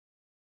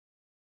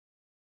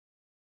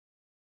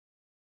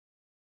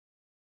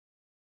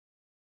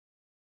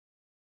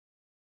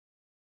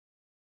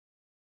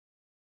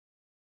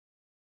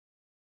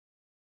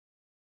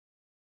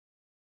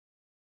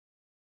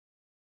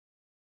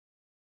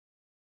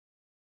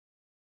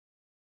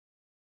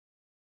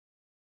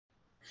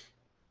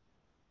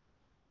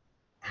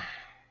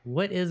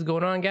What is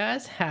going on,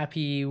 guys?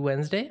 Happy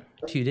Wednesday.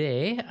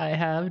 Today, I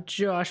have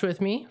Josh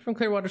with me from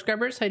Clearwater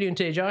Scrubbers. How you doing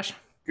today, Josh?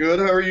 Good.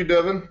 How are you,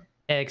 Devin?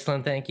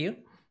 Excellent, thank you.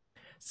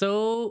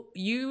 So,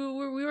 we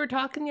were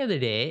talking the other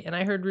day, and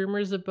I heard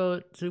rumors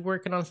about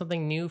working on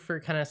something new for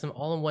kind of some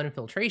all-in-one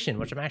filtration,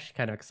 which I'm actually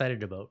kind of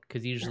excited about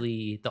because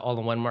usually the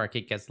all-in-one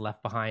market gets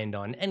left behind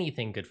on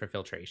anything good for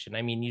filtration.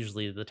 I mean,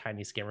 usually the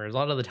tiny skimmers, a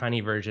lot of the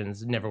tiny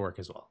versions never work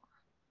as well,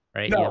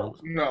 right?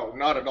 No,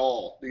 not at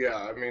all. Yeah,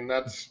 I mean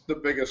that's the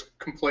biggest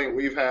complaint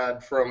we've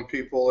had from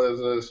people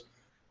is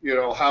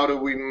how do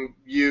we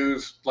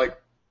use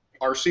like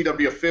our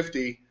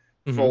CW50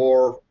 Mhm.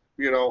 for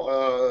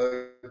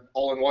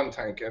all-in-one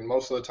tank, and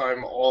most of the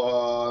time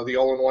the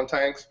all-in-one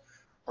tanks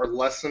are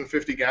less than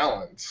 50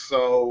 gallons,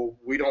 so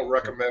we don't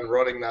recommend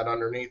running that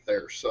underneath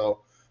there.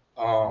 So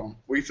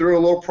we threw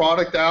a little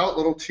product out,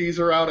 little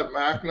teaser out at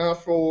MACNA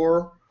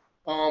for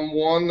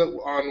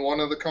one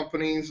of the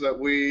companies that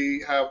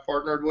we have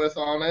partnered with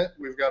on it.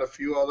 We've got a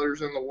few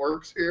others in the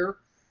works here,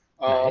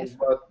 Nice.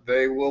 but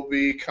they will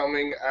be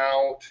coming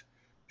out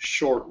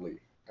shortly.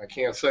 I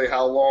can't say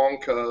how long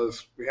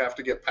because we have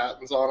to get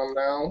patents on them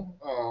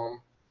now,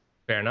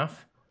 Fair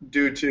enough.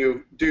 due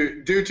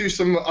to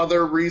some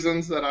other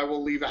reasons that I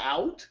will leave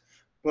out,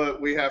 but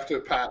we have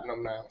to patent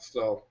them now.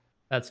 So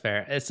That's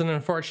fair. It's an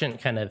unfortunate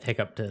kind of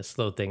hiccup to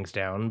slow things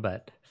down,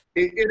 but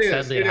it is.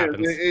 sadly it It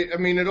is. happens. I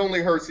mean, it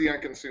only hurts the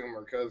end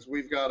consumer because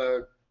we've got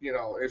to,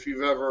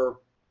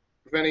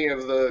 if any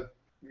of the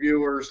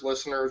viewers,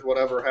 listeners,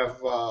 whatever,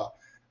 have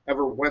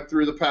ever went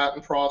through the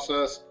patent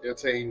process,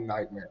 it's a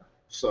nightmare.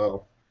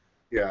 So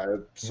yeah,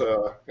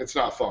 it's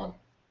not fun.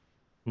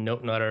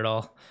 Nope, not at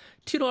all.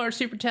 $2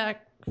 super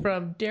tack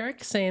from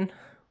Derek saying,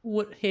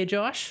 "What? Hey,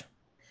 Josh."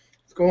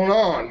 What's going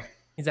on?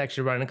 He's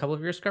actually running a couple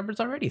of your scrubbers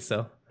already,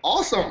 so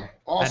Awesome, I had him.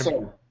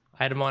 awesome.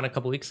 I had him on a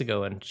couple weeks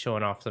ago and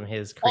showing off some of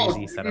his Oh,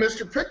 crazy setup.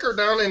 Mr. Picker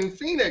down in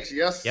Phoenix.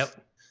 Yes, Yep.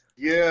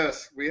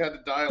 yes. We had to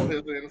dial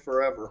his in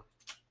forever.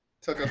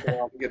 Took us a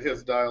while to get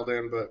his dialed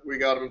in, but we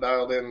got him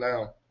dialed in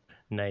now.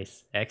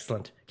 Nice,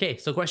 excellent. Okay,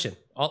 so question,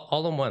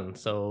 all in one.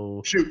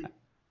 So Shoot.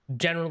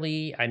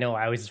 generally, I know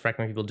I always just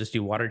recommend people just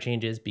do water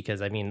changes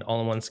because I mean,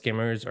 all-in-one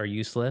skimmers are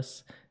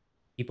useless.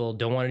 People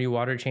don't want to do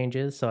water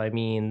changes, so I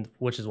mean,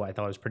 which is why I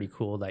thought it was pretty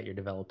cool that you're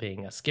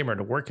developing a skimmer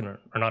to work in, or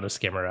not a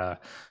skimmer, a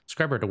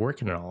scrubber to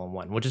work in an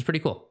all-in-one, which is pretty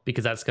cool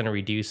because that's going to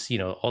reduce,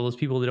 all those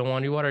people that don't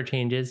want to do water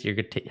changes. You're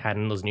going to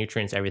handle those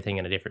nutrients, everything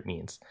in a different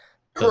means.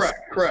 So,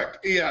 Correct.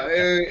 Yeah,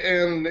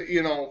 yeah. and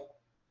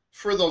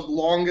for the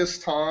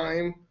longest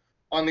time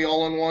on the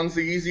all-in-ones,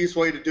 the easiest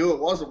way to do it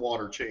was a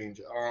water change,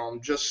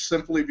 just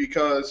simply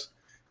because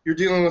you're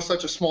dealing with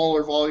such a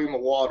smaller volume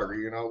of water.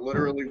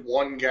 Literally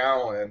 1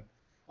 gallon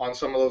on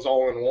some of those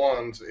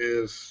all-in-ones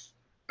is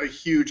a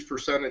huge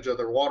percentage of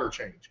their water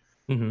change.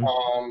 Hmm.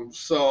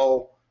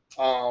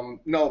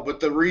 No, but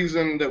the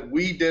reason that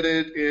we did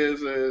it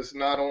is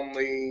not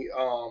only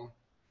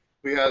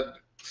we had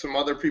some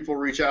other people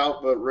reach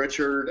out, but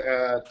Richard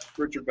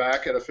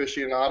Back at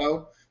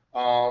Aficionado,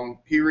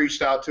 he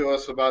reached out to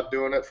us about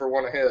doing it for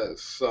one of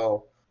his.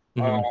 So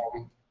Hmm.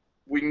 um,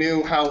 we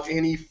knew how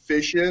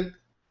inefficient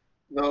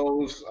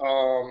those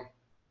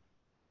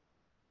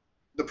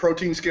the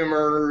protein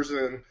skimmers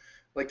and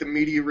like the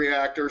media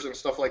reactors and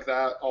stuff like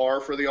that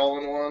are for the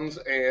all-in-ones,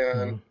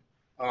 and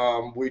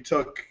Hmm. we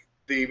took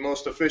the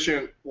most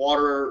efficient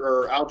water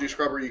or algae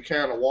scrubber you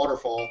can, a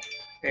waterfall,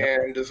 Yep.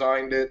 and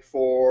designed it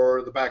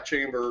for the back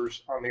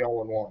chambers on the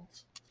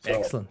all-in-ones. So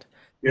Excellent.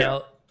 yeah,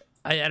 Now,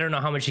 I don't know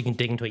how much you can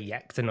dig into it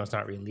yet because I know it's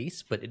not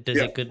released, but does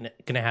yeah.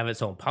 it gonna have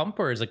its own pump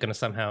or is it gonna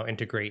somehow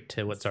integrate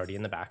to what's already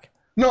in the back?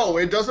 No,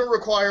 it doesn't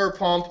require a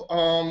pump.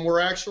 We're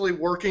actually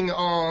working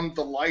on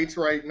the lights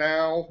right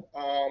now.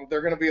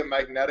 They're going to be a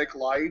magnetic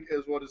light,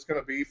 is what it's going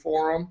to be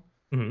for them.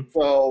 Hmm.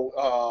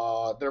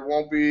 So there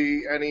won't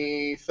be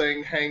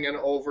anything hanging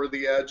over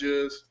the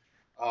edges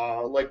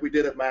like we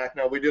did at Mac.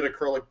 Now, we did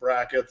acrylic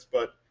brackets,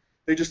 but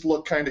they just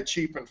look kind of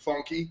cheap and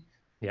funky.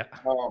 Yeah.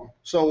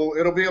 So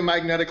it'll be a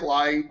magnetic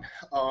light,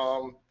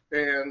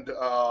 and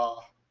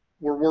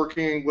we're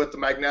working with the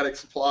magnetic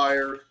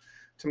supplier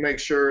to make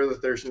sure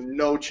that there's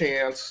no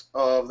chance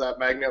of that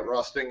magnet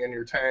rusting in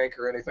your tank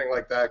or anything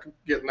like that,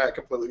 getting that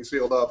completely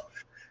sealed up.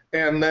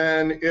 And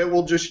then it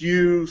will just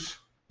use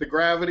the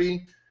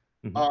gravity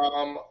Hmm.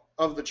 um,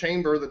 of the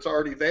chamber that's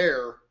already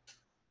there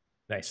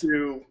Nice.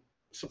 to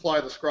supply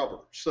the scrubber.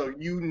 So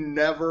you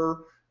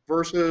never,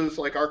 versus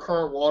like our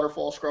current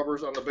waterfall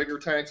scrubbers on the bigger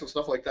tanks and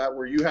stuff like that,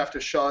 where you have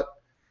to shut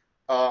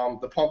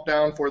the pump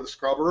down for the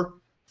scrubber.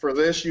 For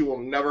this, you will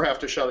never have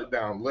to shut it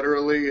down.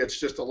 Literally, it's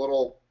just a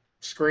little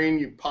screen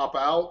you pop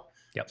out,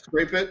 Yep.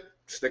 scrape it,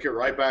 stick it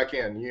right back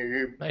in.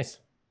 You Nice.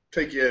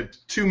 take you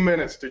 2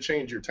 minutes to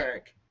change your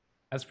tank.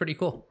 That's pretty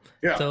cool.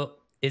 Yeah. So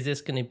is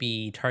this going to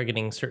be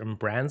targeting certain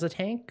brands of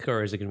tank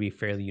or is it going to be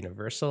fairly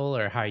universal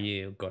or how are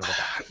you going about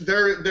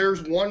that?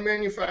 There's one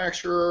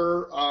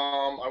manufacturer,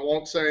 I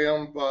won't say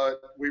them,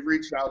 but we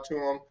reached out to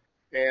them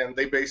and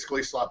they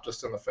basically slapped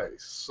us in the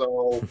face.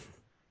 So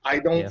I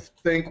don't Yeah.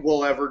 think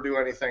we'll ever do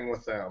anything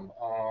with them.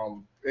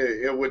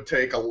 It would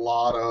take a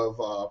lot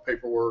of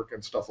paperwork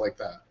and stuff like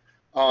that.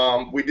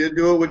 We did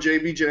do it with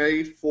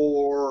JBJ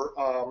for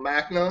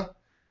Macna.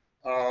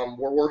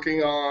 We're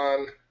working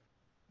on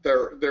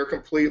their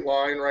complete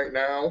line right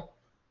now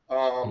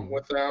Mhm.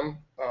 with them.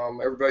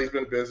 Everybody's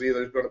been busy.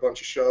 There's been a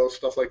bunch of shows,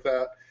 stuff like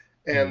that.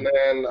 And Mhm.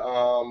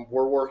 then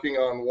we're working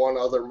on one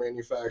other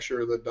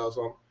manufacturer that does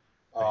them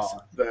Nice.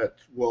 that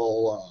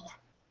we'll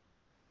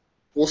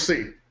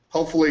see.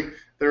 Hopefully,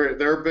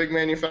 they're a big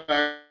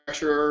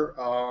manufacturer.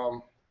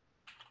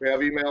 We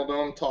have emailed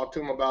them, talked to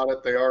them about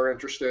it. They are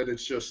interested.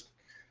 It's just,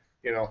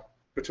 you know,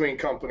 between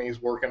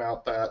companies working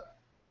out that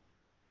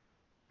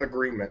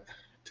agreement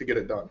to get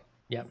it done.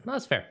 Yeah, no,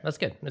 that's fair. That's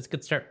good. That's a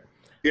good start.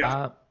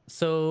 Yeah.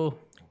 So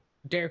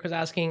Derek was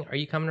asking, are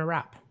you coming to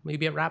Rap? Will you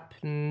be at Rap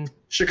in a week or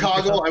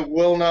Chicago, so? I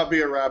will not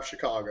be at Rap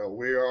Chicago.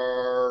 We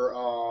are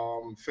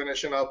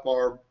finishing up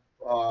our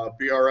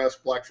BRS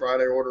Black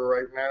Friday order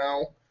right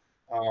now,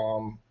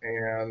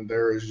 and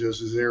there is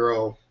just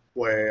zero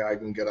way I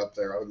can get up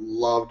there. I would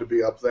love to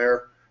be up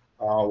there,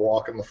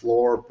 walking the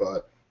floor,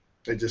 but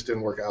it just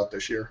didn't work out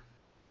this year.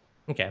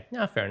 Okay,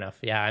 yeah, fair enough.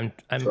 Yeah, I'm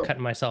So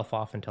cutting myself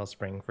off until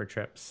spring for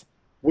trips.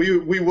 we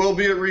will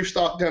be at Reef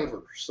Stock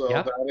Denver, so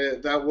Yeah.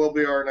 that will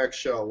be our next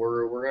show.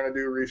 We're gonna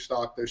do Reef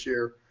Stock this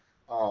year.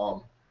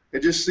 Um, it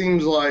just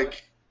seems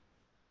like,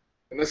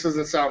 and this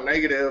doesn't sound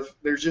negative,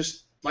 there's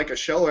just like a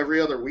show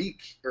every other week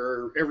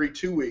or every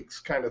 2 weeks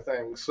kind of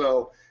thing.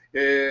 So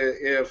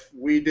if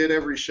we did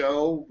every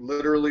show,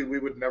 literally we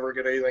would never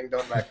get anything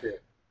done back then.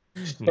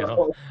 No,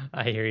 So,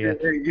 I hear you.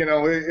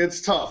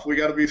 it's tough. We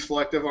got to be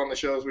selective on the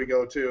shows we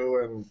go to.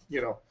 And,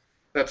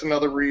 that's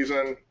another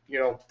reason,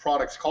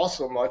 products cost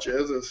so much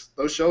is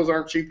those shows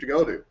aren't cheap to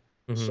go to.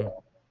 Hmm.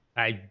 So,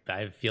 I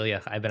feel you.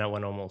 I've been at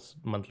one almost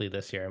monthly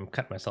this year. I'm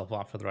cutting myself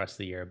off for the rest of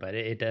the year, but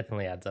it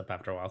definitely adds up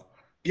after a while.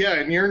 yeah.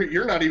 And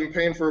you're not even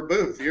paying for a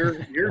booth. You're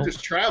Nope.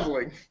 just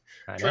traveling,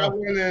 I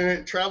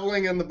know.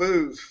 traveling in the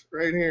booth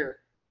right here.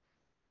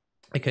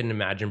 I couldn't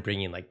imagine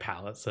bringing like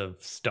pallets of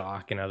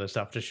stock and other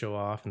stuff to show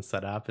off and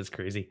set up. It's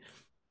crazy.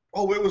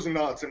 Oh, it was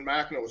nuts, and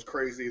Macna was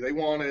crazy. They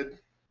wanted,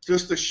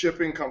 just the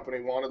shipping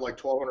company wanted like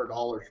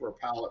 $1,200 for a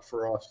pallet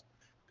for us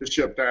to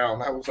ship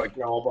down. I was like,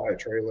 no, I'll buy a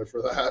trailer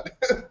for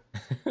that.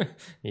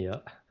 Yeah,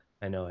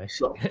 I know.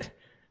 So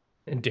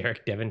And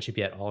Derek Devon should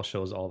be at all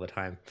shows all the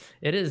time.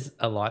 It is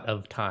a lot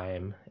of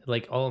time.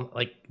 Like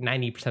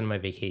 90% of my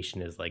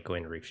vacation is like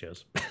going to reef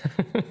shows.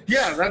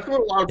 yeah, that's what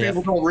a lot of Yep.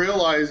 people don't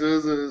realize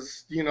is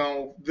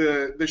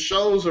the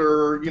shows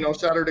are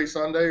Saturday,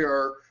 Sunday,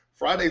 or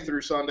Friday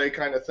through Sunday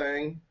kind of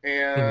thing,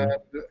 and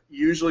Hmm.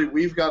 usually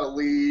we've got to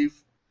leave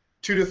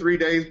 2 to 3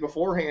 days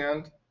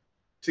beforehand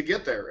to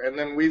get there, and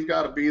then we've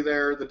got to be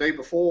there the day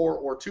before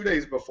or 2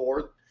 days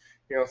before.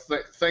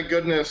 Thank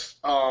goodness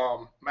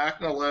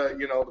Macna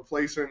the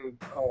place in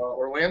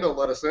Orlando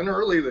let us in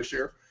early this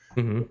year.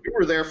 Hmm. We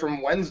were there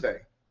from Wednesday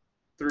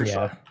through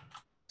Sunday, Yeah.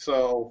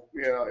 so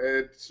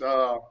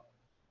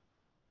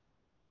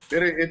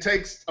it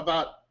takes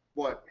about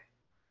what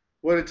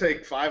would it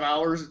take 5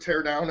 hours to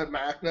tear down at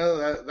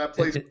Macna? That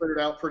place It, cleared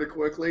out pretty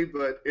quickly,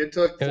 but it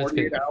took it was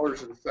 48 good.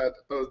 hours to set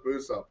those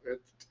booths up.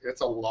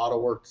 It's a lot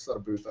of work to set a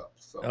booth up.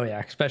 So. Oh yeah,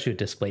 especially with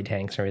display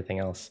tanks and everything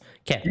else.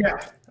 Okay.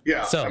 Yeah,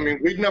 yeah. I So, mean,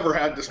 we'd never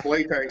had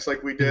display tanks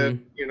like we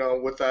did,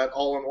 mhm. with that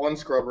all-in-one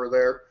scrubber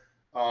there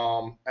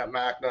at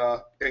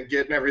Macna and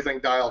getting everything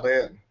dialed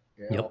in.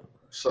 Yep.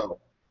 So.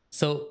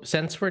 So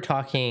since we're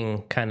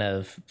talking kind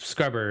of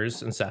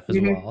scrubbers and stuff as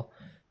Mhm. well,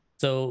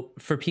 so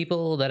for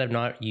people that have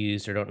not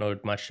used or don't know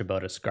much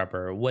about a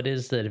scrubber, what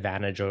is the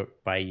advantage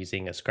by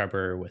using a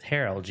scrubber with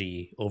hair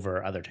algae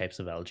over other types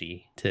of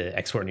algae to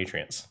export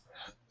nutrients?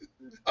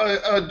 Uh,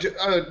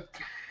 uh,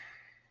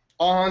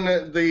 on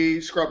the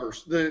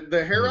scrubbers,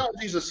 the hair Hmm.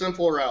 algae is a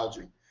simpler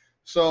algae,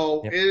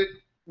 so Yep. it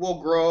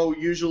will grow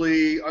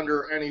usually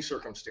under any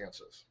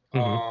circumstances.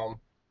 Hmm.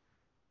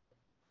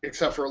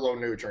 Except for low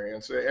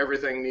nutrients.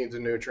 Everything needs a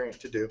nutrient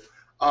to do.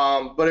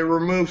 But it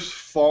removes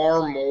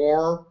far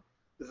more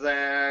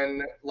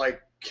than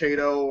like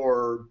Kato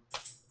or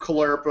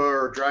Caulerpa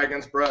or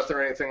Dragon's Breath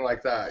or anything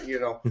like that.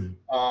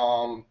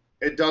 Hmm.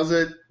 It does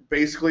it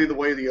basically the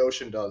way the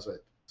ocean does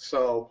it.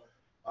 So,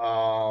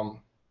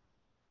 um,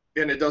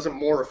 and it does it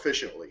more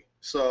efficiently.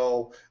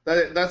 So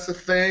that's the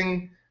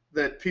thing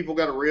that people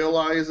got to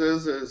realize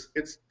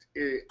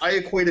I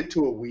equate it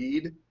to a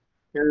weed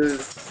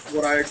is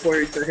what I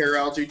equate the hair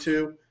algae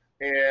to,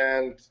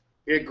 and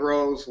it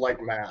grows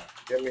like mad.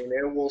 I mean,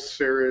 it will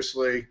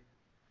seriously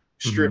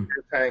strip Hmm.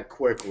 your tank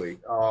quickly.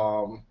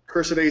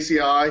 Chris at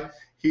ACI,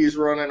 he's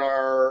running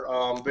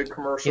our big He has a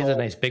commercial.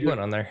 nice big one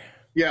on there.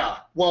 Yeah,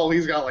 well,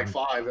 he's got like Mhm.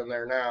 5 in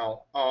there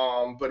now,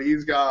 but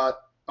he's got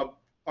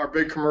our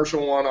big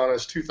commercial one on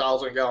his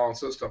 2,000-gallon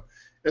system.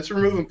 It's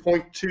removing zero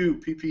point 0.2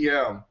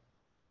 ppm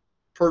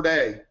per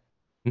day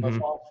of Hmm.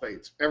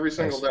 phosphates every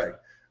single Nice.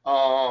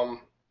 day.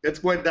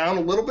 It's went down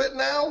a little bit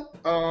now.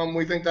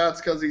 We think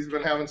that's because he's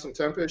been having some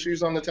temp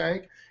issues on the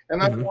tank,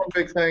 and that's Hmm. one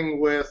big thing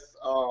with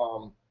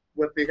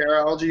the hair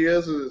algae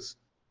is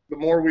the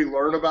more we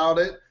learn about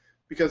it,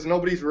 because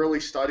nobody's really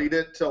studied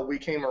it till we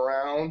came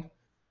around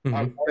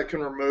on Hmm. what it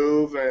can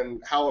remove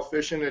and how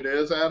efficient it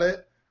is at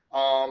it.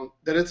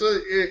 That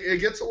it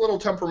gets a little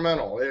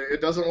temperamental.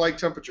 It doesn't like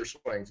temperature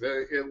swings.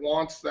 It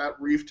wants that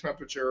reef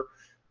temperature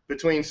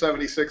between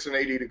 76 and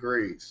 80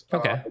 degrees.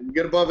 Okay. You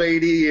get above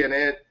 80 and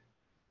it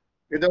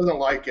doesn't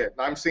like it.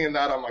 And I'm seeing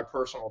that on my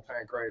personal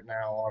tank right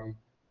now.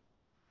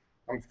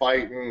 I'm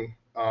fighting.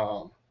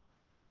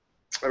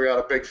 I've got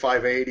a big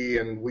 580,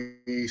 and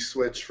we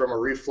switched from a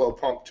reef flow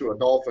pump to a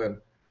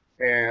dolphin,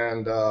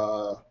 and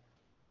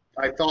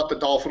I thought the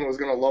dolphin was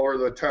going to lower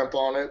the temp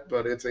on it,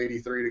 but it's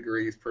 83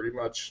 degrees pretty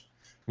much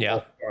Yeah.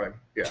 all the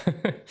time.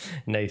 Yeah.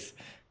 Nice.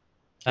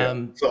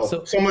 Yeah.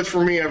 So So much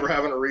for me ever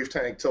having a reef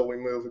tank till we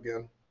move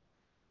again.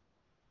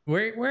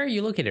 where are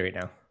you located right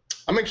now?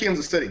 I'm in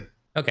Kansas City.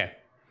 Okay.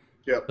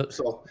 Yep.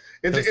 So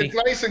it's see,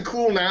 nice and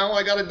cool now.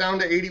 I got it down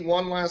to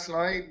 81 last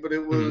night, but it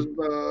was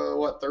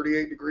mhm.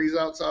 38 degrees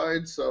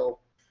outside. So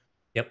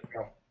Yep. you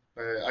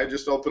know, I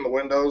just opened the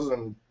windows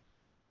and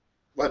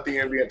let the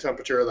ambient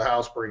temperature of the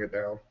house bring it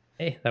down.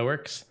 Hey, that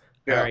works.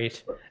 All Yeah.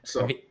 right.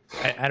 So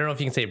I don't know if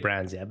you can say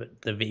brands yet,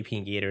 but the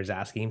Vaping Gator is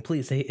asking,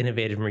 please say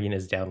Innovative Marine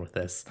is down with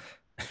this.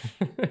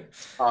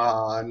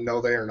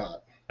 no, they are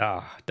not.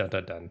 Ah, dun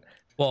dun dun.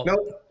 Well,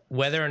 Nope.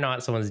 whether or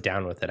not someone's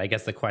down with it, I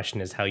guess the question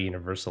is how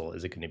universal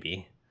is it going to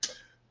be?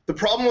 The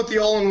problem with the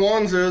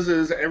all-in-ones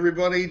is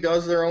everybody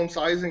does their own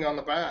sizing on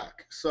the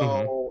back, Hmm.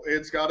 so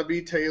it's got to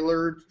be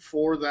tailored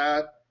for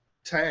that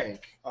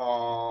tank.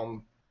 Hmm.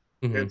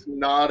 It's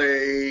not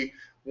a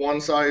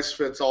one size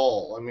fits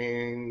all. I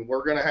mean,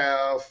 we're gonna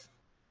have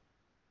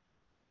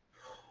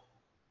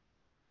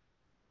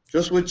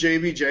just with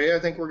JBJ, I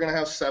think we're gonna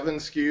have 7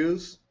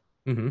 SKUs,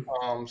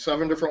 Hmm.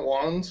 7 different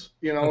ones.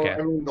 You know, Okay.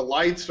 I mean, the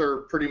lights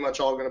are pretty much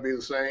all gonna be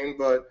the same,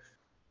 but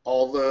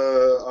all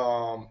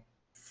the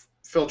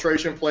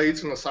filtration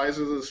plates and the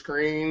sizes of the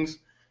screens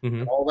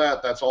and Hmm. all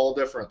that, that's all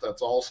different.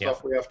 That's all Yeah.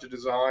 stuff we have to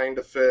design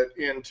to fit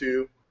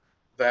into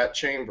that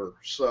chamber.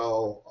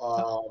 So,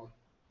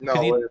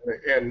 Because no,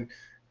 and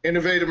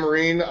Innovative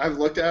Marine, I've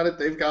looked at it,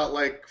 they've got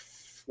like,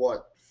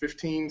 what,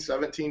 15,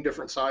 17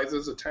 different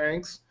sizes of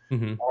tanks.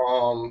 hmm.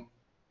 Um,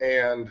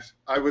 and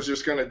I was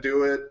just going to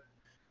do it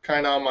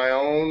kind of on my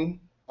own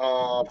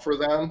for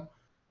them,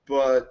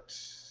 but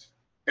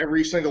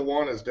every single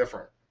one is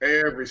different.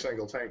 Every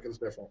single tank is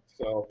different.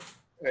 So,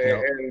 No.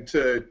 and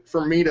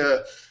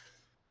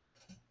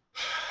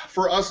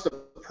for us to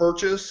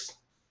purchase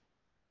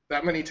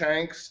that many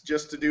tanks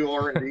just to do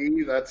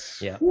R&D,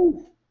 that's Yeah.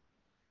 whew,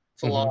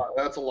 it's a Hmm. lot.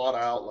 That's a lot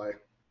of outlay.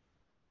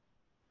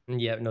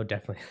 Yeah. No,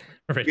 definitely,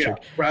 Yeah, Richard.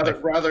 My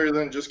rather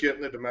than just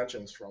getting the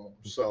dimensions from them.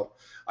 So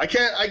I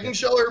can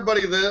show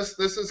everybody this.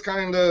 This is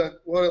kind of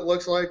what it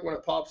looks like when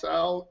it pops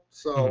out.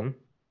 So hmm.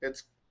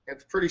 it's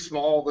it's pretty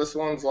small. This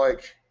one's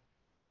like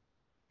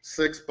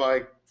 6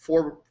 by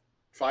 4,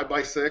 5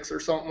 by 6 or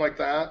something like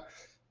that.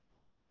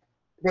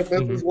 But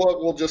this Hmm. is what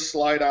will just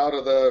slide out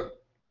of the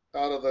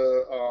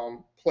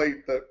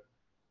plate that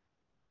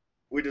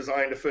we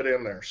designed to fit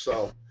in there.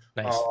 So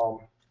Nice. um,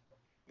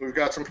 we've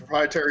got some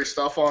proprietary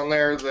stuff on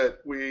there that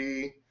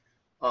we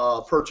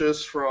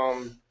purchased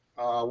from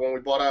when we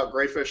bought out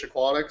Grayfish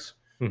Aquatics.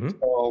 Hmm.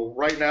 So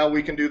right now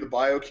we can do the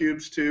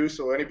biocubes too.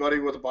 So anybody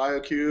with a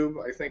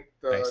biocube, I think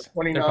the Nice. They're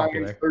 29s,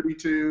 popular.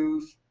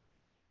 32s,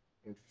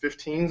 and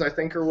 15s, I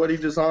think are what he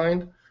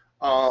designed.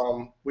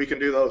 We can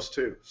do those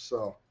too.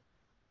 So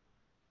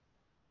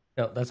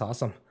No, that's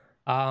awesome.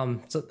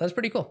 So that's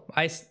pretty cool.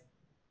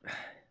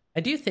 I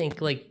do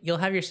think like you'll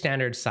have your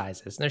standard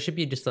sizes. There should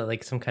be just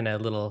like some kind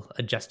of little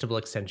adjustable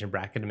extension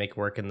bracket to make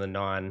work in the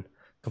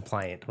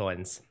non-compliant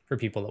ones for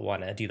people that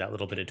want to do that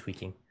little bit of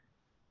tweaking.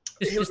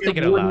 Just it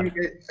thinking out loud.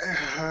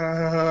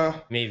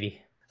 wouldn't.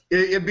 Maybe.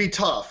 It'd be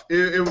tough.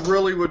 It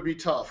really would be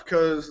tough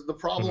because the Hmm.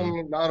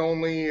 problem not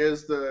only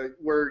is the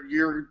where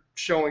you're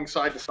showing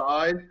side to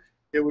side,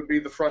 it would be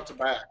the front to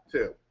back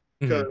too.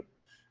 Because Hmm.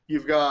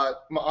 you've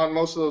got on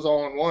most of those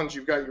all-in-ones,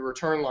 you've got your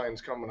return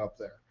lines coming up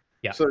there,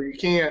 Yeah. so you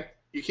can't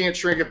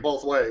shrink it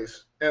both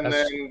ways. And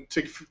That's.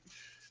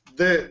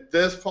 then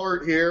this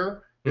part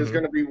here is Hmm.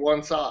 going to be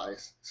one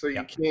size, so you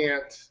Yeah.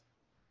 can't.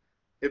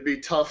 It'd be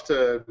tough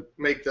to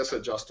make this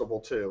adjustable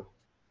too.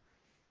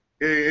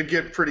 It'd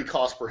get pretty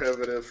cost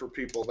prohibitive for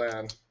people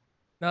then.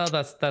 No,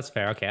 that's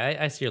fair. Okay,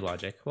 I see your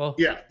logic. Well,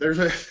 Yeah, there's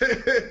a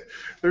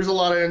there's a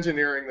lot of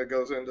engineering that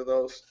goes into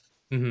those.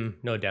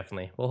 no,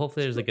 definitely. Well,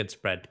 hopefully there's a good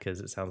spread because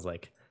it sounds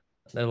like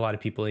a lot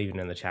of people, even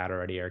in the chat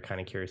already, are kind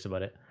of curious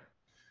about it.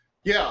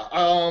 Yeah,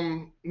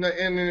 and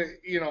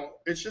you know,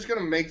 it's just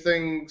gonna make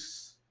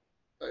things.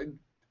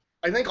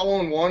 I think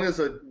all-in-one is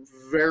a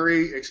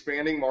very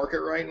expanding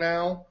market right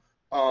now,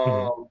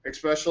 Hmm.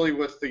 especially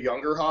with the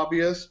younger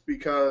hobbyists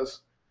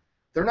because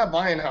they're not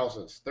buying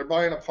houses; they're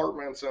buying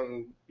apartments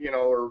and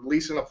or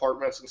leasing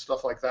apartments and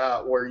stuff like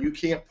that, where you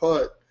can't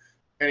put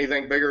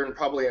anything bigger than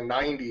probably a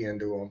 90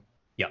 into them.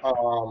 Yeah.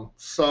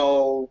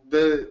 So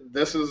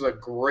this is a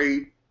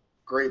great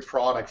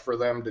product for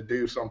them to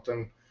do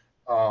something,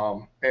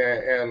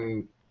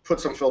 and put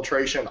some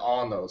filtration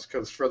on those,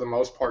 because for the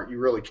most part you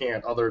really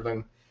can't, other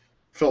than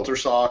filter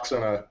socks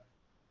and a,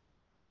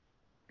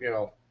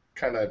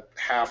 kind of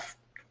half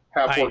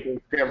I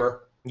working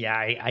skimmer. Yeah,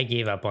 I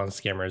gave up on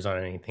skimmers on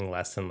anything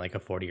less than like a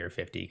 40 or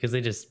 50 because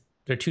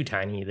they're too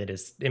tiny. They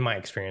just, in my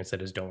experience, they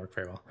just don't work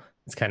very well.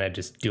 It's kind of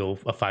just do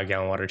a 5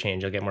 gallon water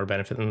change. You'll get more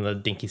benefit than the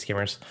dinky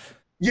skimmers.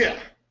 Yeah,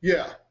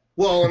 yeah.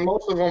 Well, and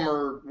most of them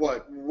are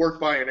what worked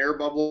by an air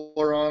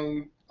bubbler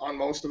on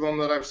most of them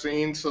that I've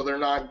seen, so they're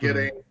not Hmm.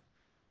 getting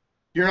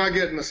you're not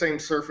getting the same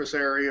surface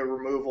area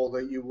removal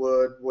that you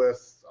would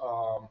with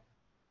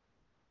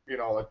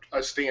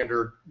a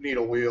standard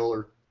needle wheel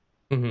or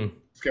Hmm.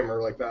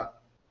 skimmer like that.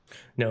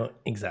 No,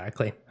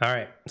 exactly. All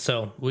right,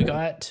 so we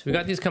got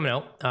these coming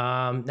out.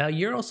 Now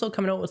you're also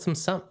coming out with some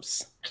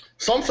sumps.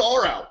 Sumps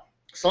are out.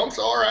 Sumps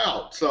are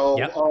out. So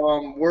Yep.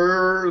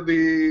 we're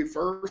the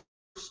first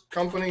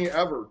company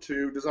ever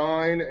to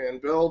design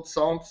and build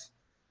sumps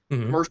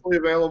Hmm. commercially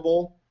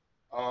available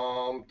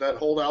that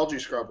hold algae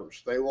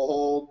scrubbers. They will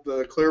hold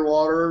the clear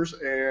waters,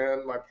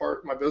 and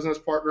my business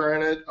partner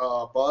in it,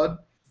 Bud,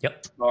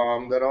 Yep.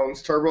 that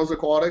owns Turbos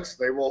Aquatics,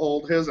 they will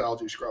hold his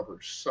algae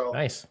scrubbers. So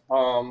Nice.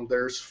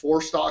 there's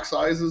 4 stock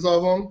sizes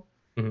of them.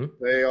 Hmm.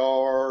 They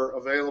are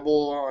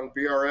available on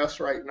BRS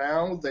right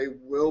now. They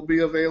will be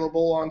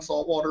available on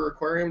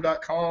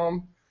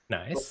saltwateraquarium.com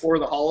Nice. before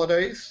the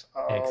holidays.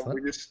 Excellent.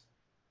 We just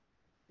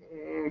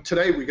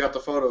today we got the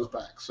photos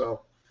back.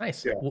 So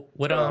Nice. yeah,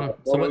 What so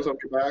photos of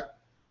your back.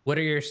 what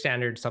are your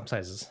standard sump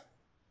sizes?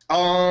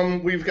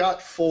 We've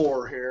got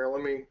 4 here.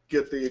 Let me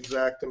get the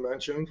exact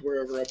dimensions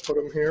wherever I put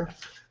them here.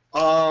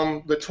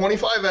 The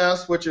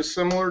 25S, which is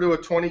similar to a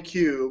 20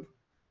 cube,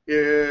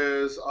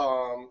 is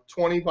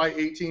 20 by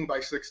 18 by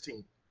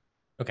 16.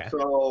 Okay.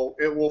 So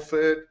it will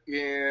fit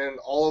in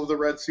all of the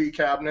Red Sea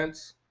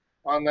cabinets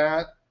on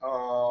that.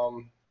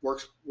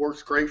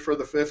 Works great for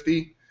the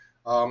 50.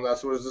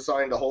 That's what it's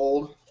designed to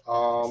hold.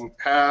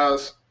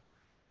 Has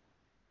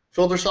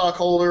filter sock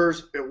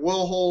holders. It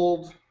will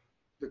hold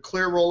the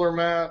clear roller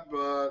mat,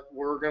 but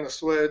we're going to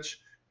switch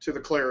to the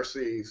Clear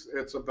Seas.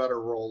 It's a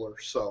better roller.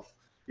 So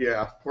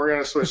yeah, we're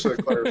going to switch to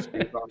the Clear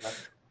Seas on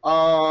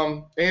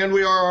that. And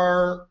we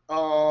are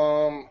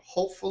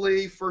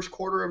hopefully first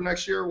quarter of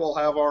next year we'll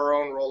have our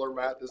own roller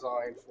mat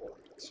design for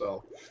it.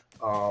 So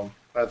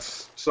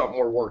that's something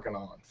we're working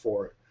on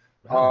for it.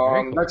 Wow,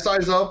 very cool. Next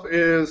size up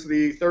is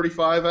the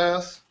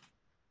 35S,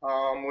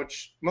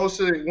 which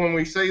when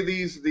we say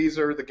these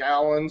are the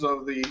gallons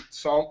of the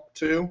sump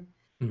too.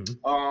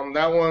 Hmm.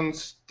 That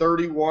one's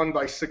 31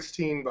 by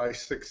 16 by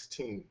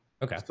 16.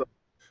 Okay. So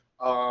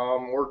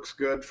works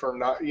good for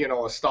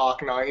a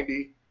stock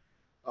 90.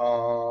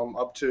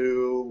 Up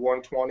to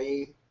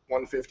 120,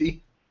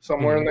 150,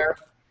 somewhere in Hmm.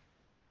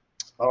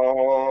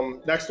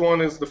 there. Next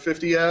one is the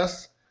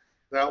 50S.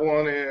 That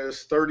one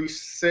is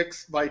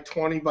 36 by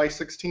 20 by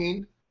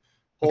 16.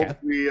 Okay. Holds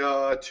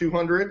the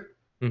 200.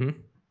 Hmm.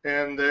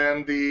 And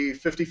then the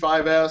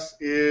 55S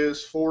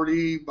is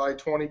 40 by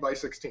 20 by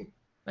 16.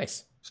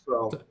 Nice.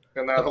 So, So,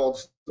 and that so,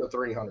 holds the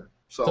 300.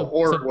 So, so,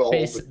 or so it will hold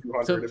base, the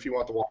 200 so, if you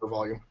want the water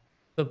volume.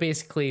 so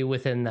basically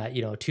within that,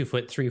 2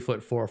 foot, 3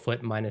 foot, 4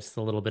 foot minus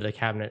the little bit of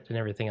cabinet and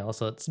everything else.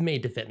 So it's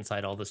made to fit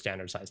inside all the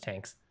standard size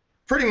tanks.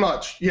 Pretty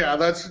much, yeah.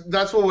 That's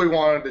what we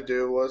wanted to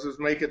do is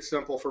make it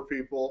simple for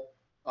people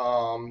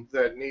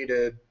that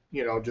needed,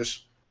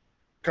 just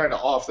kind of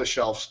off the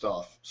shelf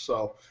stuff.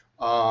 So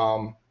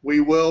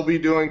we will be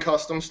doing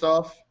custom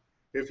stuff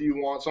if you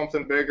want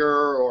something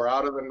bigger or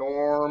out of the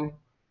norm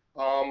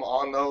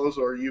on those,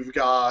 or you've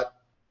got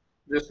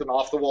just an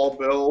off the wall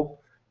build.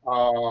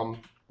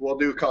 We'll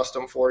do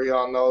custom for you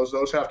on those.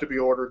 Those have to be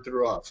ordered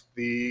through us.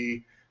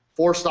 The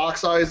 4 stock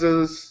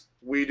sizes,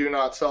 we do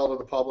not sell to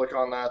the public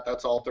on that.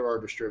 That's all through our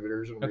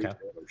distributors and Okay.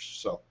 retailers.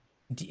 So,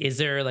 Is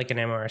there like an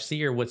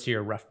MRC or what's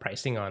your rough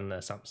pricing on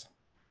the sumps?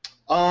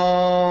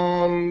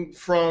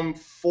 from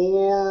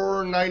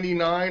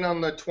 $4.99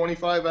 on the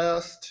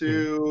 25S Hmm.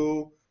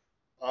 to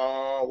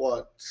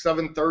what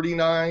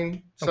 739,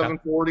 Okay.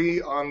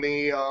 740 on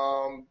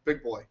the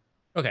big boy.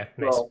 Okay.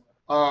 Nice. So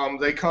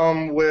they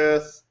come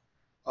with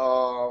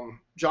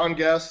John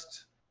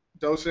Guest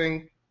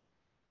dosing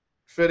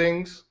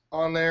fittings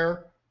on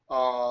there,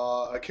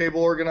 a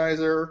cable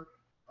organizer,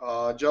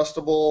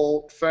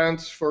 adjustable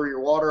fence for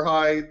your water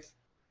height,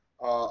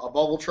 a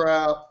bubble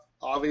trap.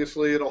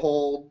 Obviously, it'll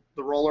hold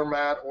the roller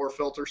mat or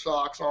filter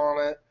socks on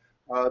it.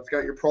 It's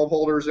got your probe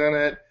holders in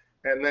it,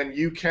 and then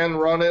you can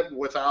run it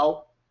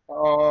without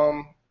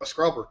a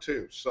scrubber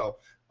too. So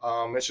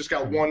it's just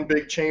got Mhm. one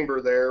big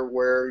chamber there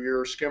where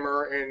your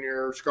skimmer and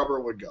your scrubber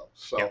would go.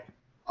 So Yep.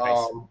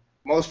 Nice.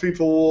 most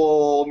people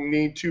will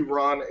need to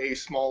run a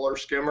smaller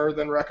skimmer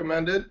than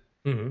recommended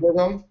Hmm. with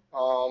them,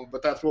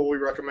 but that's what we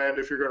recommend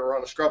if you're going to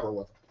run a scrubber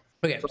with them.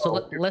 Okay. So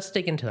So, let's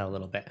dig into that a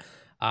little bit.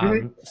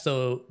 mhm.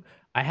 So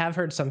I have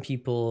heard some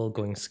people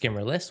going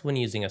skimmerless when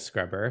using a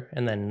scrubber,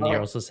 and then you're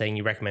uh, also saying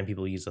you recommend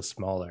people use a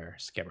smaller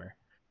skimmer.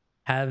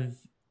 Have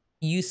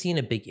you seen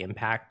a big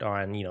impact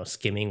on,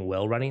 skimming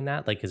while running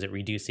that? Like, is it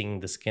reducing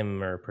the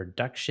skimmer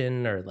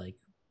production or like,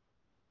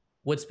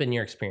 what's been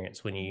your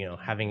experience when you know,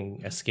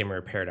 having a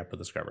skimmer paired up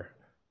with a scrubber?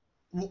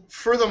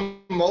 For the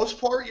most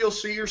part, you'll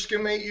see your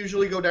skimmate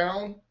usually go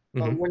down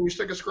Mm-hmm. when you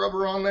stick a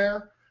scrubber on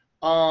there.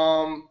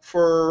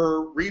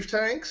 For reef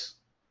tanks,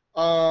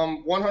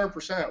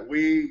 100%.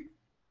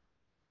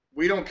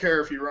 We don't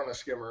care if you run a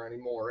skimmer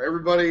anymore.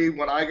 Everybody,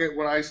 when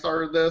I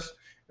started this,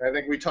 and I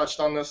think we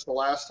touched on this the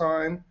last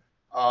time,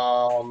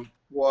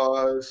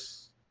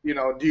 was, you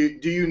know, do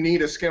you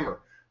need a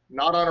skimmer?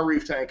 Not on a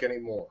reef tank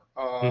anymore.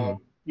 Mm-hmm.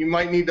 You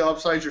might need to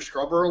upsize your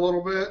scrubber a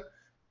little bit,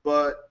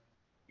 but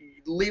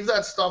leave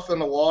that stuff in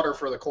the water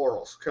for the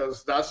corals,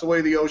 because that's the way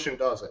the ocean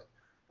does it.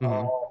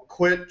 Mm-hmm.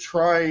 Quit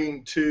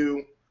trying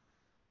to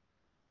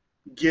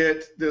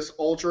get this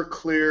ultra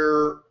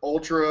clear,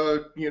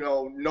 ultra, you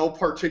know, no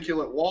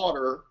particulate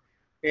water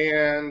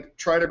and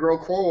try to grow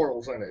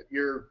corals in it.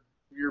 You're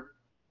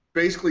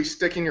basically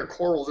sticking your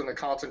corals in a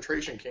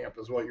concentration camp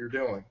is what you're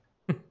doing.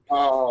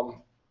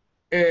 Um,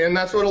 and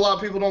that's what a lot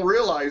of people don't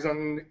realize.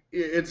 And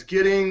it's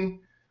getting,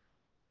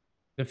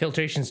 The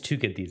filtration's too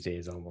good these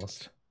days,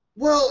 almost.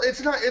 well,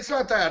 it's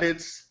not that.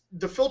 It's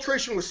the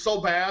filtration was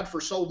so bad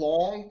for so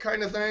long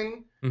kind of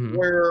thing, Mm-hmm.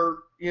 where,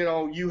 you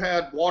know, you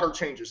had water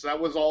changes. That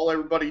was all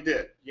everybody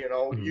did. You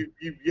know, Mm-hmm.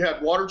 you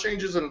had water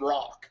changes and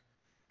rock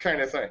kind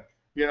of thing.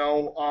 You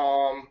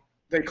know,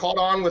 they caught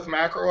on with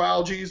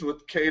macroalgae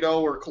with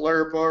Cato or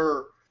Caulerpa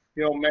or,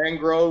 you know,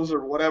 mangroves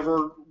or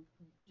whatever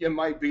it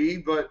might be.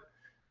 But,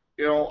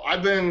 you know,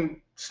 I've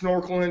been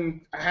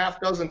snorkeling a half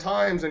dozen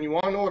times, and you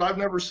want to know what I've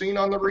never seen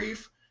on the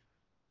reef?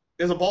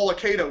 Is a ball of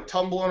Cato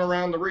tumbling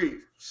around the reef.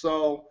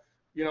 So,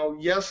 you know,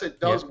 yes, it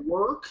does Yep,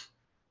 work,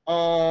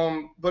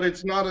 but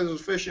it's not as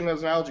efficient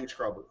as an algae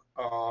scrubber.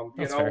 You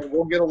that's know, fair.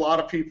 we'll get a lot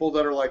of people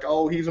that are like,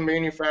 oh, he's a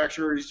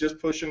manufacturer, he's just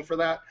pushing for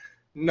that.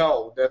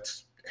 No,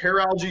 that's hair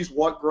algae is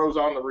what grows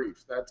on the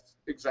reef. That's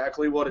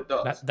exactly what it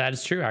does. That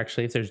is true,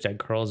 actually. If there's dead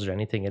corals or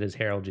anything, it is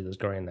hair algae that's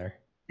growing there.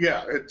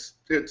 Yeah,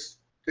 it's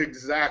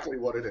exactly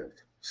what it is.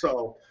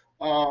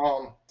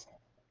 Um,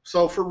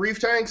 so for reef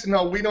tanks,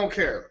 no, we don't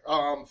care.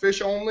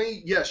 Fish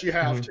only, yes, you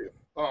have Mm-hmm.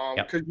 to,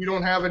 Yep. because you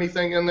don't have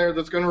anything in there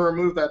that's going to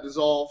remove that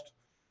dissolved,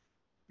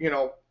 you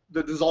know,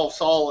 the dissolved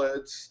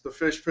solids, the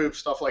fish poop,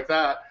 stuff like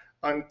that,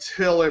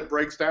 until it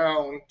breaks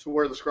down to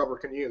where the scrubber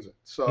can use it.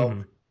 So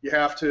Mm-hmm. you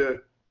have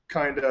to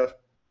kind of,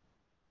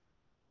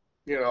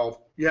 you know,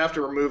 you have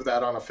to remove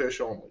that on a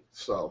fish only.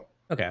 So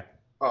Okay.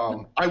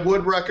 I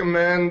would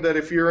recommend that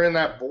if you're in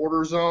that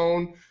border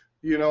zone,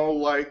 you know,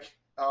 like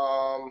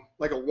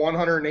a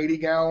 180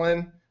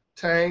 gallon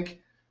tank,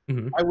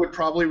 Mm-hmm. I would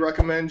probably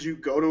recommend you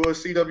go to a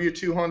CW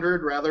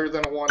 200 rather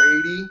than a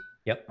 180,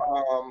 Yep.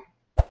 um,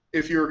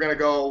 if you're going to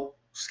go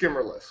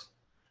skimmerless,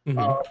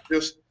 Mm-hmm.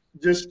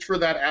 just for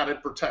that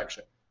added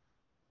protection.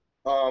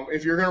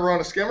 If you're going to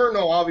run a skimmer,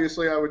 no,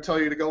 obviously I would tell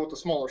you to go with the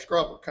smaller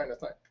scrubber kind of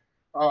thing.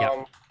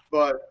 Yep.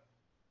 But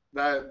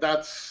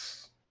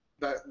that's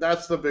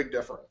the big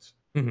difference.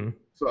 Mm-hmm.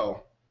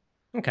 So,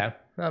 Okay,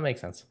 that makes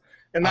sense.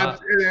 and Uh,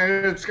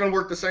 it's going to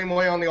work the same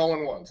way on the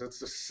all-in-ones. It's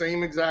the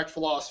same exact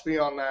philosophy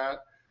on that.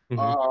 mm-hmm.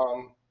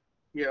 Um,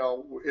 you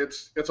know,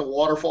 it's a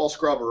waterfall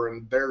scrubber,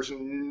 and Hard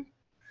to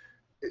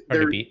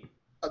there beat.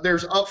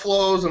 there's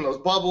upflows and those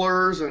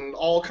bubblers and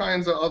all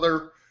kinds of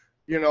other,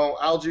 you know,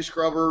 algae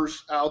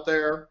scrubbers out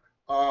there.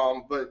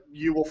 But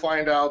you will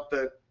find out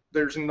that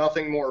there's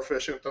nothing more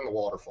efficient than the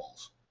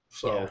waterfalls.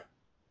 Yeah. So,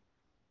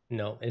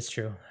 No, it's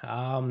true.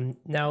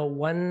 Now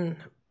one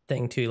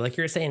thing too, like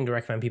you were saying, to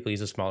recommend people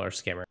use a smaller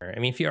skimmer. I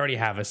mean, if you already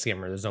have a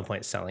skimmer, there's no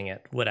point selling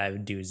it. What I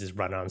would do is just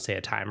run it on, say,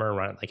 a timer,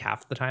 run it like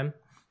half the time,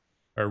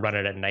 or run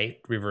it at night,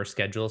 reverse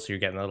schedule, so you're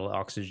getting a little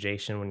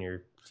oxygenation when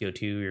your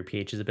CO2, your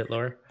pH is a bit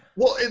lower.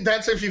 well,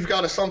 that's if you've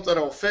got a sump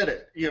that'll fit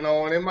it, you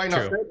know, and it might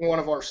not True. fit in one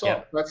of our sumps.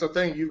 Yep. That's the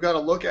thing. You've got to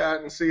look at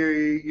and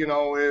see, you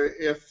know,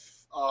 if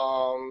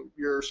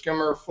your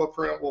skimmer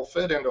footprint will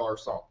fit into our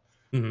sump.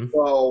 Mm-hmm.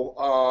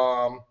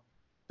 So,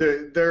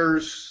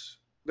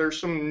 there's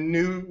some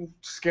new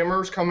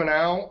skimmers coming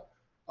out.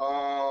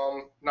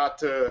 Not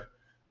to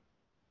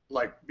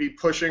like be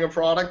pushing a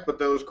product, but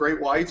those great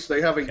whites,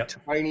 they have a Yep.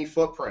 tiny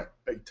footprint,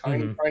 a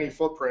tiny, Mm-hmm. tiny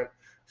footprint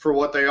for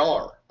what they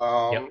are.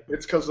 Yep.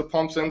 It's because the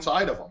pump's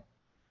inside of them,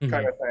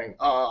 kind Mm-hmm. of thing.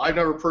 I've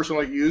never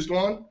personally used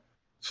one,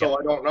 so Yep.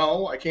 I don't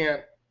know. I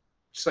can't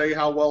say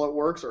how well it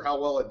works or how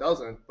well it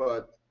doesn't,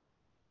 but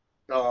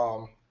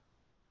um,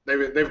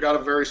 they've got a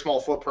very small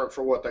footprint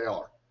for what they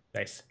are.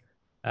 Nice.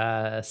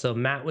 So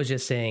Matt was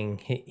just saying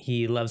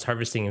he loves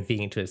harvesting and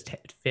feeding it to his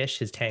fish.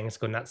 His tanks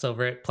go nuts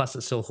over it. Plus,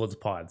 it still holds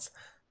pods.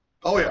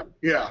 Oh yeah,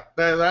 yeah.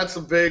 That's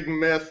a big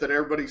myth that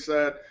everybody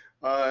said.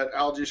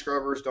 Algae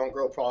scrubbers don't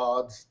grow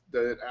pods.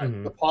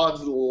 Mm-hmm. The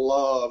pods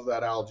love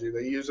that algae.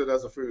 They use it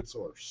as a food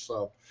source.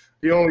 So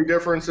the only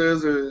difference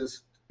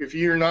is if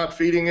you're not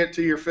feeding it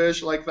to your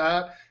fish like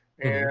that,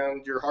 Mm-hmm.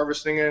 and you're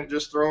harvesting it and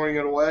just throwing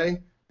it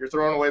away, you're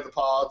throwing away the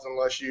pods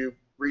unless you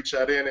reach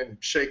that in and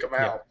shake them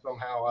Yep. out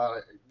somehow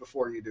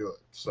before you do it.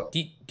 So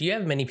Do you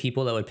have many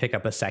people that would pick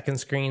up a second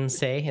screen,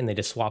 say, and they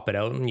just swap it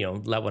out and, you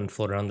know, let one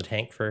float around the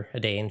tank for a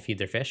day and feed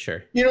their fish?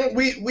 Or you know,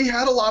 we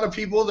had a lot of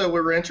people that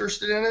were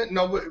interested in it.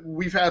 No, but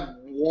we've had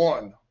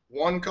one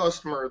one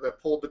customer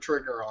that pulled the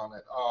trigger on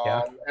it.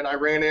 Yeah. And I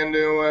ran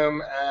into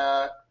him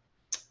at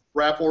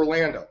Rap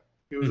Orlando.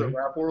 He was at Hmm.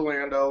 Rap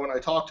Orlando, and I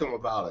talked to him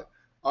about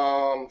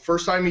it.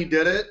 First time he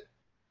did it,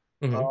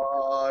 Hmm.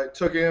 it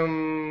took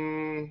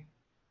him,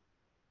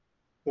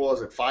 what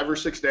was it, 5 or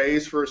 6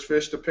 days for his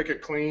fish to pick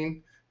it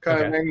clean, kind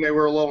of Okay. thing. They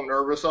were a little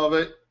nervous of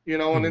it,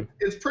 and Hmm.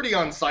 it's pretty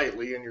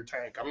unsightly in your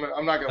tank. I'm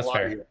not going to That's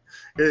lie to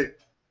fair. you.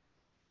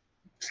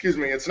 Excuse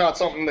me, it's not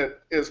something that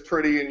is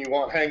pretty and you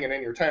want hanging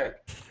in your tank.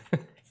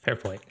 Fair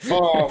point.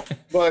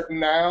 But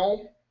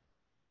now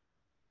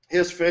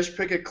his fish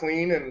pick it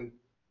clean in,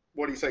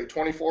 what do you say,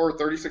 24 or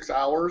 36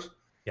 hours.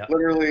 Yeah.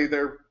 Literally,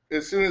 they're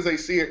as soon as they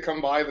see it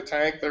come by the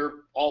tank, they're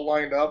all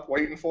lined up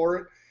waiting for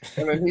it,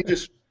 and then he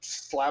just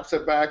slaps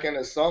it back in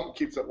his sump and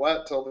keeps it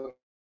wet till the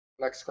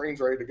next screen's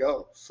ready to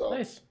go. So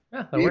Nice.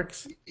 Yeah, that he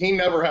works. he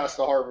never has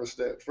to harvest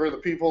it. For the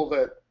people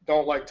that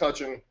don't like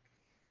touching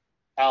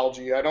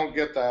algae, I don't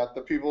get that.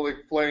 The people that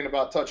complain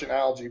about touching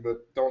algae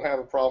but don't have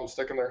a problem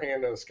sticking their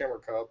hand in a skimmer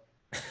cup,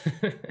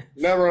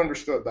 never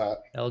understood that.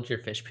 Eld your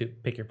fish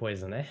poop, pick your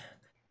poison, eh?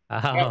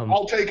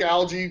 I'll take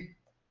algae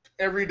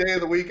every day of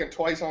the week and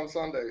twice on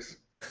Sundays.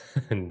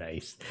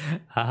 Nice.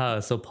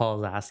 So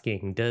Paul's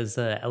asking, does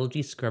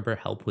algae scrubber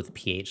help with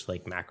pH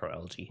like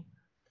macroalgae?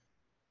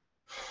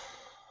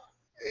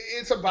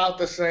 It's about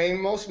the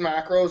same. Most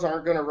macros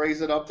aren't going to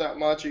raise it up that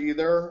much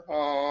either.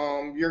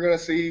 You're going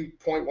to see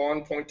point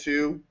 0.1, point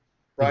 0.2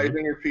 rise Hmm.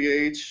 in your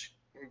pH,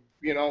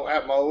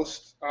 at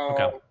most.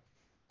 Okay.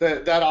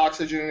 That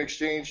oxygen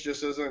exchange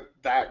just isn't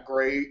that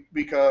great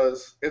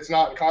because it's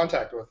not in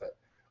contact with it.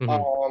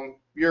 Hmm.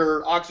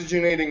 You're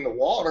oxygenating the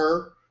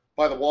water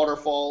by the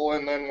waterfall,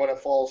 and then when it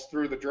falls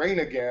through the drain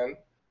again.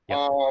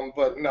 Yep.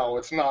 But no,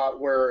 it's not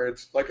where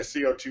it's like a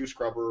CO2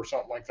 scrubber or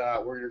something like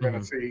that, where you're going to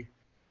Hmm. see.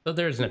 So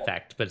there's an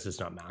effect, but it's just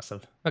not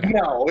massive. Okay.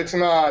 No, it's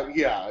not.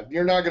 Yeah,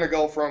 you're not going to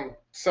go from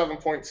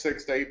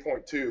 7.6 to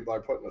 8.2 by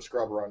putting a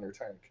scrubber on your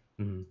tank.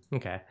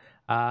 Okay.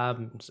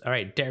 All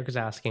right. Derek is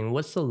asking,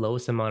 what's the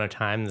lowest amount of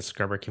time the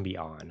scrubber can be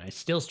on? I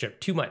still strip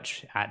too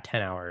much at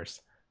 10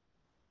 hours.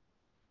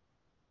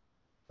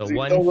 So Is he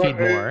one still feed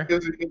running? more.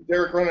 Is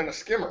Derek running a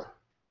skimmer?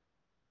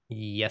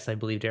 Yes, I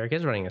believe Derek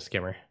is running a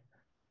skimmer.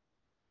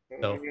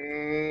 So,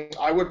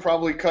 I would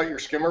probably cut your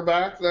skimmer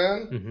back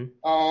then.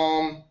 mhm.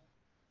 Um,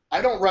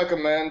 I don't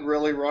recommend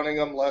really running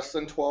them less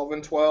than 12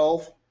 and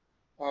 12.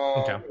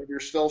 Okay. If you're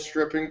still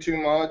stripping too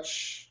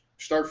much,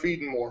 start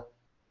feeding more.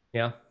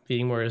 Yeah.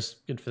 Feeding more is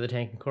good for the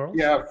tank and corals.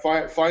 Yeah,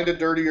 find a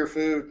dirtier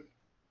food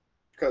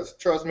because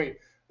trust me,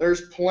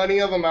 there's plenty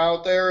of them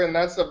out there, and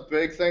that's the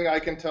big thing I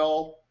can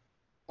tell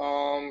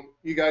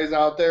you guys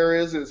out there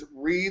is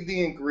read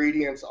the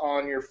ingredients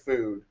on your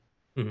food.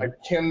 I Hmm.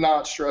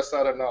 cannot stress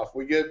that enough.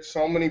 We get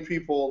so many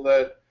people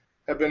that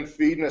have been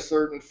feeding a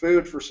certain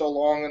food for so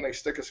long and they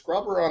stick a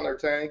scrubber on their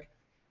tank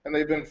and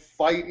they've been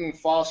fighting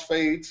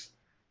phosphates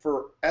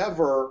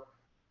forever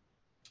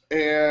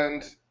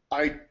and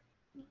I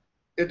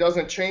it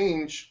doesn't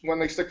change when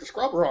they stick the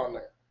scrubber on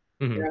there.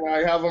 Hmm. And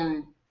I have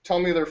them tell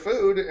me their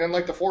food and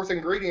like the fourth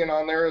ingredient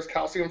on there is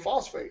calcium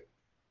phosphate.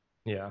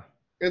 Yeah.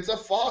 It's a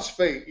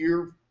phosphate.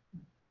 You're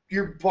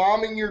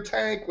bombing your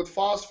tank with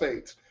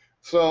phosphates.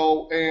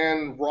 So,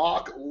 and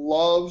rock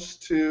loves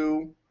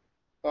to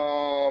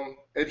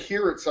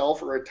adhere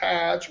itself or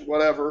attach,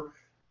 whatever,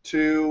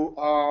 to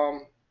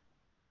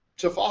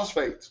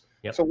phosphates.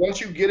 Yep. So once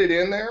you get it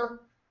in there,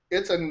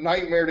 it's a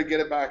nightmare to get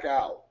it back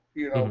out,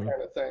 Hmm.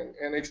 kind of thing.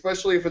 And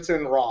especially if it's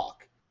in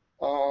rock,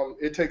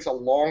 it takes a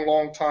long,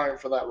 long time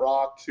for that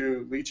rock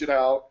to leach it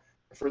out,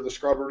 for the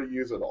scrubber to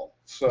use it all.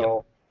 Yep.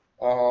 So,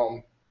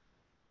 um,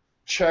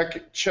 check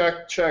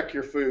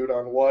your food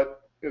on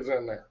what is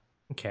in there.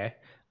 Okay.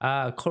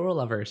 Coral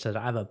Lover said,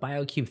 I have a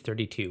BioCube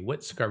 32.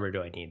 What scrubber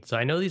do I need? So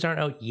I know these aren't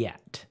out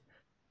yet,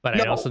 but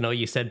I also No, know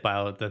you said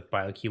the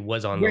BioCube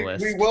was on the we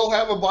list. will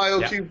have a Yeah.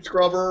 BioCube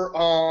scrubber.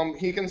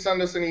 He can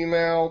send us an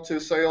email to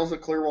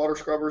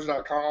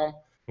sales@clearwaterscrubbers.com.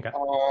 Okay.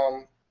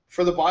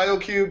 For the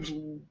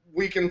BioCubes,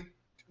 we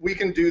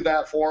can do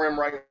that for him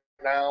right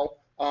now.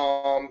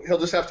 He'll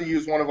just have to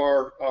use one of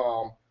our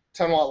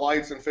 10-watt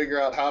lights and figure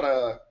out how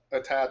to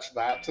attach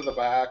that to the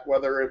back,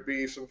 whether it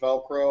be some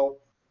Velcro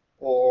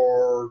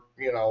or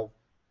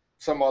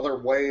some other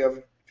way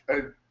of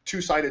a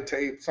two-sided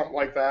tape, something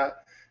like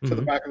that, to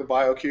the Hmm. back of the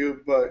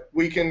BioCube. But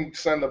we can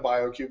send the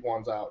BioCube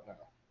ones out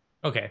now.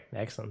 Okay.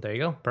 Excellent. There you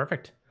go.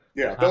 Perfect.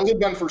 Yeah, Uh, those have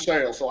been for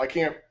sale, so I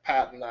can't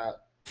patent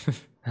that.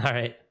 all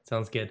right.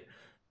 Sounds good.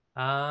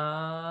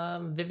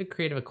 Vivid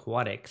Creative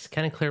Aquatics.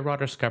 Can a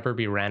Clearwater scrubber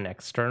be ran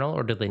external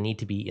or do they need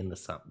to be in the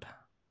sump?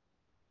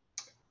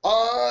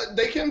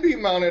 They can be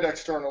mounted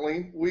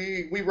externally.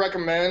 We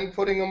recommend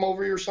putting them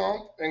over your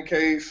sump in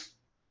case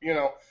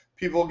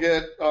people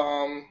get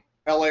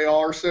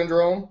LAR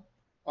syndrome,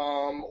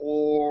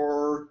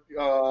 or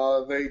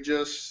they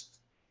just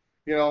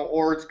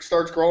or it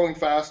starts growing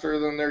faster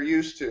than they're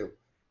used to,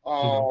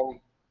 Hmm.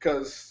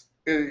 because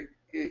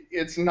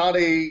it's not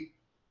a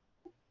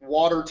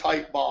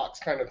watertight box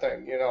kind of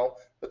thing.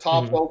 The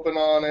top's Hmm. open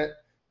on it.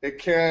 It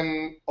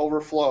can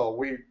overflow.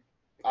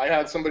 I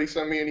had somebody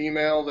send me an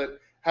email that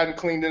hadn't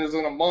cleaned his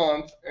in a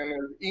month, and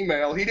his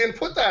email, he didn't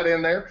put that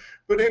in there,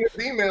 but in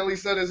his email he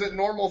said, "Is it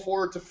normal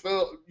for it to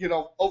fill,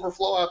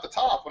 overflow out the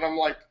top?" And I'm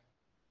like,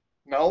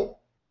 "No,"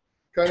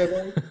 kind of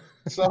thing.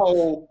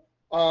 So,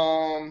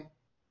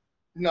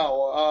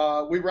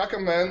 no, we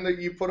recommend that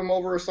you put them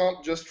over a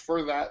sump just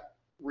for that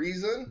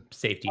reason.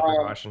 Safety Um,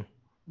 precaution.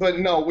 but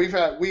no, we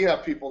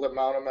have people that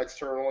mount them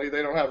externally.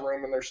 They don't have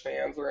room in their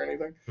stands or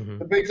anything. Hmm.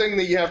 The big thing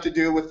that you have to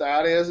do with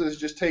that is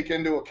just take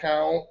into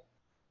account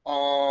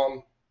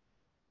um,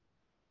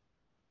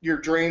 your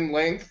drain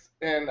length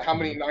and how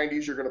many Hmm.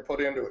 90s you're going to put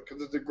into it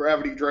because it's a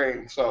gravity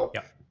drain. So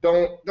Yeah.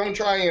 don't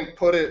try and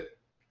put it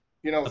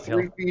 3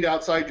 Uphill. feet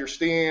outside your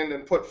stand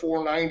and put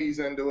 490s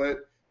into it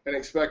and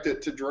expect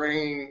it to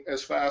drain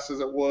as fast as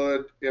it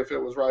would if it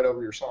was right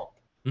over your sump.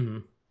 Hmm.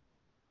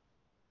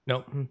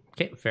 Nope.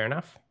 Okay, fair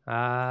enough.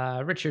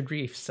 Richard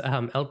Reefs,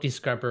 LG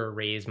Scrubber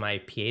raised my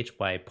pH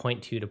by zero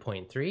point 0.2 to zero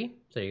point 0.3.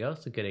 So there you go.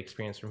 It's a good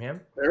experience from him.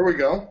 There we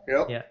go.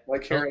 Yep. Yeah.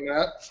 Like hearing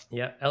that.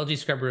 Yeah, LG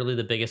Scrubber really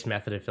the biggest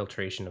method of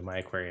filtration of my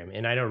aquarium.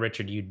 And I know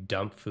Richard, you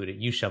dump food,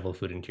 you shovel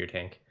food into your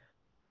tank.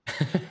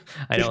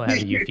 I don't have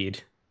a U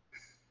feed.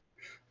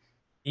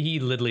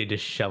 He literally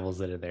just shovels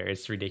it in there.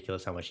 It's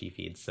ridiculous how much he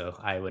feeds. So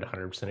I would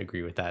 100%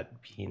 agree with that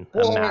being a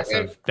Well,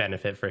 massive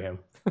benefit for him.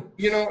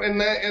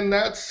 and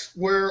that's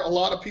where a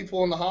lot of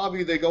people in the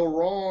hobby they go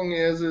wrong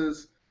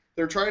is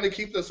they're trying to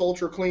keep this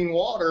ultra clean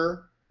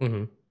water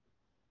Hmm.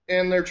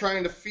 and they're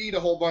trying to feed a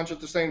whole bunch at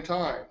the same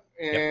time,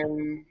 Yep.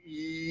 and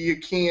you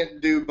can't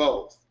do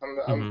both. I'm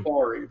Hmm.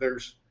 sorry.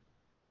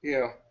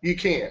 You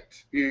can't.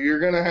 You're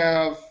gonna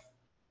have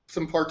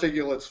some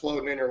particulates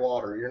floating in your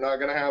water. You're not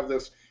gonna have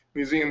this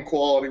museum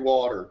quality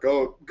water.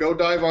 Go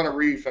dive on a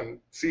reef and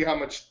see how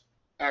much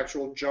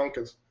actual junk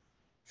is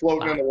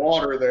floating in the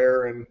water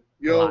there, and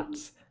you'll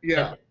Lots.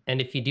 yeah.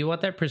 And if you do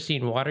want that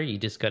pristine water, you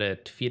just gotta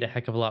feed a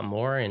heck of a lot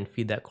more and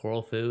feed that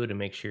coral food and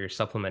make sure you're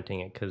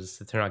supplementing it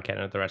because if they're not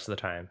getting it the rest of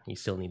the time, you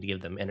still need to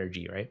give them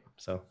energy, right?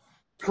 So.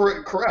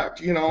 Correct.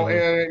 Hmm.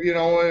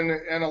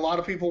 And a lot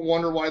of people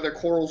wonder why their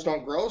corals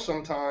don't grow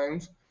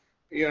sometimes.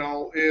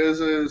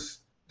 Is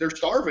they're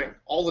starving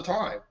all the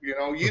time. You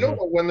don't Hmm.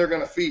 know when they're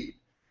going to feed,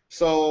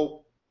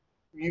 so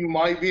you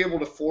might be able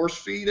to force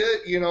feed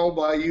it.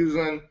 By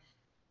using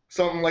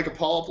something like a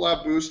polyp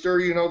lab booster.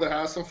 That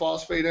has some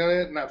phosphate in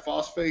it, and that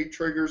phosphate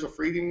triggers a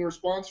feeding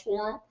response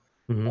for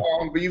them.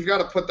 Hmm. But you've got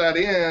to put that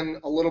in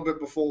a little bit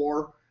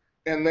before,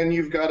 and then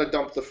you've got to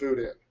dump the food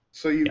in.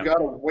 So you've Yep. got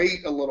to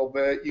wait a little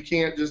bit. You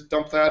can't just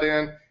dump that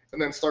in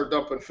and then start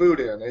dumping food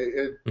in.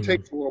 It Hmm.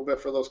 takes a little bit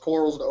for those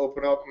corals to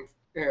open up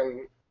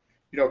and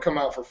come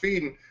out for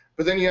feeding.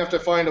 But then you have to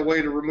find a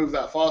way to remove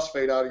that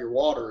phosphate out of your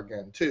water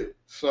again too.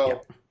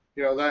 So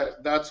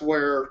Yep. that's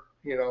where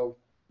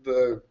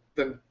the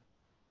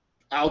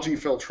algae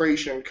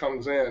filtration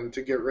comes in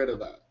to get rid of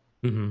that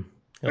Hmm.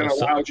 and It'll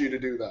allows you to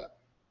do that.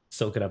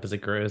 soak it up as it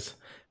grows.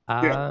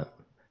 Yeah. Uh,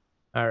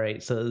 all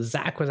right. So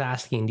Zach was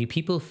asking, do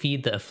people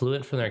feed the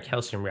effluent from their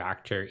calcium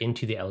reactor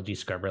into the algae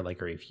scrubber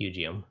like a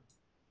refugium?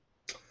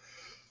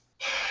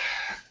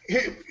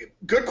 Hey,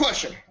 good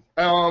question.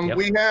 Yep.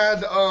 We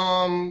had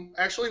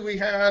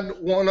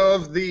one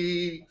of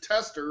the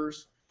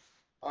testers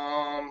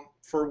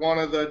for one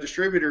of the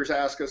distributors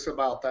ask us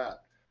about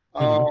that.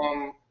 Hmm.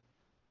 Um,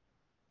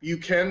 you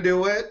can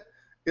do it.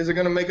 Is it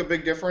going to make a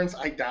big difference?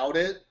 I doubt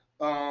it.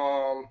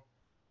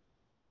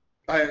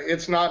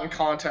 It's not in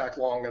contact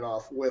long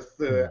enough with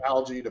the Hmm.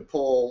 algae to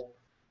pull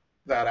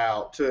that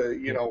out to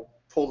Yep.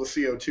 pull the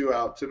CO2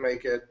 out to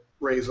make it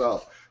raise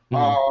up. Hmm.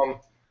 Um,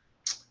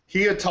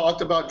 he had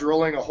talked about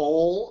drilling a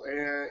hole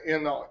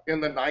in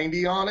the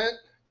 90 on it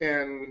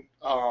and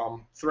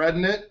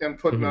threading it and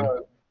putting Hmm.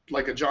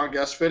 like a John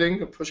Guest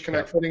fitting, a push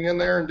connect Yep. fitting in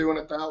there and doing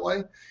it that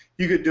way.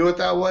 You could do it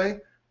that way.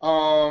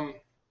 Um,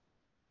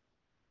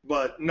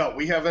 but no,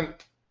 we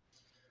haven't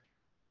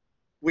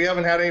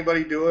had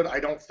anybody do it. I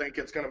don't think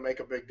it's going to make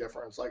a big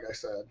difference, like I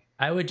said.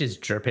 I would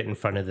just drip it in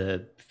front of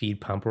the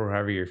feed pump or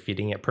however you're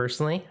feeding it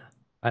personally.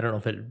 I don't know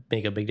if it'd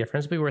make a big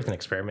difference. It'd be worth an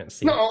experiment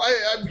to No,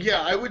 see.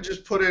 I would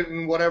just put it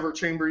in whatever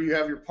chamber you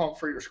have your pump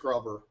for your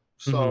scrubber.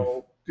 Hmm.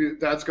 So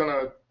that's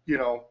gonna,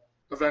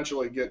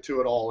 eventually get to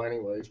it all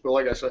anyways. But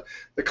like I said,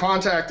 the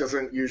contact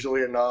isn't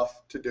usually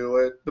enough to do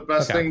it. The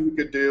best Okay. thing you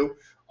could do,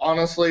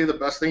 honestly, the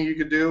best thing you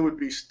could do would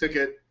be stick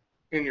it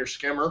in your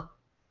skimmer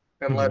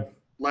and let Hmm.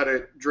 let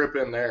it drip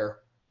in there.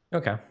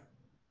 Okay.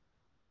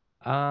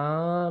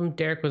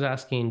 Derek was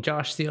asking,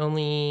 Josh, the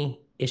only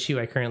issue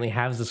I currently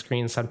have is the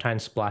screen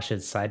sometimes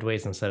splashes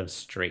sideways instead of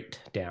straight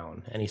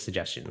down. Any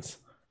suggestions?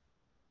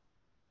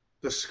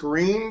 The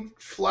screen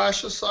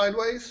flashes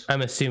sideways.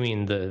 I'm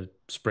assuming the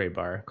spray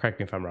bar. Correct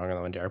me if I'm wrong on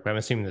that one, Derek, but I'm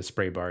assuming the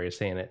spray bar is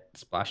saying it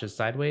splashes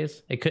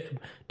sideways. It could,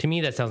 to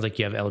me, that sounds like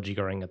you have algae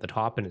growing at the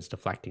top and it's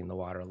deflecting the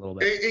water a little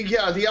bit.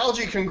 Yeah, the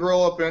algae can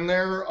grow up in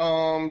there.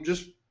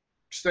 Just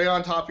stay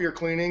on top of your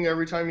cleaning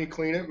every time you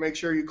clean it. Make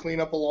sure you clean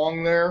up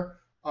along there.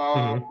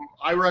 Um, Hmm.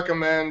 I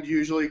recommend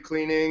usually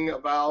cleaning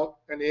about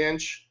an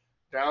inch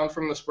down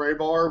from the spray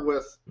bar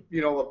with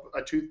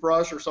a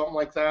toothbrush or something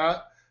like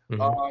that.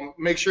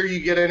 Mm-hmm. Make sure you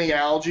get any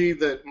algae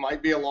that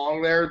might be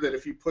along there, that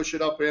if you push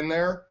it up in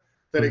there,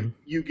 that Mm-hmm.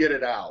 you get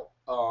it out,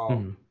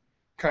 Mm-hmm.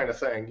 kind of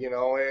thing, you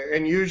know.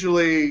 And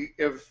usually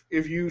if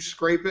you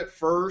scrape it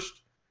first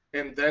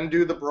and then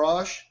do the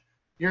brush,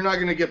 you're not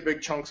going to get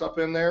big chunks up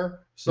in there.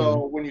 Mm-hmm.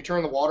 So when you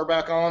turn the water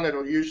back on,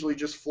 it'll usually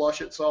just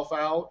flush itself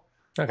out.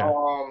 Okay.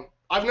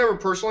 I've never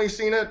personally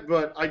seen it,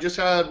 but I just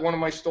had one of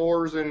my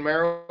stores in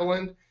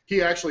Maryland.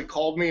 He actually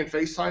called me and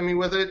FaceTimed me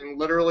with it, and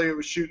literally it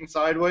was shooting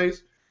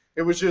sideways.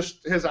 It was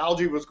just his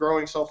algae was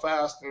growing so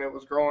fast, and it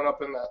was growing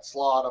up in that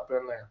slot up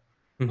in there.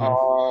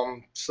 Mm-hmm.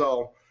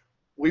 So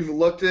we've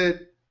looked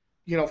at,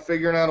 you know,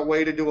 figuring out a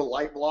way to do a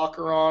light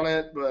blocker on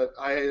it, but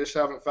I just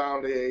haven't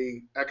found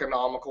a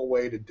economical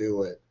way to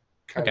do it,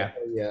 kind of Okay.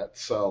 thing yet.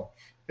 So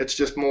it's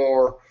just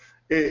more.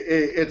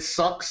 It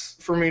sucks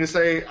for me to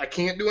say I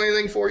can't do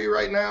anything for you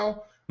right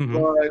now, Mm-hmm.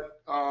 but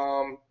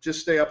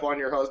just stay up on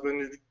your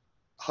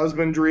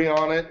husbandry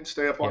on it, and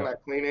stay up on Yep.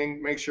 that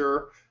cleaning. Make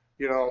sure,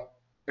 you know,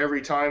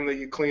 every time that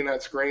you clean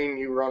that screen,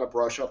 you run a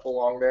brush up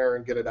along there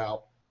and get it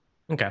out.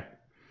 Okay.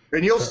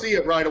 And you'll So see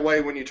it right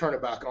away when you turn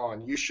it back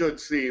on. You should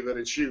see that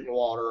it's shooting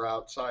water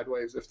out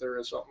sideways if there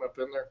is something up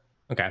in there.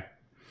 okay.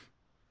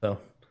 So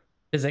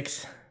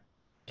physics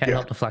can't Yeah.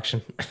 help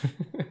deflection.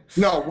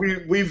 No,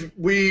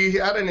 we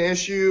had an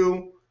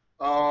issue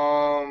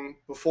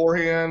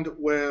beforehand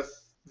with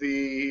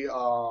the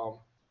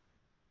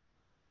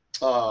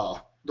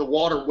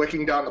water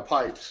wicking down the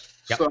pipes.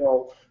 Yep.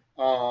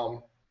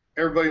 So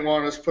everybody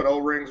wanted us to put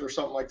O-rings or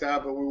something like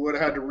that, but we would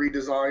have had to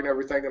redesign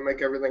everything and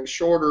make everything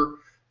shorter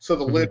so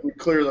the lid would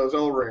clear those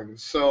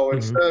O-rings. So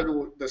instead,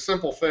 the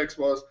simple fix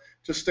was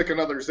just stick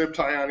another zip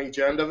tie on each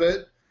end of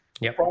it.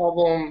 Yep. The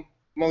problem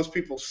most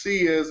people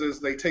see is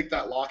they take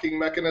that locking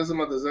mechanism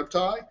of the zip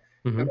tie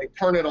and they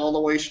turn it all the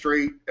way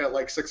straight at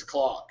like 6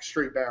 o'clock,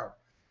 straight down.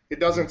 It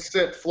doesn't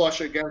sit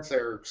flush against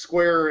there.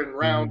 Square and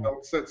round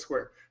don't sit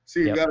square. So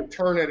you got to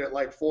turn it at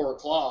like 4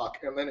 o'clock,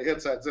 and then it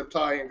hits that zip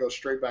tie and goes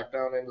straight back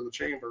down into the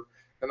chamber,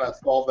 and that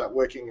solves that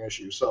wicking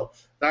issue. So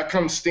that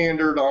comes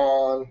standard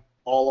on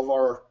all of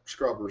our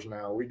scrubbers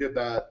now. We did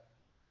that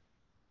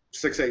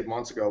 6-8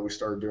 months ago. We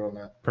started doing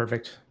that.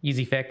 Perfect.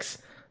 Easy fix.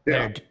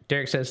 Yeah. There,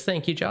 Derek says,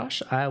 thank you,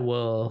 Josh. I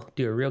will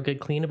do a real good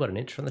clean about an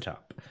inch from the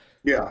top.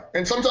 Yeah,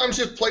 and sometimes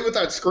just play with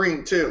that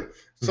screen too.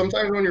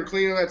 Sometimes when you're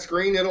cleaning that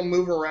screen, it'll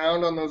move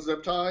around on those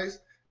zip ties.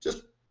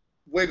 Just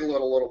wiggle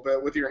it a little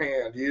bit with your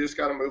hand. You just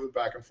got to move it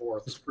back and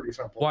forth. It's pretty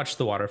simple. Watch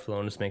the water flow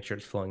and just make sure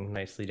it's flowing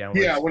nicely downwards.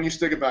 Yeah, when you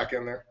stick it back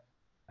in there.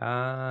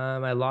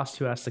 I lost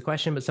who asked the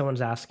question, but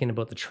someone's asking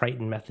about the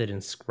Triton method in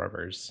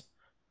scrubbers.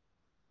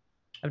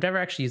 I've never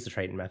actually used the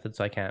Triton method,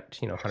 so I can't,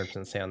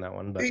 100% say on that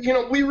one. But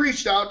we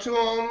reached out to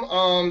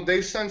them.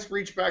 They've since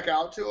reached back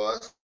out to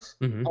us.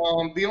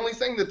 The only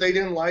thing that they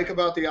didn't like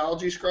about the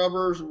algae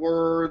scrubbers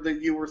were that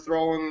you were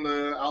throwing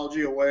the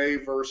algae away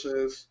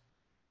versus,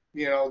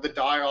 the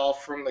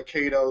die-off from the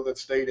chaeto that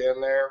stayed in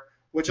there,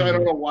 which I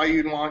don't know why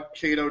you'd want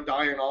chaeto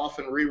dying off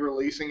and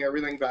re-releasing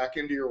everything back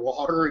into your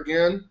water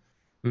again.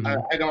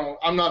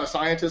 I'm not a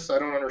scientist. I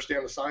don't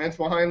understand the science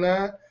behind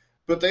that.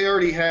 But they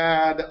already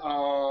had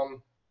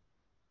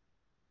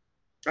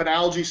an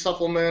algae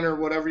supplement or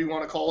whatever you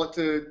want to call it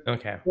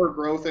for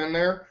growth in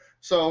there.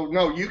 So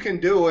no, you can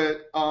do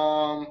it.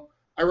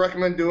 I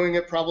recommend doing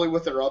it probably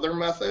with their other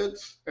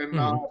methods and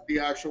not the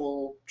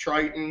actual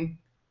Triton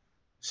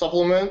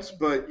supplements,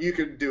 but you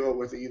could do it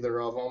with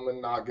either of them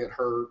and not get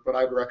hurt. But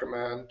I'd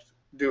recommend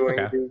doing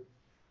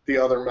the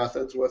other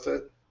methods with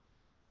it.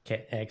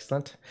 Okay,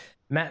 excellent.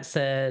 Matt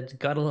said,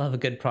 gotta love a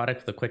good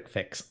product with a quick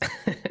fix.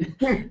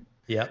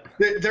 Yep.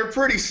 They're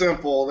pretty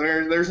simple.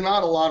 There's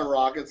not a lot of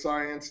rocket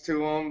science to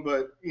them,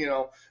 but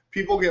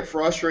people get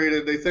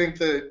frustrated. They think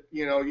that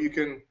you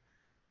can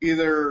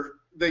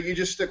that you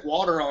just stick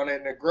water on it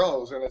and it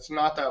grows, and it's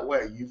not that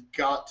way. You've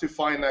got to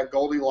find that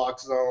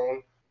Goldilocks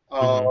zone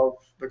of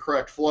the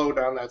correct flow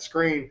down that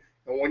screen,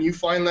 and when you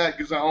find that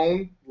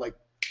zone,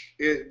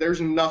 there's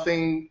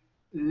nothing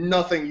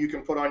you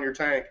can put on your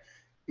tank,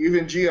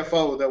 even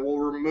GFO, that will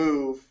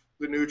remove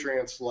the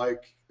nutrients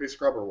like a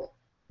scrubber will.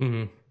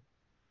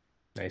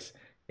 Nice.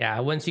 Yeah,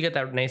 once you get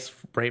that nice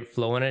bright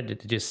flow in it,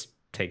 it just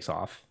takes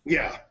off.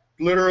 Yeah,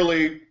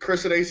 literally,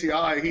 Chris at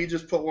ACI, he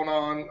just put one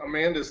on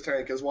Amanda's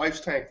tank, his wife's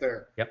tank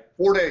there. Yep.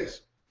 4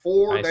 days.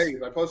 4 Nice.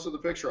 days. I posted the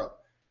picture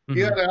up. He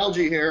had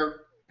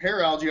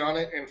hair algae on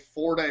it in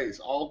 4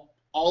 days.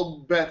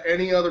 I'll bet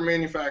any other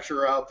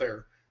manufacturer out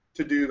there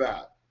to do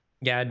that.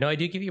 Yeah, no, I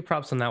do give you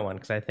props on that one,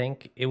 because I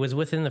think it was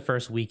within the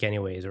first week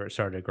anyways where it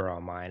started to grow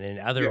on mine. And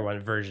other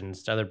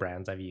versions, other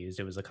brands I've used,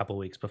 it was a couple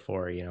weeks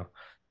before,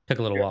 took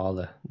a little while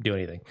to do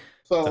anything.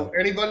 So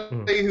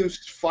anybody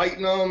who's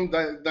fighting them,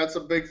 that's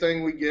a big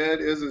thing we get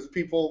is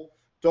people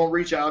don't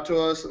reach out to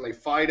us and they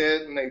fight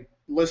it and they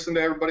listen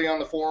to everybody on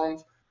the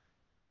forums.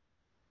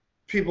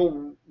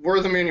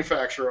 We're the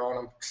manufacturer on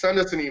them. Send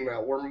us an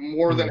email. We're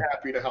more than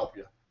happy to help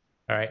you.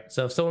 All right.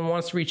 So if someone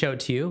wants to reach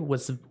out to you,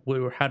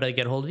 how do I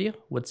get a hold of you?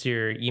 What's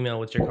your email?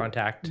 What's your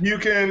contact? You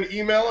can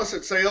email us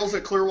at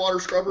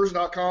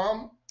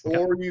sales@clearwaterscrubbers.com. Okay.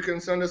 or you can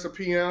send us a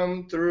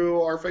PM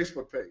through our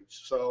Facebook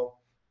page. So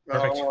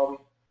Perfect.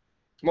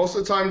 most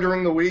of the time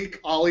during the week,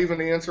 I'll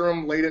even answer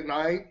them late at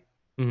night.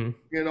 Hmm.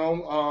 You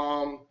know,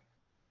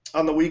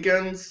 on the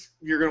weekends,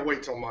 you're gonna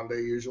wait till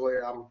Monday usually.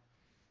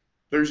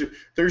 There's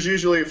there's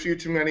usually a few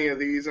too many of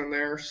these in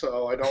there,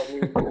 so I don't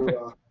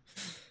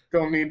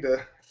need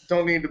to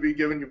don't need to be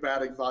giving you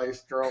bad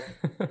advice, Jerome.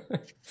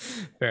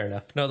 Fair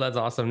enough. No, that's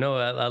awesome. No,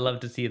 I love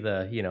to see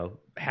the,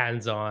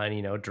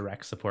 hands-on,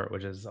 direct support,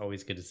 which is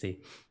always good to see.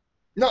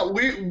 No,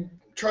 we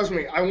trust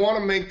me. I want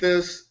to make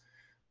this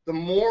the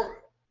more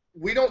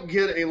we don't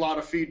get a lot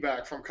of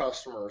feedback from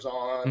customers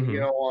on Hmm.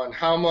 on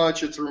how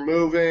much it's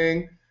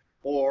removing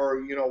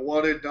or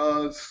what it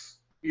does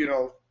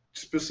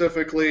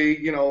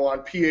specifically on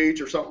pH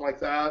or something like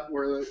that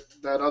where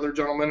that other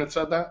gentleman had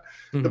said that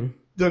the Hmm.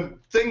 the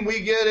thing we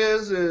get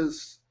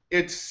is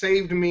it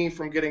saved me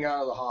from getting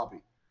out of the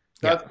hobby.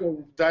 Yeah.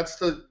 That's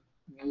the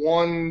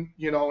one,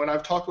 and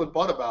I've talked with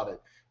Bud about it.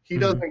 He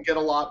Hmm. doesn't get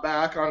a lot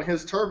back on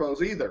his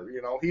turbos either.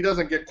 He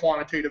doesn't get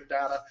quantitative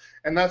data,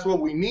 and that's what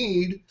we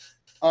need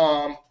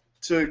um,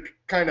 to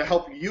kind of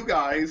help you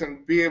guys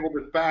and be able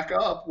to back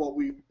up what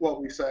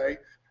we say.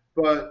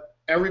 But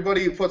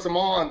everybody who puts them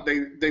on,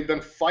 they've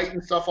been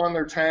fighting stuff on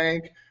their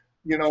tank,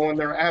 when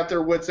they're at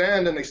their wits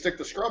end and they stick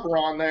the scrubber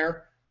on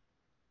there,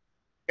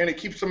 and it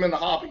keeps them in the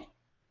hobby.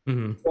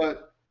 Hmm.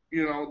 But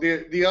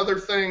the other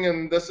thing,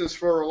 and this is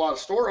for a lot of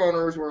store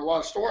owners, where a lot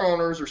of store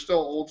owners are still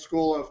old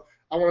school of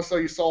I want to sell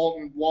you salt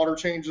and water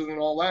changes and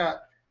all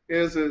that,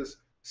 is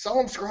sell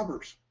them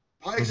scrubbers,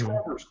 buy Hmm.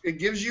 scrubbers.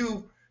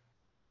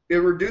 It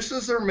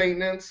reduces their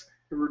maintenance,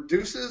 it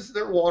reduces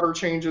their water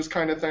changes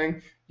kind of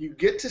thing. You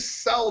get to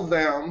sell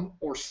them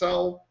or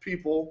sell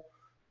people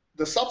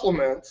the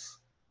supplements,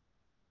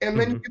 and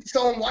then you Hmm. can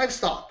sell them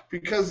livestock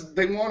because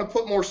they want to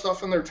put more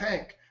stuff in their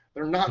tank.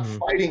 They're not Hmm.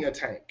 fighting a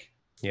tank.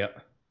 Yeah.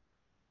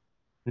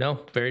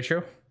 No, very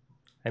true.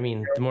 I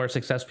mean, the more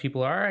success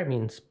people are, I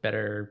mean, it's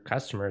better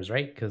customers,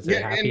 right? Because they're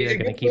Yeah, and happy, they're it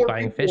going to gets keep more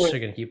buying people fish, in. they're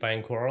going to keep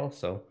buying coral,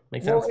 so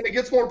makes Well, sense. and it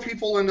gets more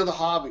people into the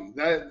hobby.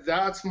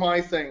 That's my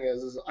thing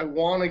is I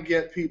want to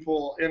get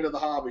people into the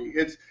hobby.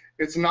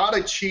 It's not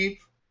a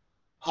cheap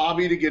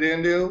hobby to get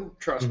into.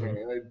 Trust me.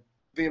 Hmm.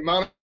 The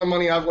amount of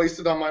money I've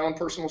wasted on my own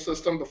personal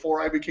system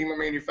before I became a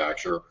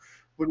manufacturer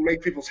would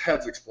make people's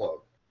heads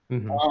explode.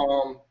 Hmm.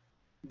 Um,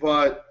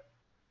 but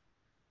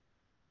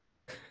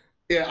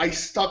yeah, I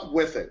stuck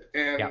with it,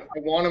 and Yeah. I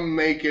want to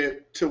make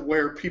it to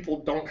where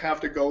people don't have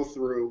to go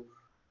through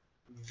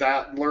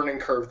that learning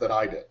curve that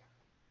I did.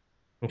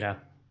 Okay.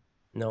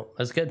 No,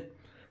 that's good.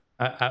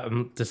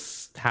 I'm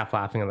just half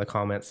laughing in the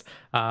comments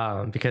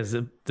because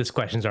this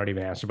question's already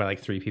been answered by like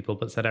three people,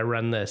 but said I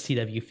run the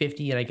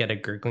CW50 and I get a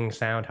gurgling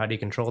sound. How do you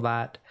control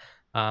that?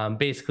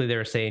 Basically, they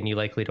were saying you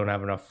likely don't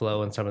have enough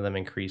flow, and some of them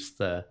increase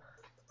the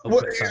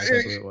What output size,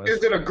 I believe it was.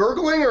 is it, a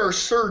gurgling or a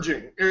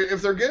surging?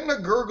 If they're getting a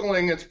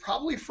gurgling, it's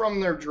probably from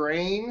their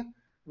drain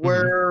Hmm.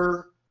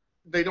 where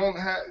they don't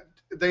have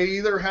they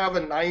either have a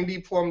 90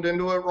 plumbed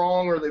into it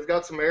wrong or they've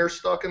got some air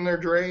stuck in their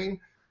drain.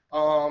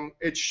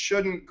 It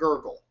shouldn't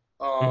gurgle.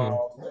 Hmm.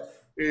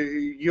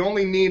 You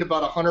only need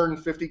about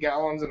 150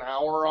 gallons an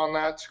hour on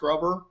that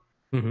scrubber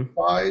Hmm.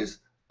 size.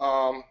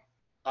 Um,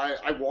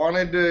 I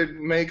wanted to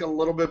make a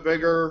little bit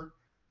bigger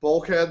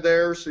bulkhead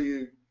there, so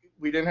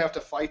we didn't have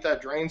to fight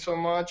that drain so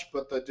much.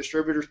 But the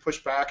distributors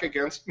pushed back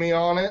against me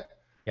on it.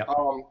 Yep.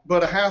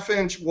 But a half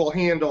inch will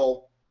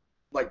handle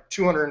like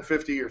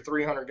 250 or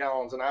 300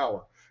 gallons an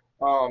hour.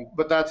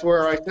 But that's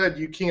where I said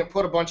you can't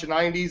put a bunch of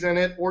 90s in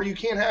it, or you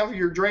can't have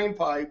your drain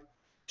pipe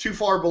too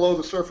far below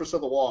the surface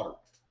of the water.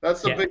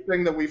 That's the Yeah. big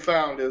thing that we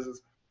found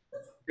is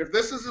if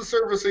this is the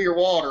surface of your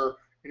water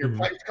and your Hmm.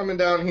 pipe's coming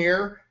down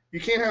here, you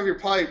can't have your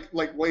pipe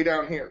like way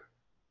down here.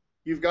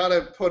 You've got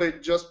to put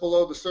it just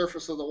below the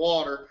surface of the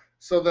water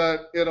so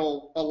that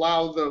it'll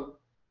allow the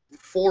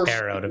Air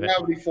the out of it.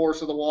 gravity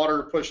force of the water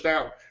to push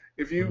down.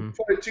 If you Hmm.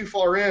 put it too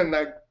far in,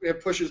 that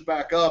it pushes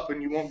back up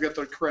and you won't get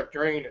the correct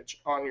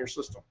drainage on your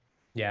system.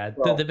 Yeah.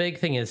 The So big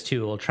thing is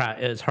too, we'll try.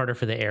 It's harder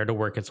for the air to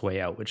work its way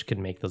out, which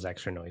can make those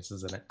extra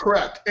noises in it.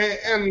 correct.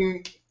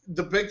 And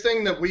the big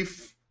thing that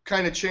we've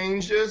kind of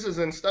changed is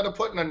instead of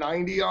putting a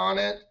 90 on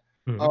it,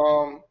 Hmm.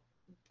 um,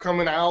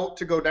 coming out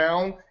to go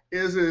down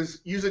is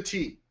use a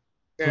T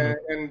Hmm.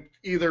 and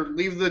either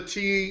leave the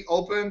T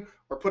open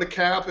or put a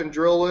cap and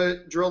drill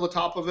the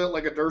top of it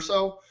like a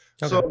Durso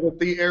so Okay. that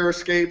the air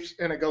escapes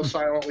and it goes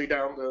silently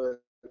down the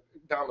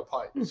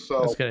pipe. That's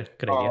So good.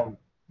 Good idea.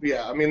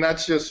 yeah, I mean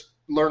that's just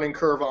learning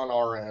curve on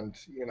our end,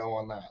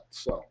 on that.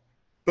 So,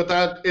 but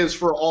that is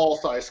for all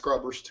size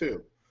scrubbers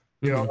too.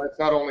 Hmm. That's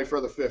not only for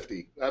the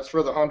 50. That's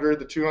for the 100,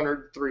 the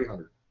 200,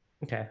 300.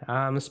 Okay.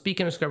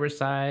 Speaking of scrubber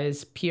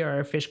size,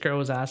 PR Fish Girl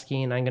was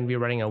asking, I'm going to be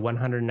running a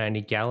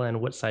 190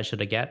 gallon. What size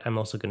should I get? I'm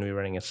also going to be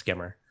running a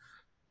skimmer.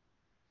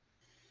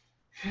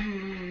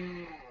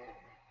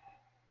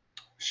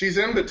 She's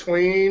in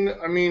between.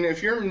 I mean,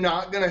 if you're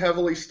not going to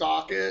heavily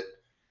stock it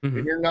and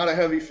Hmm. you're not a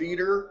heavy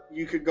feeder,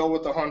 you could go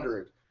with the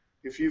 100.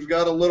 If you've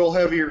got a little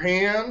heavier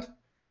hand,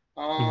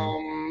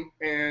 Hmm.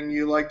 and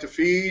you like to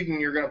feed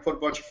and you're going to put a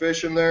bunch of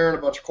fish in there and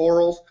a bunch of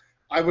corals,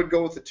 I would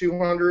go with the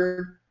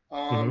 200.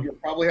 Mm-hmm. You'll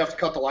probably have to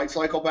cut the light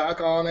cycle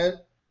back on it.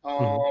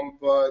 Mm-hmm.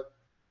 But,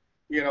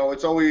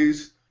 it's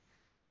always,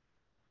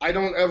 I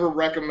don't ever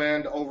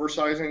recommend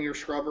oversizing your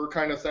scrubber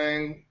kind of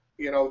thing.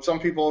 Some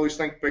people always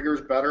think bigger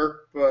is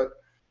better, but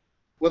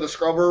with a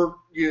scrubber,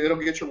 it'll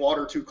get your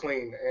water too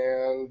clean,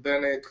 and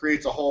then it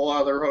creates a whole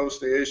other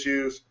host of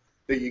issues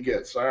that you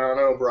get.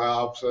 Cyano,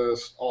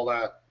 bryopsis, all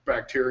that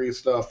bacteria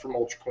stuff from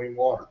ultra clean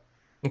water.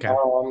 Okay.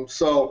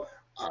 So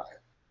I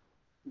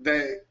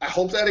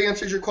hope that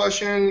answers your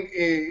question.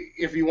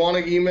 If you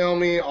want to email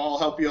me, I'll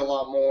help you a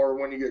lot more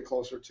when you get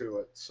closer to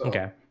it. So.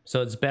 Okay.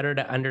 So it's better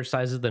to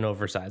undersize it than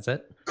oversize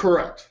it.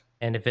 Correct.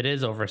 And if it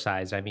is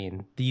oversized, I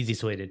mean, the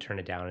easiest way to turn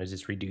it down is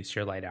just reduce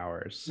your light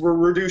hours.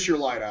 Reduce your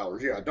light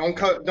hours. Yeah. Don't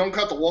cut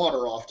the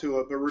water off to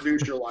it, but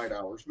reduce your light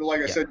hours. But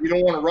like I said, you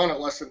don't want to run it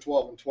less than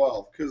 12 and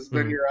 12 because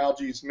then your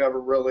algae's never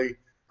really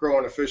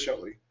growing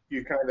efficiently.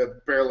 You kind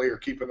of barely are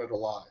keeping it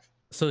alive.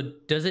 So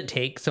does it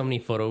take so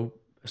many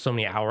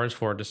hours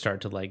for it to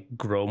start to like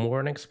grow more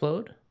and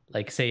explode?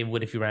 Like say,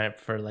 what if you ran it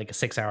for like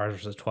 6 hours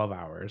versus 12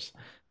 hours?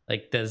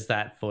 Like, does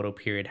that photo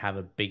period have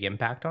a big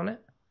impact on it?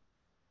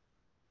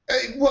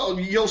 Well,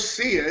 you'll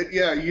see it.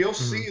 Yeah, you'll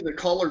see the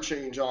color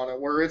change on it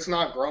where it's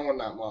not growing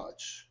that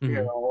much,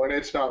 and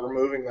it's not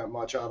removing that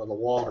much out of the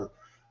water.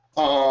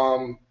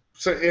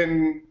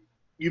 And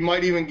you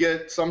might even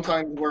get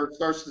sometimes where it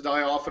starts to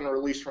die off and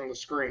release from the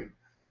screen.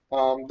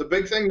 The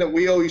big thing that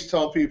we always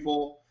tell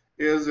people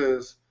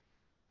is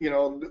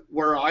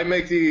where I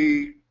make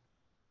the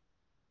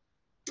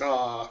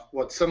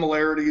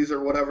similarities or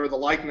whatever, the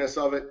likeness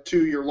of it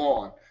to your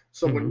lawn.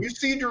 So when you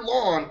seed your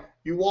lawn,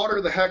 you water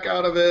the heck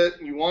out of it,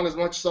 and you want as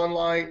much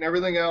sunlight and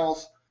everything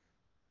else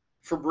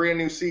for brand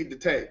new seed to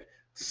take.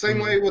 It's the same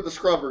way with the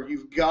scrubber.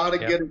 You've got to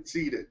get it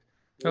seeded.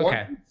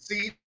 Okay. Once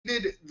it's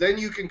seeded, then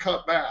you can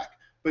cut back.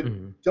 But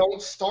don't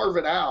starve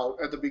it out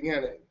at the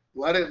beginning.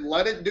 Let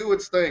it do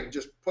its thing.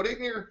 Just put it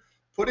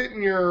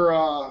in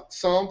your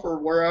sump or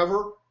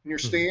wherever in your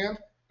stand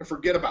and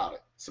forget about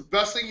it. It's the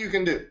best thing you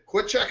can do.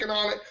 Quit checking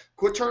on it.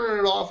 Quit turning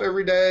it off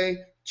every day,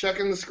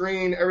 checking the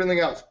screen, everything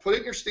else. Put it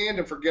in your stand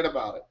and forget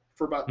about it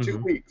for about 2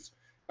 weeks.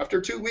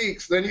 After 2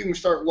 weeks, then you can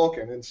start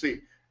looking and see.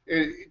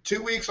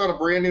 2 weeks on a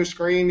brand new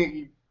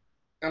screen,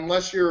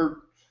 unless your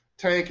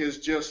tank is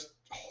just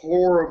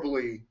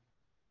horribly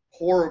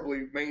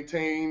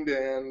maintained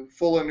and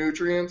full of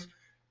nutrients,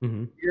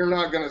 you're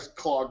not going to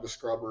clog the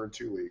scrubber in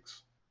 2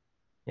 weeks.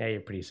 Yeah, you're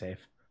pretty safe.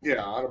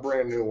 Yeah, on a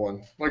brand new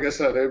one. Like I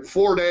said, in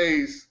 4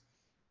 days,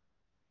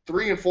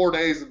 3 and 4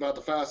 days is about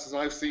the fastest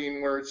I've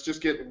seen where it's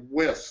just getting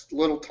whisked,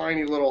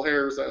 tiny little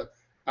hairs of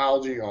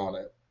algae on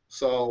it.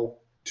 So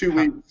 2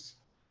 weeks.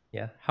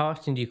 Yeah. How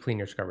often do you clean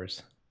your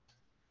scrubbers?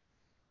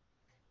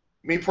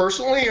 Me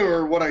personally,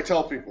 or what I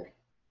tell people?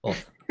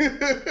 Both.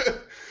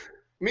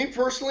 Me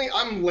personally,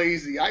 I'm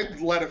lazy. I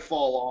let it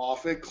fall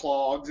off. It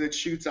clogs. It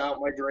shoots out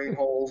my drain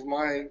holes.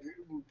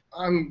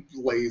 I'm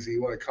lazy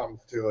when it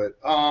comes to it.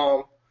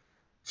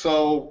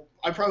 So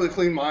I probably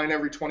clean mine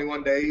every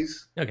 21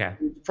 days. Okay.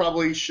 It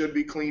probably should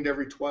be cleaned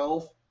every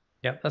 12.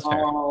 Yep, that's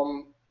fair.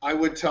 I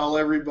would tell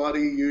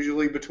everybody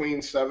usually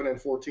between 7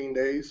 and 14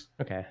 days.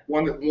 Okay.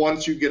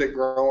 Once you get it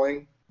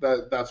growing,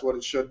 that's what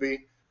it should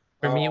be.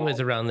 For me, it was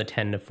around the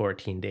 10 to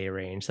 14 day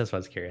range. That's why I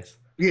was curious.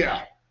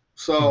 Yeah.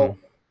 So,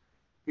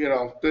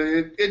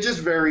 it just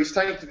varies.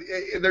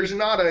 There's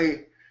not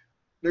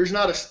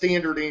a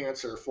standard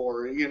answer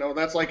for it.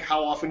 That's like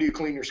how often do you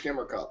clean your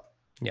skimmer cup?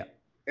 Yeah.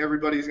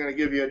 Everybody's going to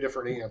give you a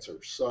different answer.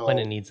 So when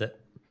it needs it.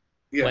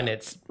 Yeah. When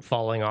it's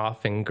falling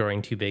off and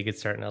growing too big, it's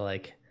starting to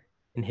like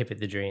inhibit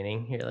the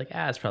draining. You're like,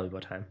 it's probably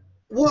about time.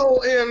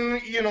 Well,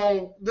 and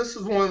this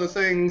is one of the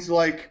things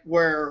like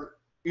where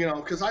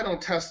because I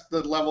don't test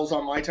the levels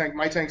on my tank.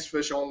 My tank's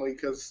fish only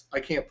because I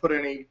can't put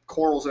any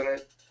corals in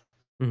it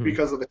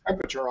because of the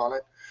temperature on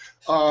it.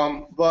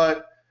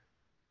 But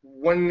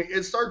when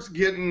it starts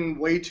getting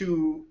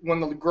when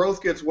the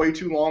growth gets way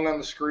too long on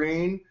the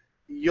screen,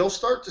 you'll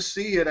start to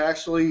see it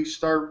actually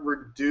start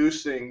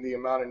reducing the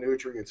amount of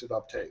nutrients it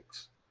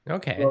uptakes.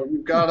 Okay. So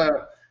you've got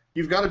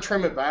to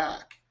trim it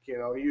back.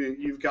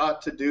 You've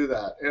got to do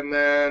that. And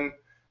then,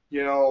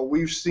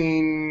 we've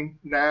seen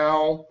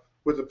now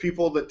with the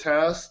people that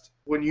test,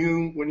 when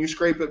you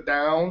scrape it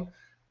down,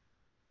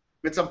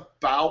 it's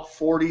about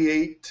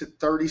 48 to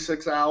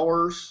 36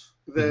 hours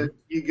that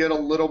you get a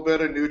little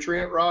bit of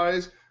nutrient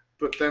rise,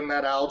 but then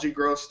that algae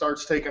growth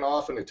starts taking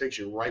off and it takes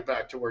you right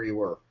back to where you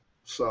were.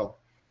 So.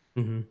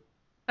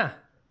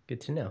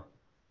 Good to know.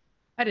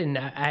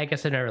 I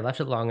guess I never left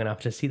it long enough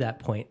to see that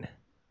point.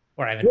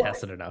 Or I haven't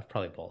tested enough,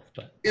 probably both.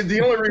 But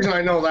the only reason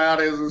I know that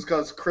is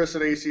because Chris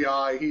at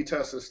ACI, he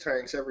tests his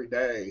tanks every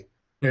day.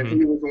 And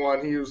he was the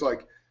one, he was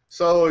like,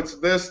 so it's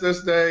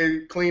this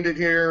day, cleaned it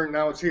here, and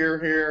now it's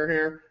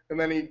here. And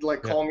then he'd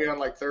call me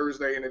on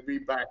Thursday and it'd be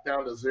back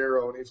down to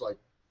 0. And he's like,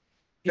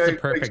 he's a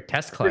perfect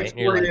test client.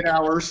 48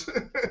 hours.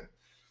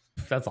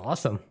 That's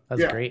awesome.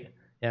 That's great.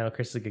 Yeah,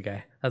 Chris is a good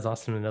guy. That's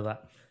awesome to know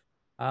that.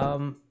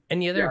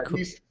 Any other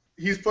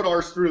he's put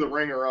ours through the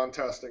ringer on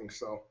testing.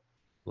 So.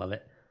 Love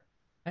it.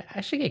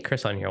 I should get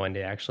Chris on here one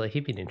day, actually.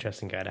 He'd be an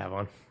interesting guy to have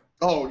on.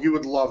 Oh, you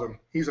would love him.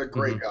 He's a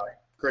great guy.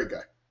 Great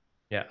guy.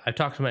 Yeah, I've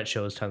talked to him at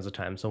shows tons of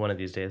times, so one of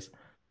these days.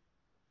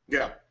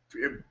 Yeah.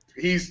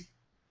 He's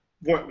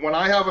when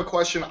I have a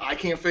question I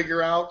can't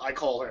figure out, I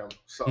call him.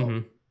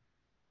 So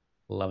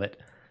love it.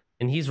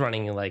 And he's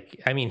running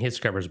like, I mean, his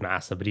scrubber's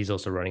massive, but he's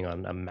also running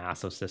on a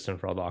massive system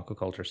for all the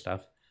aquaculture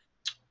stuff.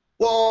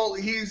 Well,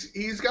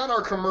 he's got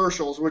our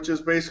commercials, which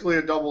is basically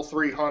a double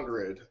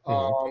 300. I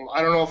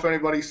don't know if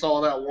anybody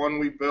saw that one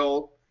we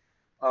built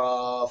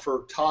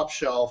for Top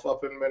Shelf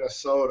up in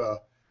Minnesota.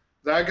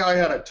 That guy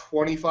had a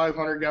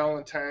 2,500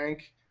 gallon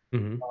tank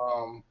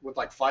with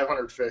like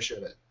 500 fish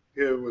in it.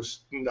 It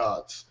was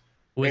nuts.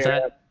 Was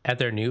that at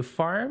their new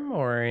farm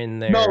or in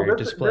their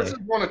display? This is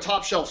one of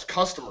Top Shelf's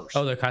customers.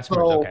 Oh, their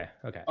customers. So,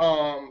 okay.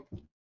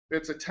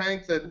 It's a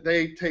tank that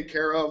they take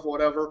care of,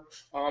 whatever.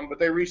 But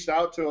they reached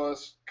out to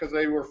us because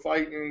they were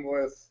fighting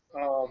with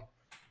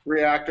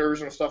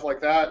reactors and stuff like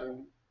that,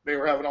 and they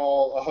were having a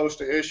host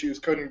of issues.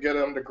 Couldn't get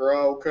them to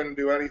grow. Couldn't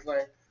do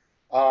anything.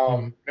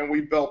 And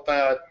we built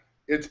that.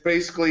 It's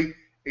basically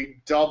a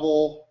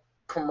double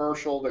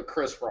commercial that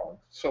Chris runs.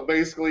 So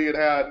basically, it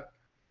had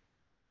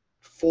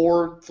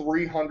 4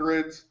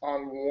 300s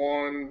on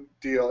one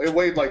deal. It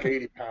weighed like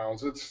 80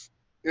 pounds.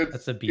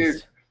 That's a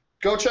beast.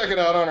 Go check it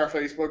out on our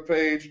Facebook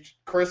page.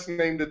 Chris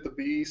named it the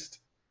Beast.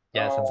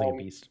 Yeah, it sounds like a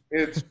beast.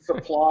 It's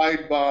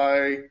supplied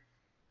by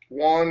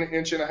 1.5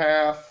 inch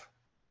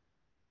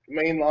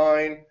main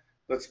line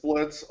that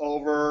splits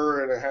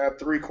over, and it had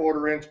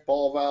 3/4 inch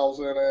ball valves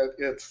in it.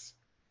 It's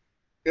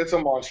a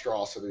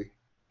monstrosity.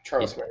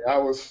 Trust me. I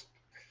was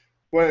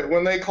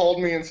when they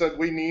called me and said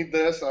we need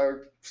this, I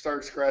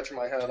started scratching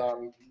my head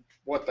on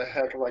what the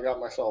heck have I got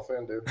myself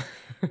into.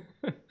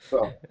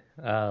 So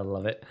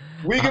love it.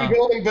 We can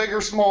build them big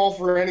or small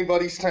for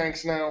anybody's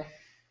tanks now.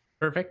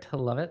 Perfect.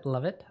 Love it.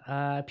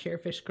 Pure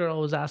Fish Girl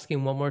was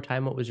asking one more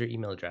time, what was your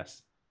email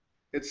address?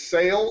 It's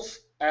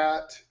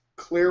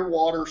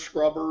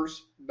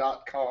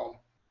sales@clearwaterscrubbers.com.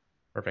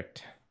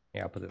 Perfect.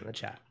 Yeah, I'll put it in the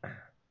chat.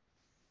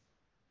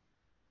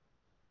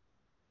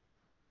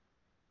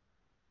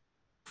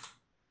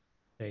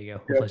 There you go.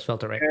 Hopefully I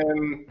spelled it right.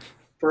 And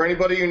for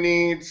anybody who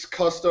needs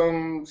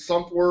custom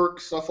sump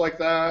work, stuff like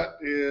that,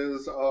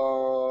 is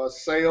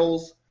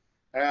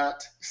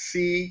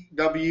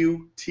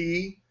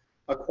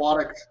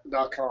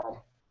sales@cwtaquatics.com.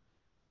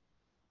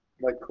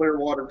 Like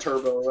Clearwater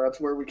Turbo. That's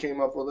where we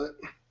came up with it.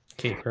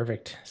 Okay,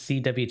 perfect.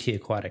 CWT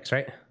Aquatics,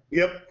 right?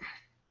 Yep.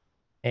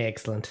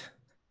 Excellent.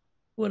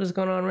 What is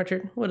going on,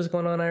 Richard? What is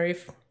going on,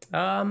 Arif?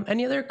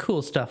 Any other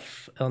cool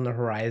stuff on the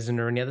horizon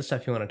or any other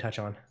stuff you want to touch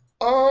on?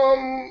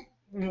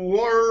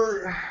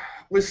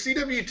 With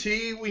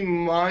CWT, we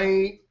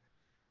might.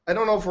 I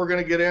don't know if we're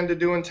going to get into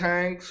doing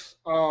tanks.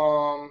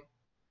 You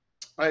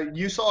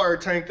saw our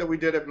tank that we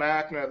did at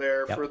Macna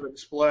there for the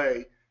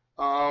display.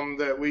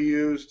 That we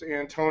used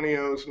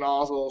Antonio's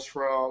nozzles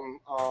from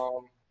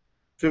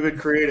Vivid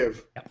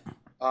Creative. Yep.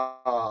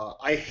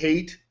 I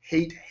hate.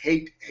 I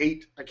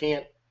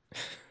can't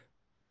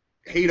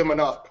hate them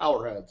enough.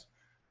 Powerheads.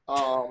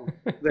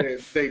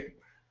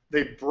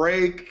 They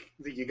break.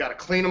 You got to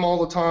clean them all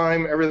the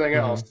time. Everything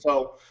else.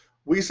 So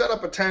we set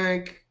up a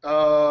tank.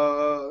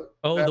 The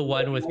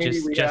one with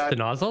just the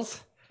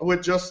nozzles.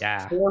 With just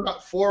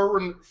four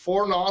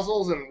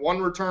nozzles and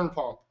one return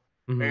pump.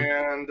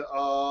 And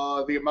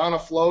the amount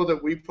of flow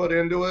that we put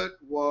into it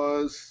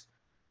was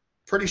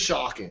pretty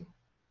shocking.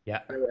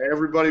 Yeah.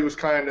 Everybody was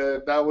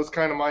that was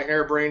kind of my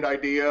harebrained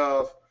idea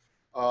of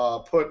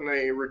putting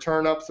a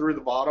return up through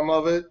the bottom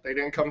of it. They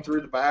didn't come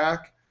through the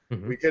back.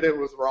 We hit it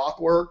with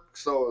rock work,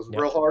 so it was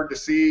real hard to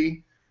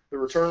see the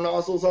return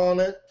nozzles on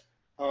it.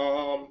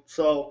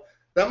 So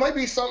that might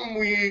be something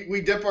we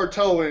dip our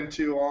toe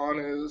into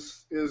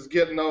is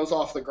getting those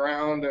off the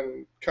ground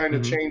and kind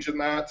of changing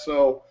that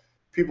so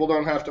people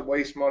don't have to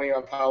waste money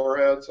on power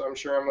heads. I'm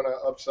sure I'm going to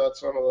upset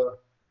some of the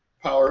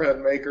power head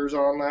makers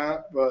on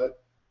that,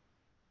 but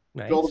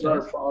build a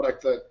better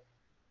product that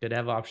good to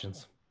have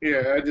options.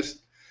 Yeah,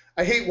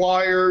 I hate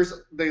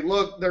wires.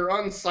 They're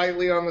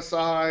unsightly on the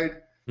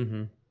side.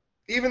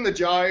 Even the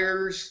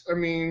gyres, I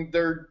mean,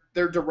 they're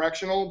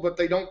directional, but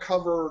they don't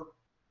cover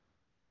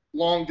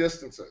long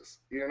distances.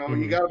 You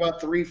got about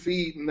 3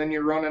 feet and then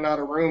you're running out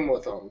of room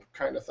with them,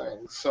 kind of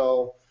thing.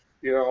 So,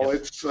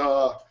 it's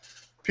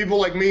people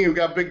like me who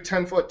got big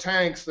 10-foot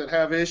tanks that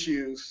have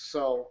issues.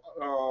 So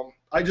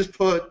I just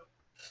put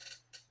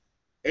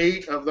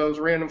 8 of those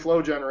random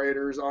flow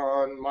generators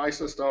on my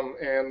system,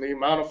 and the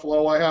amount of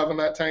flow I have in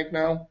that tank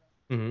now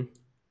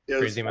is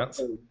crazy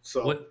amounts.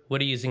 So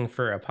what are you using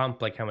for a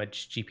pump? Like how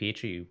much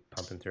GPH are you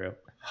pumping through?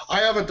 I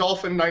have a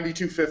Dolphin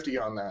 9250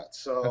 on that.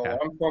 So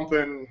I'm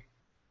pumping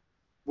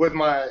with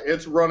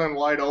it's running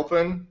wide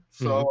open.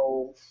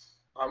 So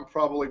I'm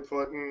probably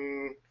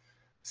putting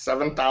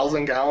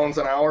 7,000 gallons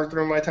an hour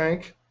through my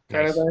tank,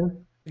 kind of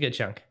thing. A good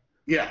chunk.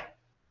 Yeah,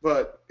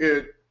 but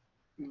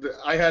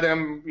I had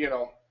him,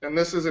 and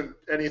this isn't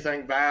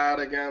anything bad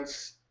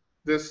against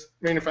this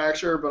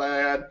manufacturer, but I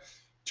had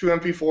two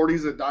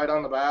MP40s that died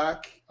on the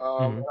back.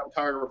 Hmm. And I'm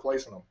tired of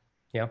replacing them.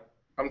 Yeah.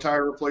 I'm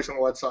tired of replacing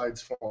wet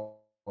sides for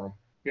them.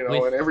 You know,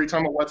 and With every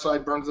time a wet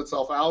side burns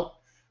itself out,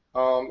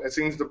 it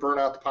seems to burn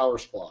out the power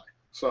supply.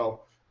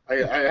 So I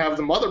have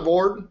the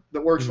motherboard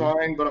that works Mhm.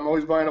 fine, but I'm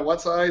always buying a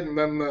wet side and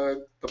then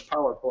the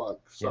power plug.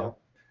 Yeah. So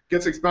it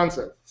gets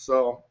expensive.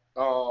 So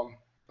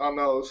on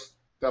those,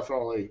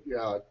 definitely,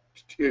 yeah.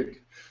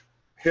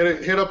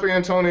 Hit up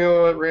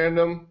Antonio at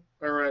Random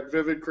or at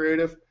Vivid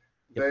Creative.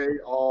 Yep. They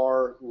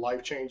are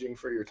life changing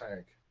for your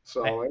tank. I,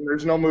 So and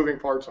there's no moving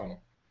parts on them.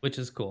 which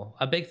is cool.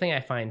 A big thing I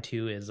find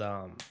too is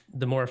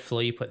the more flow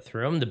you put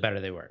through them, the better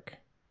they work.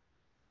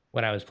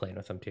 When I was playing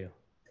with them too.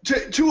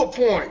 To a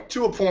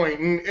point,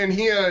 and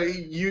he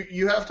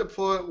you have to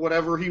put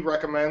whatever he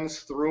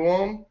recommends through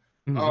them,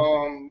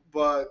 Hmm.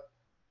 but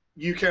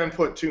you can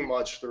put too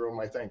much through them,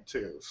 I think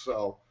too.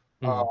 So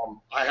Hmm.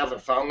 I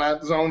haven't found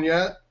that zone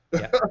yet.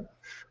 Yeah.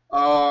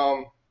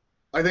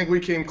 I think we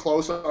came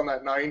close on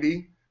that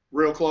 90,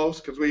 real close,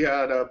 because we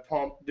had a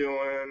pump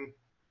doing,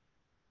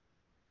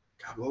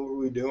 God, what were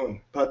we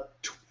doing?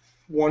 About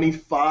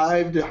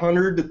 25 to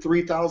 100 to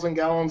 3,000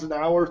 gallons an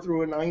hour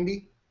through a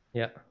 90.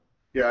 Yeah.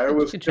 Yeah, That's a good it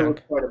was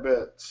chunk. quite a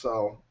bit.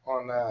 So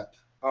on that,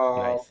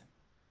 Nice.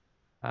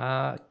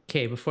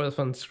 Okay, before this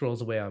one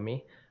scrolls away on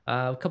me,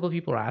 a couple of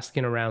people are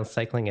asking around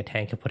cycling a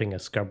tank and putting a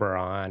scrubber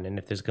on, and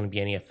if there's going to be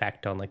any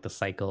effect on like the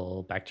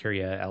cycle,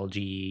 bacteria,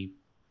 algae,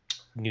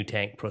 new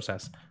tank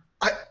process.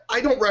 I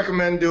don't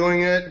recommend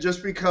doing it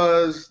just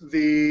because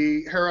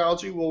the hair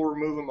algae will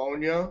remove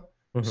ammonia.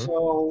 Hmm.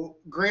 So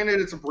granted,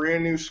 it's a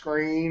brand new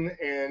screen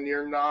and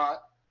you're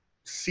not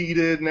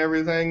seated and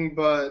everything,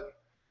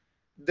 but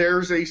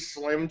there's a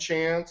slim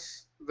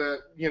chance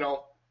that, you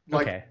know,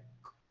 like Okay.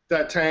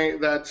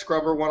 that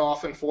scrubber went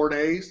off in 4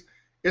 days.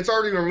 It's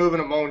already removing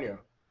ammonia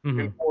in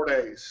Hmm. 4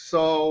 days.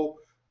 So,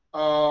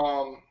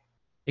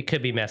 It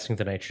could be messing with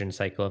the nitrogen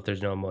cycle if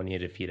there's no ammonia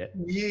to feed it.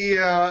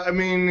 yeah, I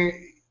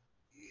mean,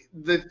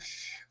 the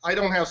I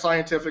don't have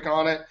scientific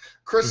on it.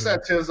 Chris Hmm.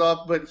 sets his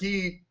up, but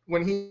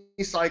when he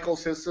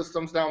cycles his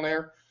systems down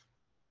there,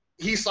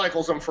 he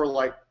cycles them for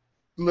like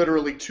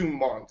literally 2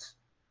 months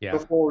Yeah.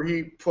 before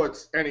he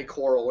puts any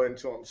coral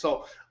into them.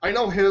 So I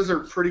know his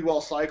are pretty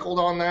well cycled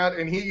on that,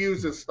 and he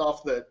uses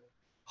stuff that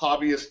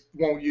hobbyists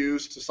won't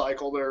use to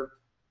cycle their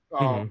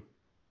um,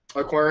 Hmm.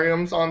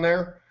 aquariums on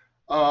there.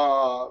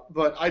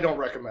 But I don't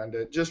recommend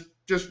it. Just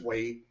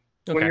wait.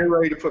 When Okay. you're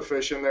ready to put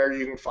fish in there,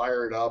 you can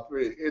fire it up.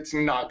 It's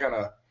not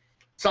gonna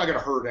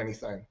hurt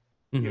anything,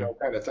 you Hmm. know,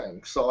 kind of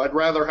thing. So I'd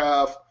rather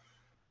have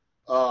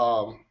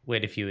um,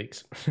 Wait a few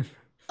weeks.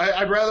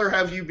 I'd rather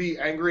have you be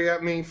angry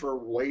at me for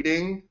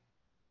waiting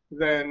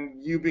than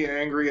you be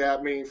angry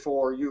at me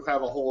for you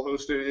have a whole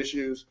host of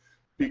issues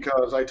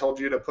because I told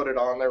you to put it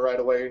on there right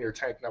away and your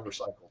tank never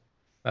cycled.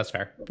 That's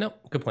fair. No,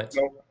 good points.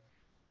 No.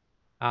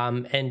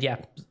 And yeah,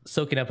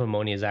 soaking up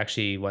ammonia is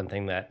actually one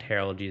thing that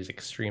Heraldry is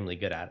extremely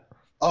good at.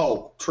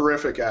 Oh,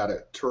 terrific at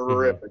it. Hmm.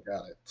 Terrific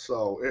at it.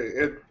 So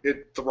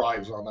it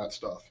thrives on that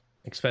stuff.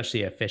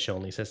 Especially a fish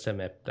only system,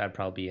 that'd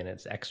probably be in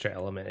its extra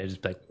element. It'd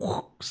just be like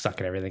whoo,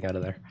 sucking everything out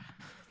of there.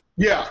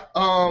 Yeah.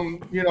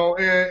 You know,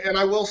 and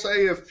I will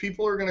say if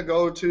people are going to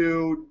go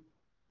to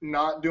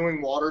not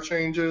doing water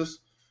changes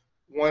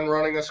when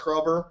running a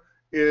scrubber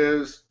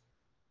is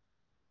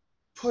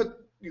put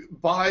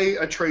buy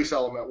a trace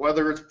element,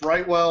 whether it's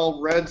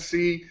Brightwell, Red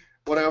Sea,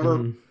 whatever.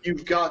 Hmm.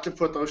 You've got to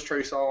put those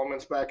trace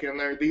elements back in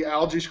there. The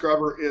algae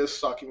scrubber is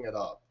sucking it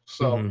up.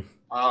 So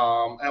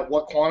Hmm. at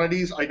what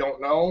quantities, I don't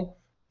know,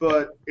 Yeah.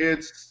 but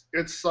it's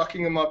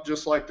sucking them up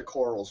just like the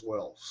corals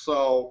will.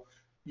 So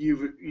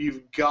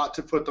you've got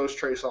to put those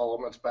trace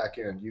elements back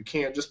in. You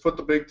can't just put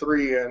the big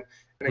three in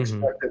and Hmm.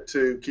 expect it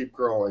to keep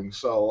growing.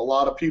 So a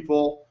lot of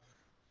people,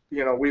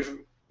 you know,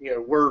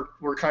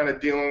 we're kind of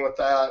dealing with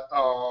that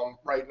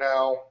right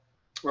now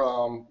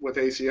with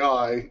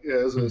ACI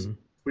is Hmm.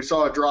 we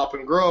saw a drop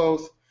in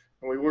growth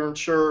and we weren't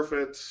sure if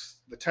it's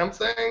the temp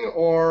thing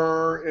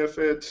or if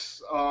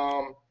it's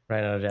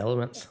Right out of the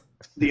elements.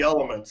 the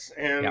elements.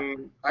 Yeah.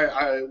 And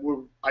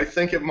I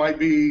think it might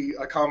be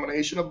a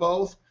combination of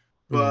both,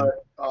 but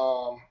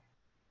Hmm.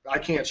 I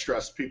can't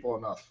stress people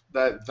enough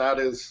that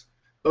is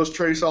those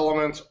trace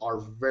elements are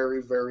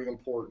very, very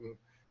important,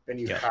 and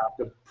you Yeah. have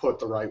to put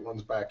the right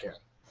ones back in.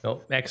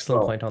 No,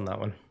 excellent So, point on that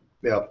one.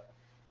 yeah. Oh,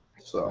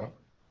 So,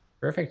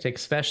 perfect.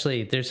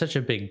 Especially there's such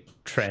a big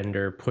trend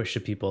or push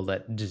of people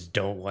that just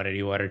don't want to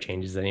do water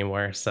changes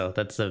anymore. So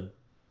that's a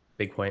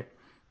big point.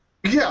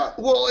 yeah.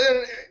 Well,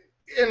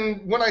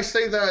 and when I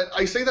say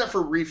that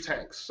for reef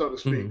tanks, so to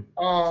speak.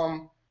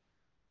 Hmm.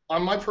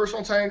 On my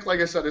personal tank, like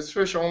I said, it's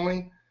fish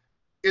only.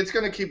 It's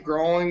going to keep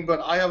growing, but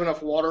I have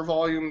enough water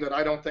volume that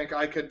I don't think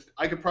I could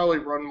probably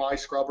run my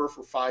scrubber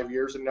for 5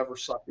 years and never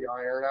suck the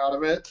iron out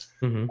of it.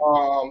 Hmm.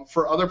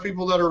 For other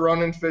people that are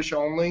running fish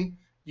only,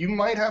 you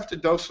might have to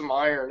dose some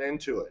iron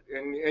into it,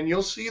 and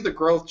you'll see the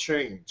growth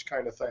change,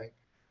 kind of thing.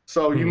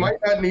 So you Hmm. might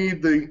not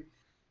need the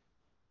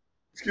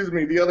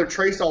other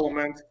trace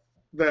elements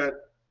that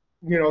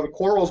the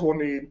corals will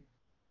need,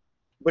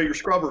 but your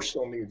scrubber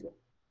still needs them.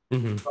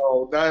 Hmm.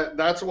 So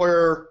that's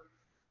where.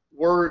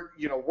 we're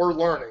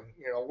learning.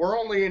 We're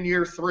only in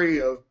year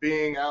 3 of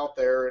being out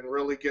there and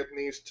really getting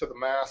these to the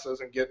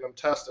masses and getting them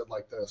tested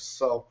like this.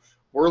 So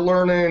we're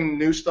learning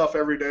new stuff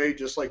every day,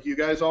 just like you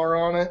guys are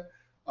on it.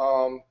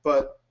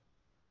 But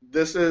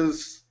this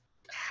is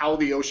how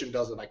the ocean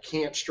does it. I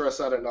can't stress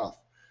that enough.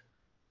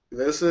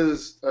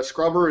 A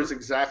scrubber is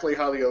exactly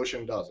how the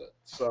ocean does it.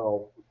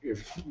 So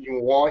if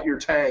you want your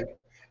tank,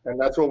 and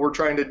that's what we're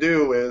trying to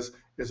do is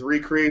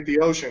recreate the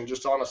ocean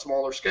just on a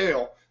smaller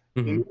scale,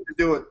 you need to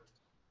do it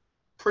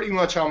pretty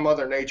much how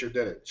Mother Nature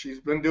did it. She's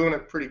been doing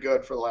it pretty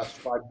good for the last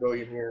 5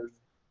 billion years.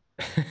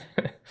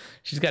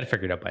 She's got it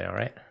figured out by now,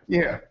 right?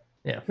 Yeah.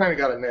 Yeah. Kind of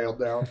got it nailed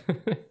down.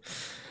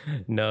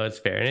 No, it's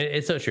fair. And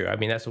it's so true. I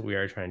mean, that's what we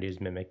are trying to do,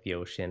 is mimic the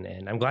ocean.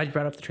 And I'm glad you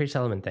brought up the trace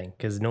element thing,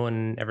 because no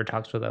one ever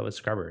talks about that with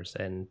scrubbers.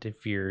 And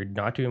if you're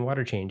not doing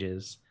water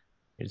changes,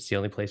 it's the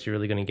only place you're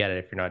really going to get it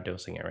if you're not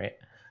dosing it, right?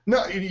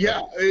 No,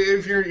 yeah,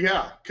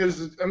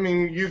 because I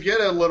mean, you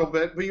get a little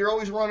bit, but you're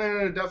always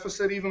running in a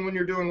deficit even when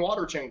you're doing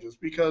water changes,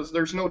 because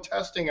there's no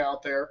testing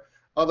out there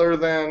other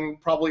than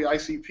probably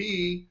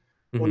ICP,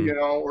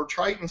 or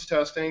Triton's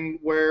testing,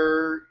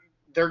 where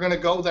they're going to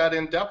go that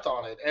in depth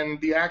on it, and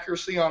the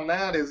accuracy on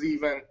that is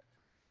even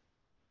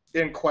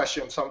in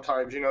question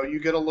sometimes. You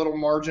get a little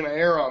margin of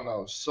error on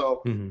those.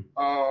 So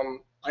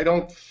I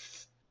don't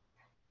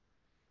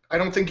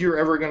think you're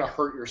ever going to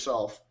hurt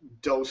yourself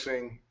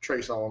dosing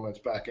trace elements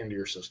back into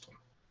your system.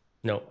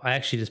 No, I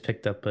actually just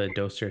picked up a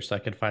doser so I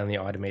could finally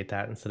automate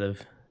that instead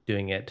of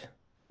doing it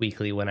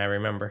weekly when I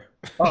remember.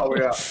 Oh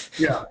yeah,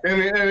 yeah,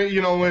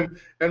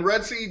 and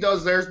Red Sea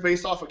does theirs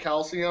based off of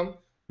calcium,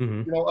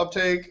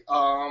 uptake.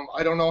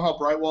 I don't know how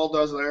Brightwell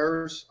does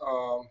theirs,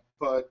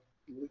 but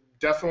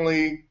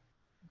definitely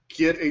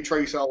get a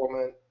trace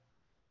element,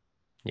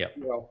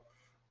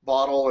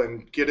 bottle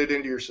and get it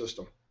into your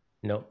system.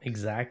 No,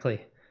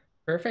 exactly.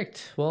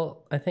 Perfect.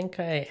 Well, I think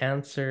you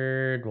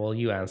answered.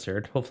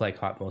 Hopefully I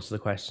caught most of the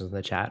questions in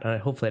the chat.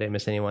 Hopefully I didn't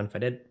miss anyone. If I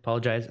did,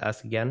 apologize,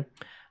 ask again.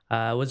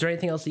 Was there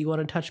anything else that you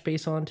want to touch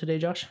base on today,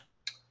 Josh?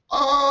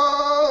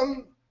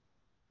 Let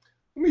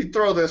me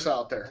throw this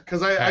out there,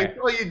 because I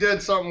saw you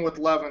did something with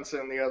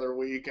Levinson the other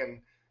week,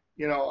 and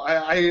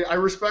I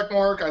respect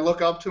Mark. I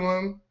look up to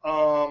him.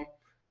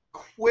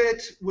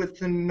 Quit with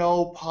the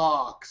no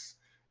pox.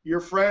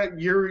 You're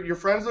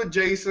friends with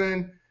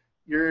Jason.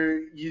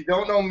 You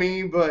don't know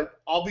me,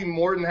 but I'll be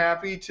more than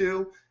happy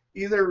to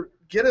either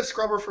get a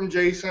scrubber from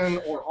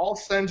Jason or I'll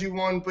send you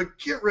one, but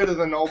get rid of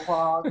the no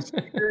pox.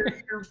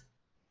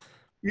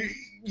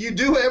 You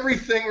do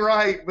everything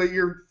right, but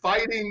you're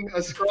fighting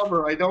a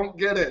scrubber. I don't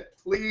get it.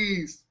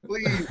 Please.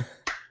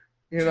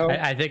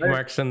 I think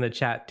Mark's in the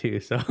chat too.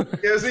 So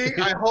is he?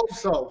 I hope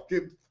so.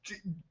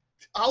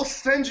 I'll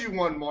send you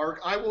one,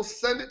 Mark. I will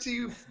send it to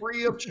you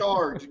free of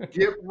charge.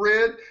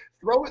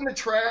 Throw it in the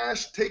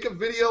trash, take a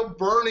video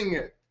burning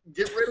it.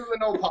 Get rid of the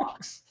no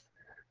pox.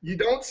 You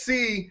don't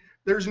see,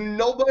 there's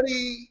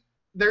nobody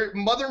there.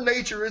 Mother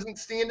Nature isn't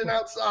standing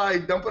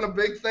outside dumping a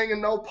big thing of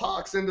no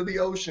pox into the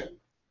ocean.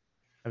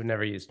 I've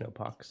never used no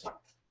pox.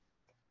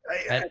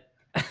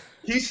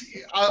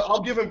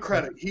 I'll give him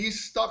credit.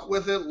 He's stuck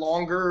with it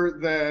longer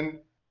than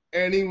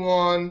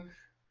anyone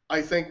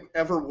I think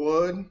ever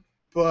would.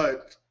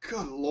 But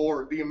good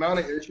Lord, the amount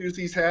of issues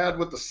he's had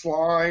with the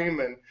slime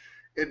and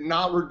it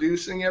not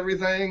reducing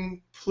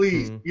everything.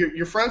 Please,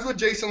 you're friends with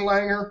Jason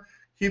Langer.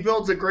 He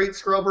builds a great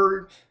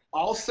scrubber.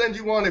 I'll send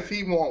you one if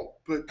he won't,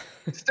 but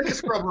stick a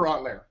scrubber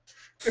on there.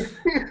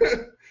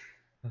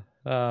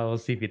 We'll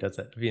see if he does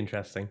it. It'll be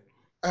interesting.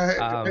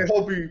 I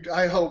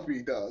hope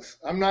he does.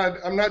 I'm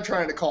not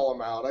trying to call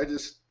him out.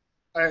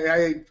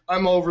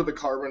 I'm over the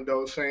carbon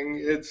dosing.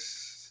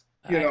 It's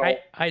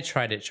I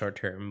tried it short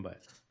term,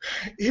 but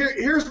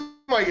here's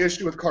my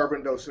issue with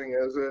carbon dosing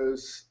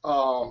is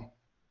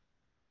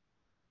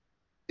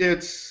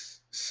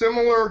it's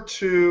similar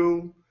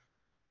to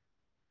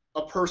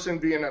a person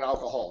being an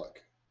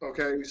alcoholic.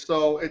 Okay,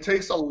 so it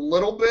takes a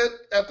little bit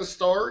at the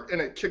start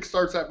and it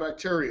kickstarts that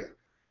bacteria,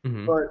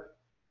 but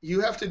you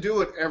have to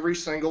do it every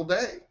single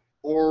day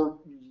or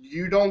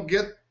you don't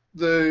get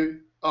the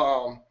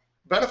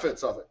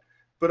benefits of it.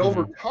 But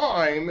over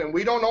time, and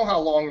we don't know how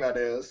long that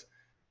is,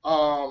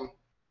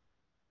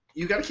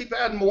 you got to keep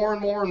adding more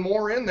and more and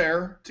more in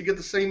there to get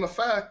the same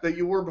effect that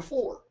you were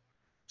before.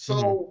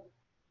 So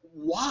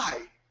why?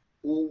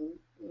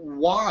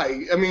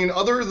 Why? I mean,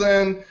 other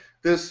than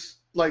this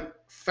like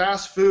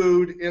fast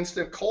food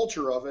instant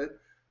culture of it,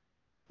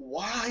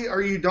 why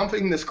are you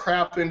dumping this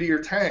crap into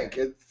your tank?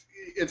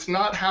 It's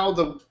not how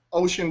the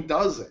ocean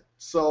does it.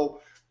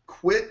 So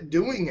quit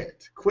doing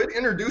it. Quit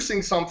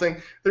introducing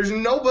something. There's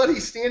nobody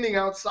standing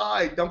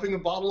outside dumping a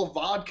bottle of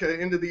vodka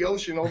into the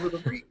ocean over the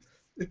reef.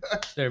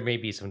 There may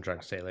be some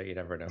drunk sailor, you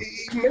never know.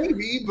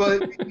 Maybe,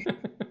 but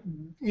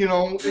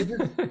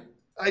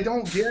I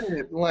don't get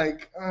it.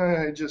 Like,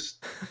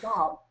 just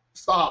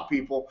stop,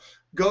 people.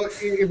 Go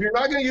if you're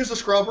not going to use a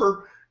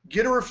scrubber,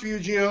 get a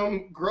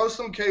refugium, grow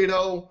some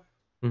Chaeto,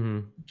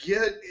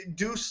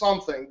 do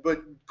something,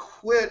 but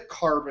quit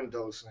carbon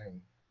dosing.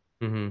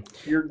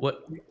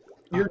 What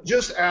You're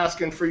just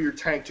asking for your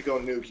tank to go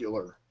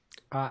nuclear.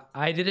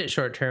 I did it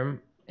short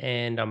term,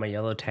 and on my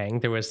yellow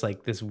tank, there was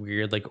like this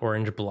weird like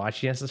orange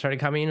blotchiness that started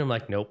coming. I'm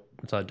like, nope,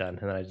 it's all done,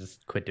 and then I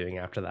just quit doing it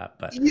after that.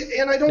 But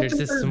Yeah, and I don't there's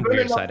think just there's some been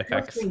weird enough side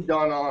effects. testing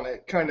done on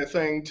it, kind of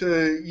thing,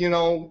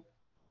 to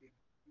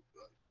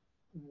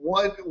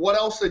what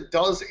else it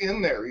does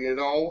in there.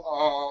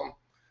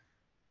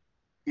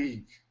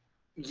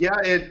 Yeah,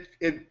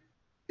 it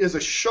is a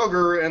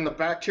sugar, and the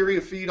bacteria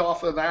feed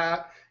off of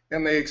that,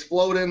 and they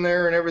explode in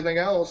there and everything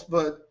else.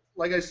 But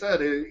like I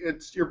said,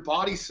 it's your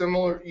body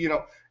similar.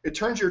 It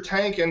turns your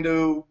tank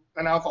into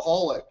an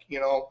alcoholic.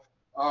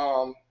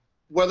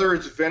 Whether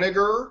it's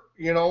vinegar,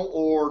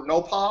 or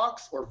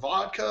Nopox or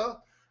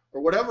vodka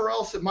or whatever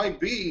else it might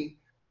be.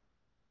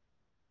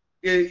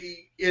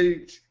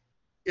 It's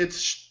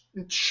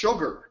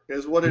sugar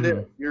is what it is.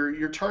 Mhm.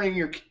 You're turning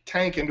your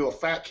tank into a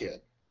fat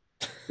kid,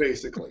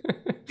 basically.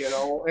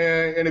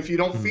 And if you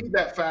don't Mhm. feed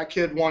that fat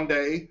kid one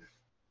day,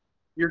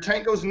 your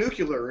tank goes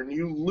nuclear and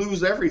you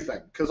lose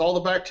everything because all the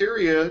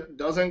bacteria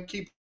doesn't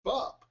keep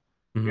up.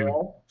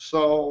 Mhm.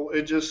 So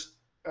it just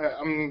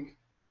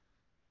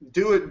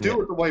do it Yeah.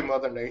 the way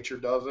Mother Nature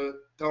does it.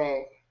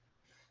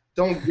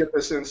 Don't get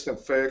this instant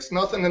fix.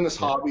 Nothing in this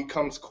Yeah. hobby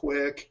comes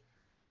quick.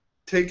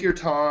 Take your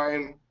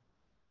time,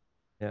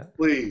 Yeah.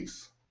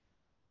 please.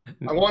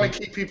 I want to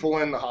keep people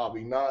in the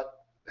hobby, not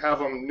have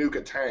them nuke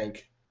a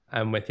tank.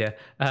 I'm with you.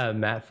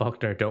 Matt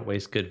Faulkner, don't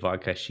waste good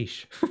vodka.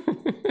 Sheesh.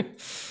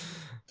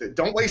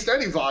 Don't waste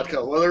any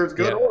vodka, whether it's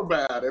good Yeah. or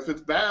bad. If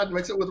it's bad,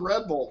 mix it with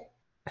Red Bull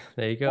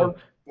There you go.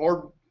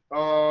 or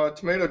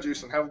tomato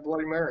juice and have a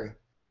Bloody Mary.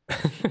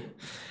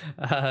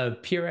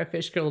 Pure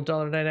Fish Girl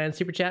 $1.99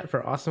 super chat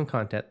for awesome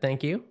content.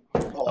 Thank you.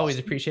 Always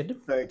Awesome.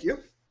 appreciated. Thank you.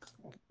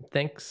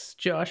 Thanks,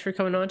 Josh, for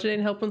coming on today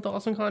and helping with the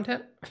awesome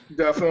content.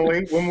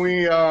 Definitely. When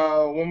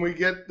we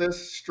get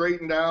this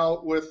straightened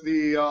out with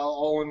the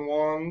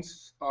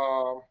all-in-ones,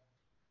 we'll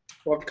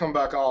have to come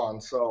back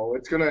on. So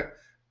it's gonna,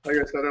 like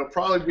I said, it'll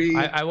probably be.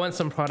 I want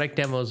some product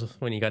demos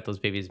when you got those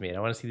babies made. I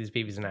want to see these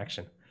babies in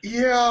action.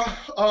 Yeah.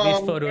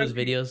 These photos,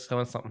 videos. I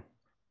want something.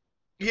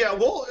 Yeah.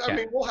 Well, I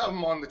mean, we'll have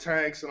them on the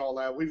tanks and all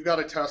that. We've got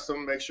to test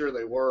them, make sure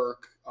they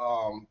work,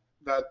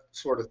 that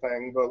sort of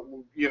thing. But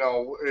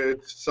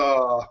it's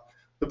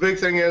the big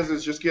thing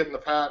is just getting the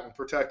patent,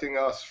 protecting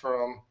us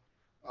from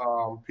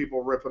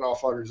people ripping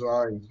off our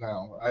designs.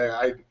 Now,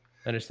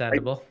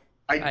 Understandable.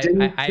 I've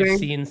think.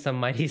 seen some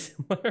mighty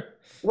similar.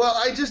 Well,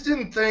 I just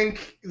didn't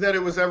think that it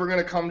was ever going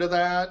to come to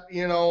that,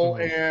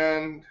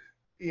 and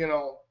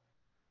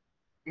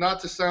not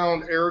to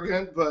sound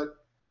arrogant, but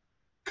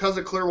because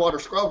of Clearwater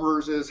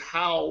Scrubbers is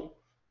how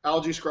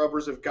algae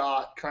scrubbers have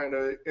got kind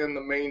of in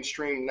the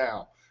mainstream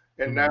now,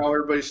 and now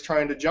everybody's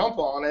trying to jump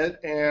on it,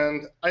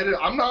 and I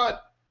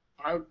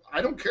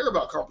don't care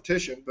about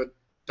competition, but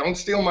don't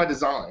steal my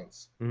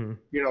designs, kind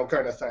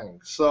of thing.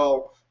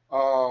 So,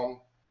 and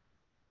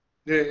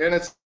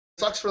it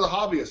sucks for the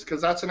hobbyist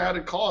because that's an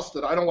added cost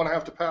that I don't want to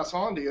have to pass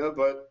on to you,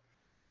 but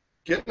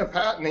getting a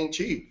patent ain't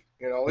cheap.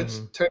 It's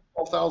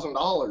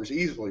 $10,000-$12,000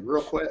 easily,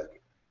 real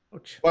quick.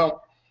 Ouch.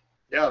 Well,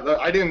 yeah,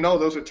 I didn't know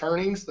those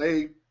attorneys,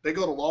 they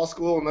go to law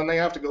school and then they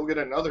have to go get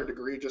another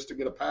degree just to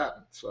get a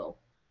patent. So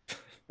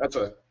that's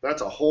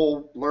a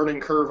whole learning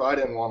curve I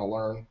didn't want to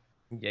learn.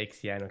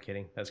 Yikes! Yeah, no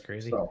kidding. That's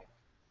crazy. So,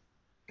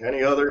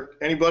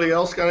 anybody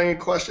else got any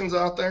questions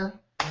out there?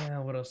 Yeah,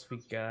 what else we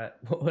got?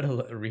 What would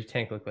a reef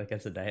tank look like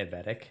as a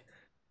diabetic?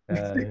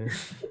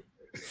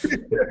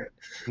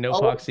 No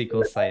pox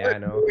equals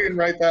cyano. You can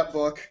write that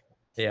book.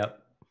 Yep.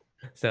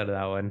 So to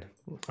that one.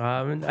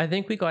 I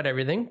think we got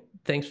everything.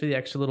 Thanks for the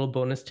extra little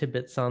bonus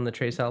tidbits on the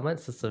trace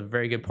elements. That's a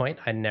very good point.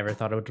 I never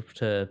thought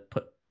to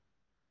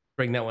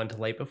bring that one to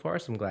light before,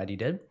 so I'm glad you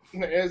did.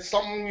 It's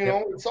something,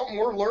 it's something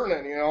we're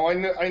learning.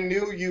 I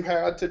knew you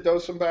had to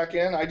dose them back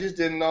in. I just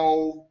didn't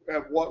know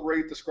at what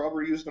rate the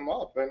scrubber used them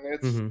up, and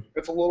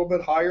it's a little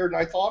bit higher than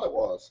I thought it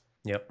was.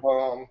 Yep.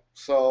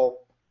 So,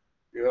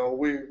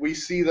 we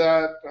see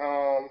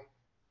that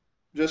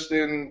just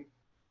in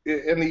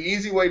the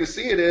easy way to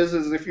see it is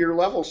if your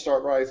levels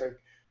start rising.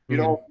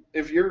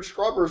 If your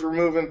scrubbers are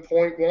moving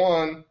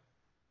 0.1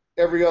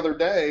 every other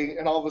day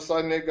and all of a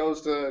sudden it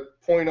goes to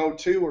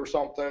 0.02 or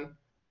something,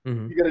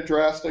 you get a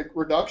drastic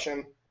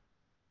reduction.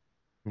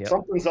 Yep.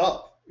 Something's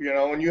up,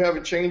 and you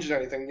haven't changed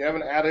anything. You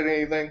haven't added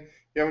anything.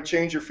 You haven't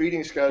changed your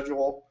feeding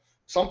schedule.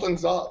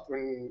 Something's up,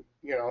 and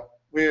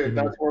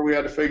that's where we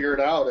had to figure it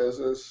out.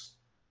 Is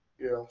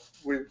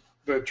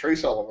the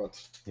trace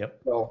elements. Yep.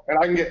 So, and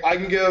I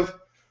can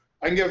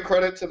give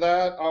credit to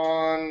that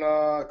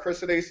on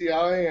Chris at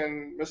ACI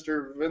and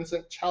Mr.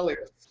 Vincent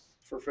Chalias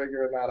for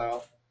figuring that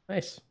out.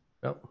 Nice.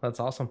 Oh, that's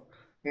awesome.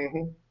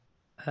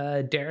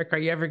 Derek, are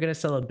you ever going to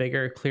sell a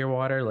bigger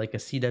Clearwater like a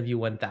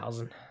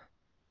CW1000?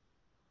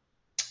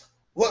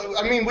 Well,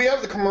 I mean, we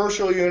have the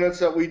commercial units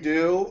that we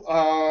do.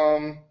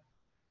 I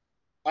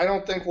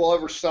don't think we'll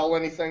ever sell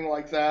anything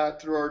like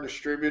that through our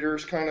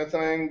distributors kind of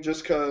thing,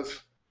 just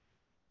because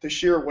the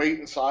sheer weight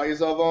and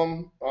size of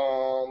them,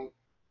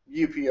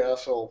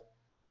 UPS will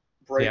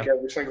break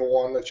every single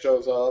one that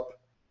shows up.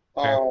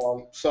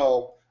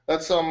 So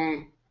That's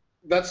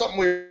something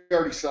we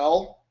already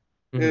sell.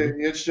 Hmm.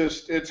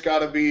 It's got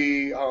to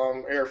be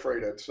air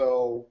freighted.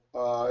 So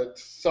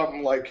it's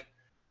something like,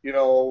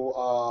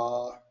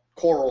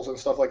 corals and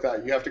stuff like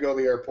that. You have to go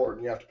to the airport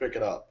and you have to pick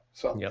it up.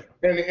 So Yep.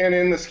 and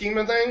in the scheme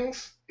of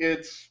things,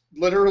 it's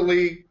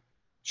literally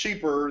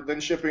cheaper than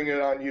shipping it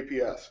on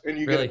UPS, and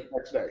you get it Really? the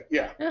next day.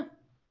 Yeah, Yeah.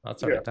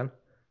 That's all yeah, right then.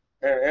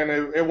 and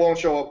it won't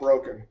show up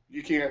broken.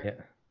 You can't. Yeah.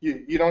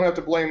 You don't have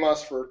to blame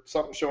us for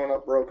something showing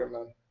up broken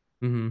then.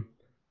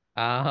 Hmm.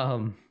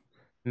 Um,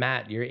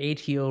 Matt, your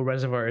ATO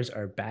reservoirs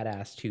are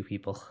badass too,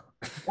 people.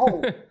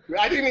 Oh,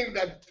 I Uh,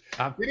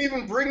 didn't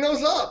even bring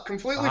those up.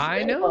 Completely I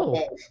forgot about know.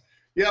 those.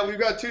 Yeah, we've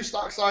got two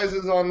stock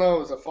sizes on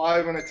those, a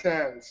 5 and a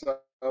 10. So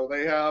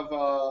they have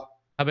How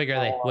big are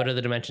they? uh, What are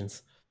the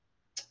dimensions?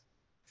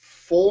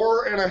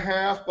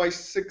 4.5 by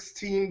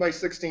 16 by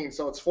 16.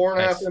 So it's 4.5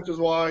 Nice. inches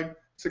wide,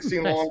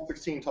 16 Nice. long,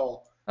 16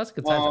 tall. That's a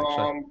good size,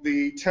 actually.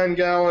 The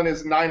 10-gallon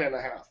is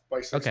 9.5 by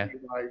Okay.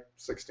 16 by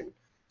 16.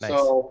 Nice.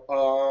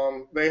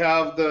 So they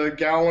have the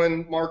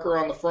gallon marker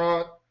on the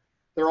front.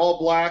 They're all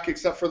black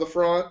except for the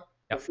front.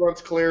 Yep. The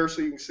front's clear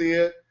so you can see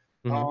it.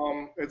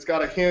 Hmm. It's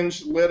got a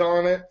hinged lid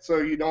on it so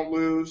you don't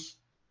lose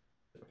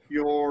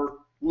your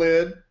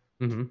lid,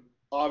 Hmm.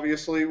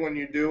 obviously, when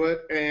you do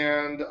it.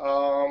 And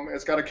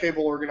it's got a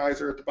cable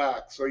organizer at the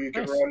back so you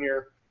can Nice. run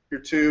your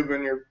tube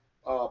and your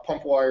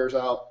pump wires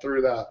out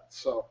through that.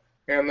 So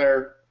and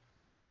they're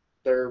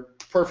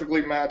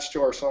perfectly matched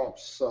to our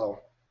sumps.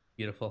 So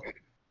Beautiful.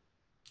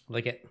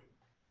 Like it.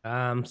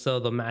 So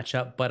they'll match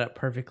up, butt up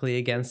perfectly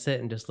against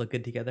it, and just look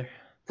good together.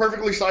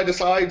 perfectly side to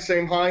side,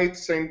 same height,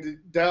 same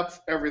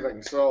depth,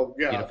 everything. So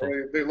yeah,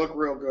 Beautiful. they look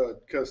real good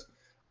because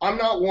I'm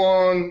not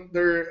one.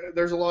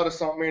 There's a lot of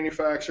sump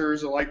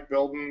manufacturers that like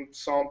building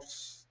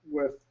sumps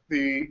with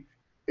the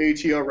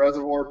ATO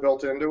reservoir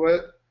built into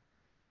it.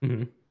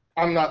 Hmm.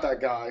 I'm not that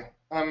guy.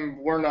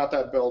 We're not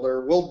that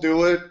builder. We'll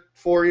do it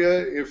for you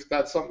if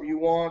that's something you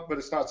want, but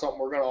it's not something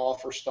we're going to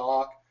offer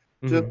stock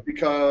just Hmm.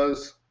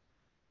 because.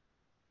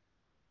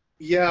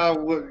 Yeah,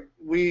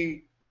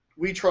 we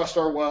trust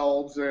our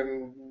welds,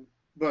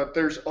 but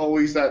there's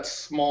always that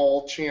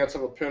small chance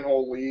of a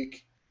pinhole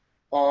leak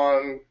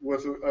on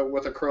with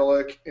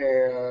acrylic,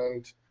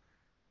 and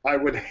I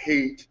would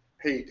hate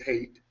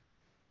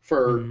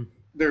for Hmm.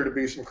 there to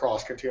be some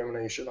cross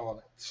contamination on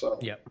it. So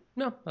Yep.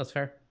 No, that's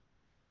fair.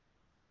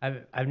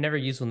 I've never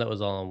used one that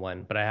was all in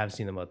one, but I have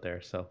seen them out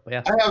there. So, but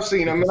yeah, I have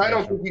seen good them, and I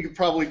don't consideration. think you could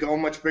probably go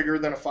much bigger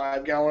than a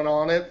 5 gallon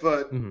on it,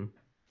 but Hmm.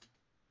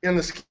 in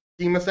the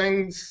scheme of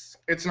things,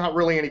 it's not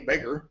really any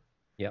bigger,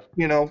 Yep.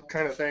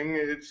 kind of thing.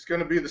 It's going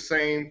to be the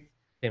Same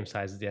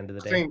size at the end of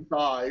the day. same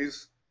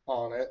size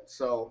on it,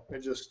 so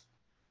it is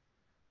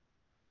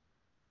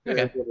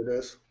Okay. what it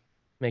is.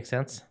 Makes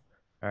sense.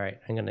 All right.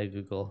 I'm gonna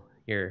Google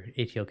your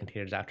ATO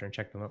containers after and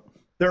check them out.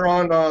 They're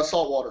on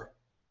saltwater.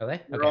 Are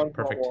they? They're Okay. on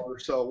Perfect. saltwater,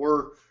 so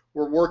we're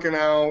working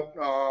out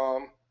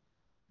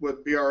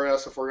with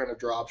BRS if we're going to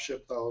drop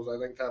ship those. I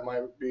think that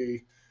might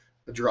be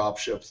a drop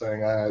ship thing.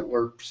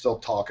 We're still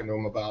talking to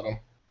them about them.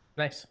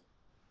 Nice.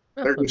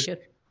 Oh, They're that'll be just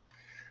good.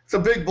 it's a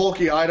big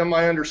bulky item.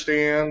 I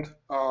understand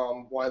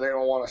why they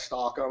don't want to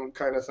stock them,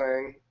 kind of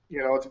thing.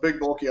 It's a big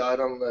bulky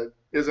item that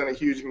isn't a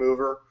huge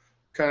mover,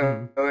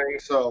 kind Hmm. of thing.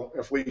 So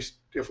if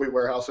we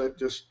warehouse it,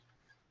 just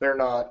they're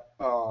not.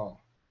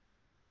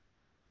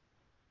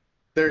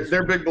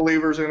 They're big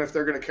believers in if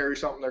they're going to carry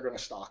something, they're going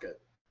to stock it.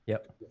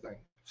 Yep. Thing.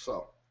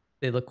 So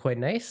They look quite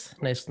nice.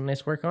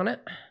 Nice work on it.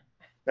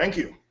 thank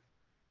you.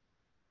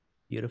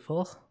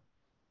 Beautiful.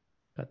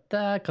 Got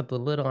that. Got the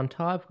lid on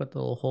top. Got the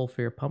little hole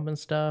for your pump and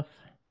stuff.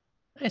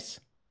 Nice.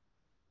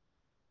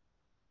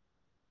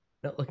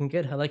 No, looking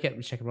good. I like it.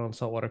 I'm checking out on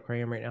Saltwater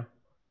Aquarium right now.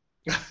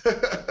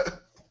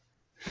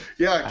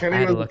 Yeah, I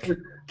had to look.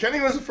 Kenny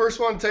was the first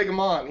one to take him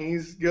on.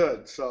 He's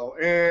good. So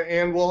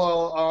and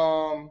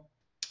we'll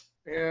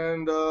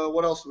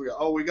what else do we got?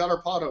 Oh, we got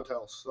our pod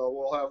hotels, so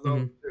we'll have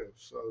those too.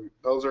 So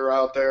those are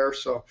out there.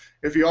 So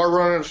if you are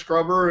running a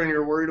scrubber and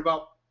you're worried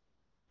about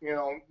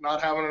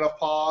not having enough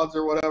pods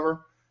or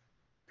whatever,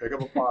 pick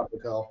up a pod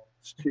hotel.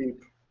 It's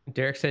cheap.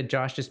 Derek said,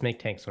 "Josh, just make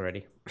tanks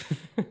already."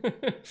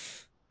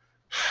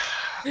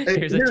 Hey,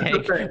 Here's a here's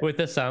tank the thing. with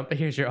a sump.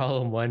 Here's your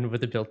all-in-one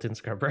with a built-in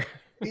scrubber.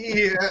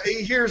 Yeah,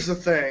 here's the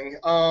thing.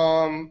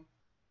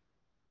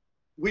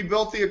 We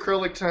built the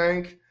acrylic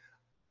tank.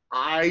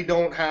 I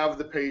don't have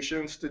the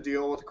patience to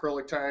deal with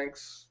acrylic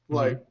tanks.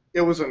 Like,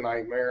 it was a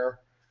nightmare.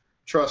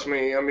 Trust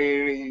me. I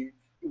mean,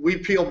 we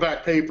peeled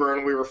back paper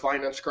and we were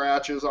finding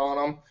scratches on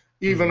them,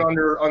 even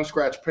under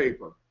unscratched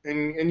paper.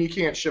 And you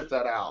can't ship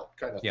that out,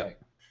 kind of thing.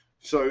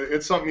 So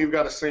it's something you've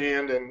got to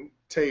sand and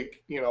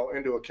take,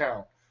 into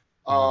account.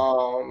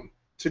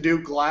 To do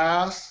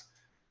glass,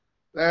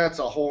 that's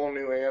a whole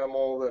new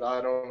animal that I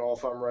don't know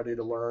if I'm ready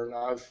to learn.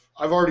 I've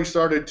already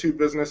started 2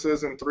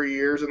 businesses in 3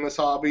 years in this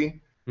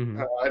hobby.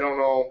 I don't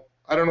know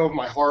if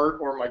my heart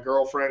or my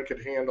girlfriend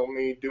could handle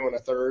me doing a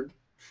third.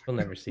 We'll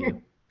never see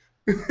you.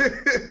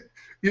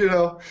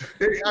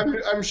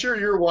 I'm sure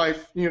your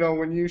wife,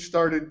 when you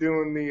started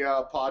doing the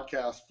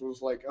podcast,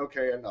 was like,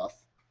 okay,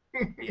 enough.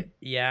 Yeah,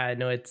 yeah, I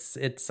know it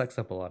sucks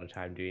up a lot of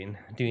time doing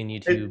It,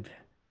 YouTube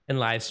and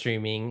live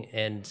streaming,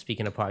 and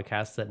speaking of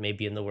podcasts that may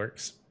be in the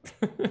works.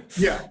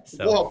 yeah.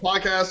 So, Well,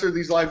 podcasts or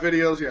these live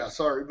videos, yeah,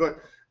 sorry. But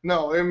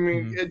no, I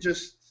mean, mhm, it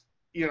just,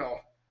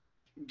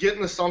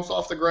 getting the sumps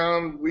off the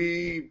ground.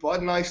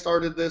 Bud and I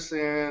started this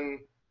in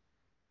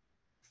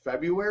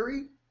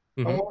February,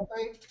 I mhm, want to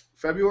think.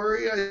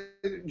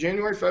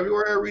 January,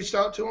 February, I reached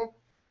out to him.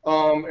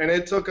 And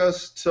it took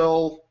us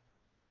till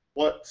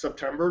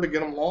September to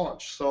get them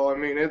launched. So I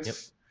mean, yep,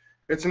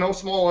 it's no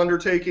small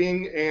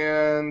undertaking,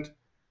 and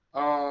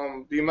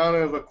the amount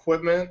of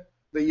equipment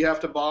that you have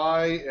to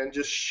buy and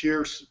just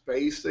sheer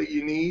space that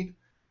you need.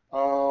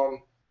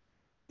 Um,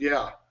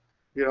 yeah,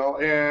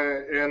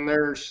 and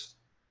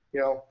you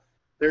know,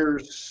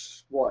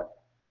 there's what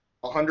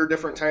 100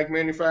 different tank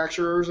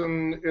manufacturers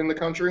in the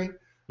country.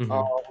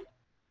 Uh, mhm.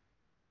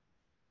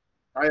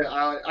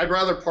 I'd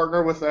rather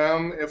partner with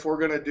them if we're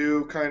going to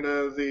do kind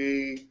of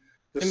the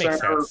It makes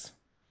center. sense.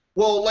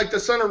 Well, like the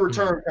center Mhm,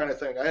 return kind of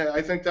thing.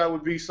 I think that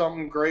would be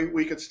something great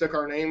we could stick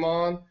our name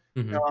on,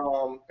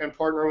 mhm, and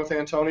partner with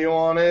Antonio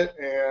on it.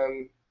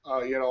 And,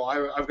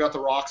 I've got the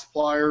rock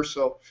supplier,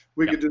 so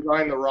we could yep,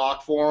 design the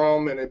rock for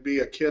them and it'd be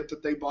a kit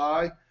that they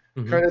buy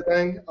mhm, kind of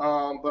thing.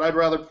 But I'd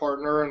rather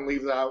partner and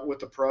leave that with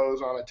the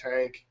pros on a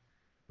tank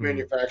mhm,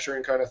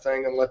 manufacturing kind of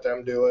thing and let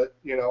them do it,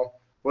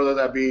 whether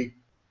that be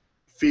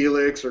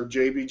Felix or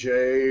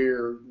JBJ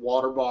or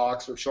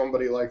Waterbox or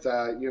somebody like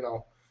that.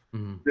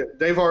 mhm.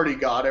 They've already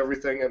got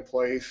everything in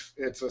place.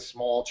 It's a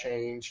small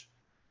change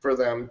for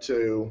them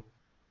to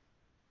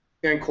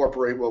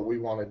incorporate what we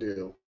want to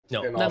do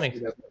No, and offer that makes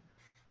it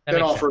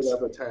sense.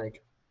 as a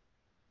tank.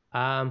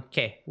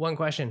 Okay, one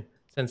question.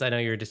 Since I know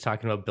you're just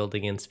talking about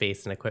building in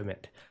space and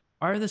equipment,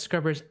 are the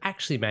scrubbers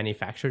actually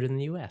manufactured in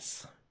the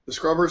U.S.? The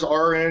scrubbers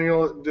are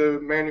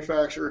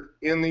manufactured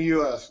in the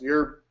U.S.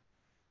 You're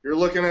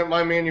looking at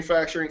my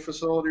manufacturing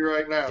facility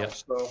right now. Yep.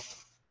 So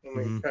let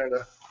me Hmm. kind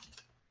of,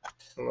 I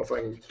don't know if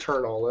I can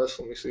turn all this.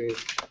 Let me see.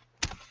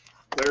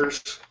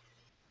 There's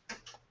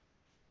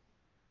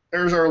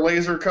there's our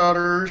laser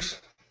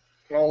cutters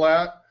and all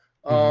that.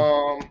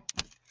 Hmm.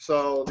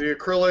 So the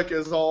acrylic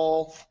is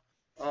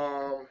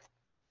um,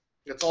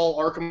 it's all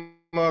Arkema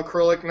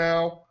acrylic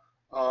now.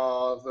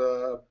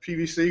 The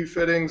PVC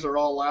fittings are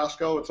all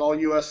Lasco. It's all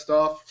U.S.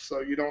 stuff,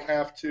 so you don't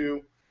have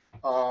to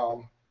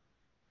um,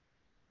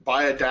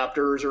 buy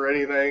adapters or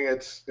anything.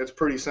 It's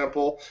pretty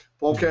simple. Hmm.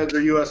 Bulkheads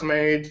are U.S.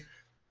 made.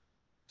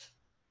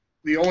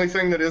 The only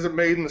thing that isn't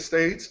made in the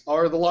states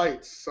are the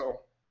lights.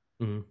 So,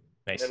 Hmm. and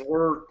Nice.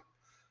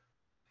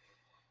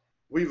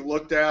 we've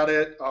looked at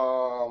it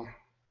on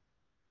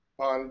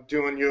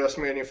doing U.S.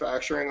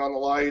 manufacturing on the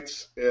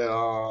lights.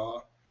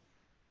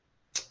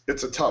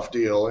 It's a tough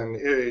deal, and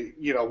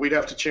we'd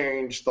have to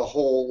change the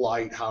whole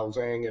light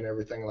housing and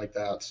everything like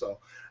that. So,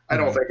 I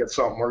don't Hmm. think it's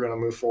something we're going to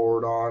move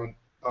forward on.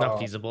 Not Uh,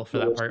 feasible for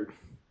that part.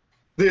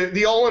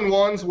 the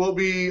all-in-ones will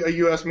be a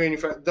U.S.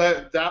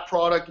 manufacturer. That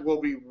product will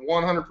be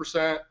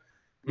 100%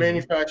 Hmm.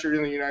 manufactured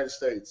in the United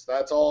States.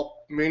 That's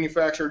all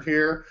manufactured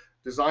here,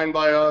 designed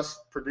by us,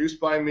 produced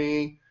by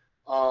me.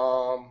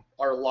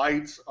 Our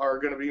lights are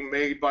going to be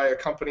made by a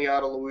company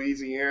out of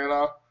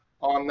Louisiana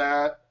on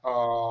that.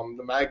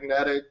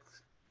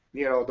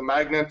 The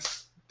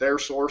magnets they're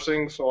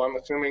sourcing, so I'm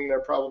assuming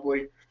they're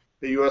probably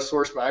the U.S.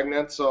 source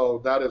magnet.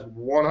 So that is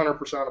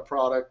 100% a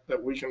product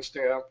that we can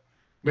stamp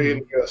made in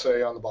Hmm. the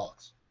USA on the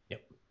box.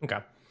 Yep. Okay.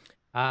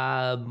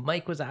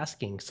 Mike was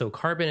asking, so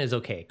carbon is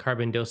okay.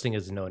 Carbon dosing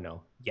is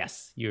no.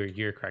 Yes,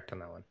 you're correct on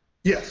that one.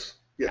 Yes,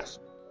 Yeah. yes,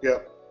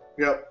 yep,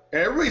 yep.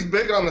 And everybody's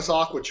big on this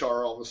aqua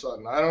char all of a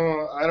sudden. I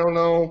don't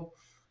know.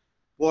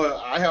 Well,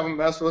 I haven't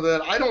messed with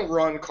it. I don't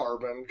run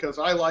carbon because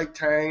I like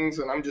tangs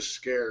and I'm just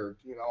scared.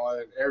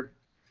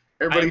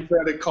 Everybody I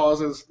said it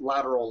causes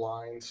lateral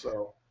lines,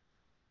 so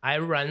I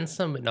run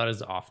some, but not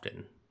as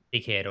often.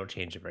 AKA, I don't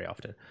change it very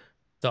often.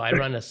 So I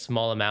run a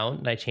small amount,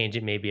 and I change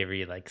it maybe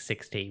every like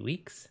 6 to 8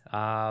 weeks.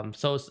 I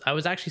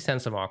was actually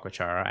sent some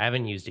Aquachar. I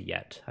haven't used it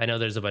yet. I know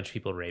there's a bunch of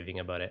people raving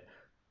about it.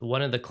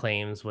 One of the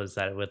claims was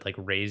that it would like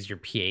raise your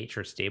pH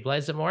or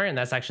stabilize it more, and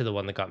that's actually the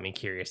one that got me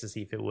curious to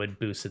see if it would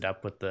boost it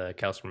up with the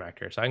calcium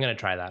reactor. So I'm gonna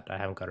try that. I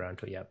haven't got around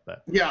to it yet,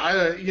 but yeah,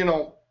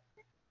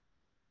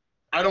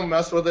 I don't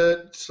mess with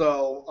it.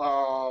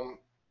 So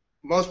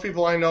most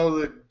people I know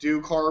that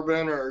do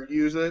carbon or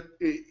use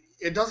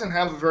it doesn't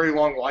have a very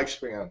long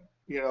lifespan.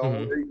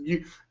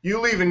 Mhm. You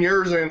leaving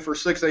yours in for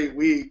 6 8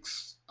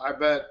 weeks, I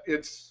bet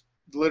it's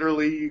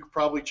literally you could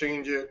probably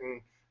change it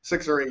in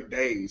 6 or 8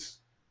 days,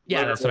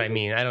 Yeah, that's what I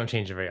literally. mean. I don't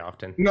change it very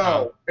often.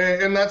 No,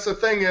 and that's the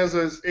thing is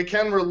it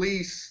can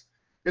release.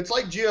 It's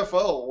like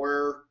GFO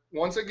where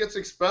once it gets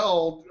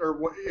expelled or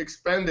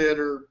expended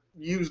or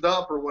used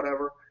up or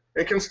whatever,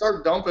 it can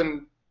start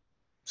dumping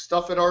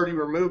stuff it already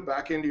removed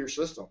back into your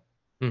system.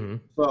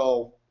 Mhm.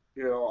 So,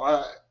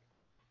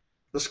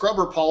 the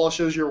scrubber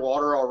polishes your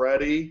water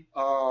already.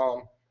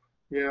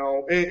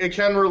 It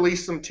can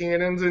release some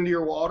tannins into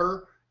your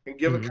water and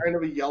give it Mhm. kind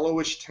of a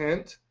yellowish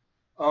tint.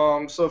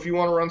 So if you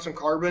want to run some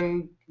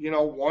carbon,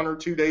 1 or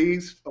 2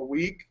 days a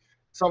week,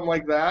 something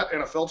like that,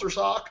 and a filter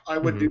sock, I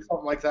would do Hmm.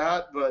 something like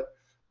that. But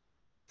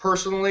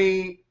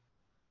personally,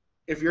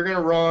 if you're going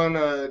to run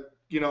a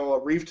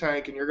reef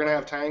tank and you're going to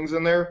have tangs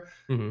in there,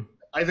 Hmm.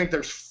 I think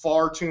there's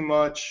far too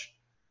much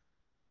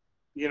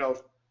you know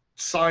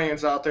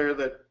science out there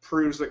that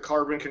proves that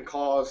carbon can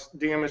cause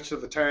damage to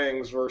the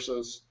tangs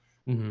versus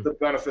Hmm. the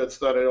benefits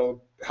that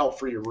it'll help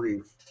for your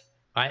reef.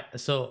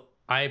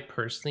 I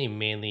personally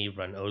mainly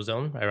run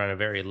ozone. I run a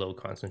very low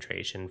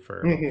concentration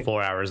for about Hmm.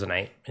 4 hours a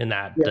night, and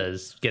that Yeah.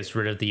 does gets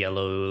rid of the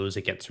yellows.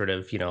 It gets rid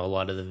of a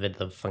lot of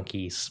the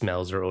funky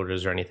smells or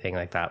odors or anything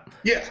like that,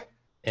 Yeah.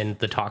 and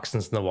the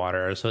toxins in the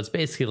water. So it's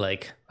basically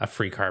like a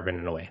free carbon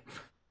in a way.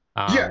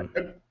 Yeah.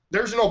 Um,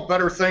 There's no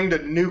better thing to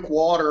nuke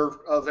water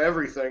of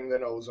everything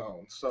than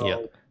ozone. yeah. So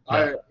No.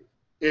 And,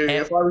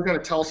 if I was going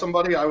to tell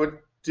somebody, I would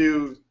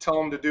tell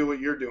them to do what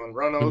you're doing: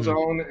 run mhm.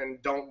 ozone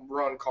and don't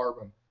run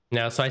carbon.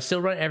 No, so I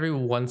still run every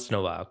once in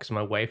a while because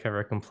my wife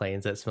ever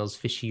complains that it smells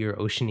fishy or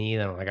oceany.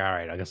 Then I'm like, all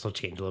right, I guess I'll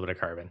change a little bit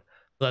of carbon.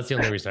 So that's the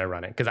only reason I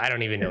run it because I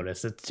don't even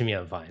notice. It to me,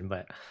 I'm fine.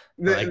 But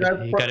I'm like,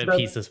 That's you got to that's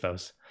piece the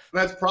spouse.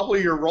 that's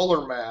probably your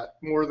roller mat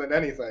more than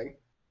anything.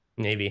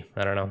 Maybe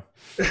I don't know.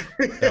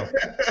 So,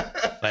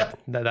 but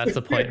that's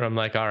the point where I'm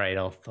like, all right,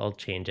 I'll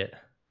change it.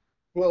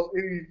 Well,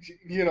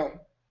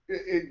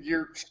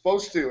 you're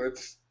supposed to.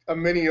 It's a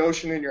mini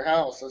ocean in your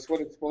house. That's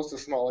what it's supposed to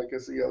smell like,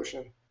 is the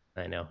ocean.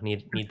 I know.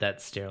 Need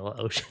that sterile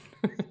ocean.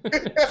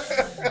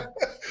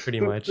 Pretty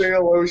The much.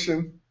 sail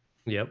ocean.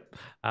 Yep.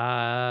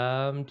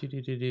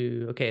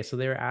 Okay, so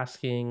they were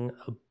asking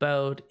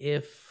about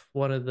if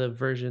one of the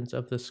versions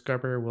of the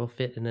scrubber will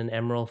fit in an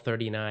Emerald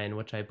 39,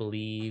 which I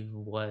believe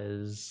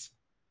was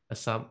a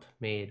sump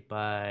made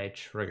by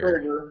Trigger.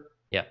 Trigger.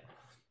 Yep.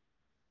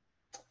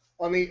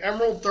 On the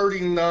Emerald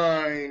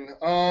 39,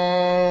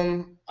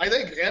 I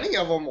think any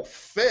of them will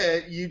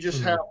fit. You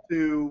just have Hmm.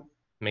 to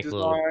Make a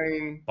little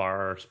design.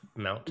 bar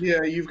mount.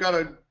 Yeah, you've got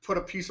to put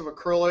a piece of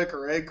acrylic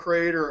or egg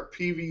crate or a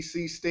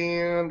PVC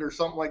stand or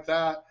something like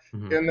that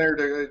Hmm. in there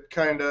to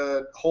kind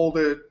of hold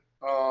it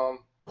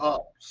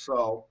up.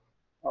 So,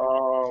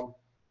 um,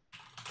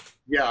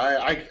 yeah,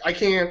 I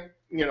can't,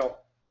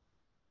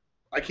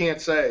 I can't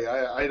say.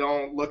 I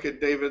don't look at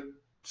David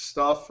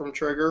stuff from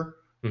Trigger.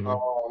 Hmm.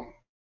 Um,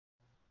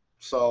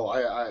 so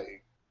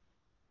I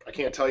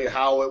can't tell you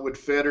how it would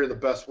fit or the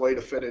best way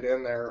to fit it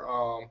in there.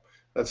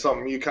 That's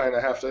something you kind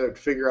of have to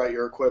figure out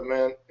your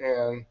equipment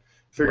and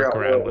figure Work out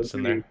what around it would what's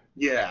in be. there.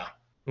 Yeah.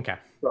 Okay.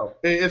 So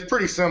it's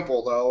pretty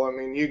simple though. I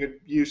mean, you could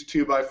use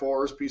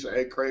 2x4s, piece of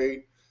egg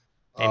crate,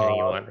 Anything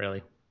you a want,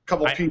 really.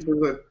 couple I pieces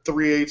of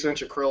 3/8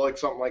 inch acrylic,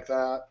 something like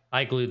that.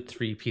 I glued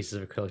 3 pieces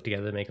of acrylic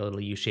together to make a little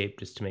U shape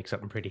just to make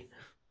something pretty.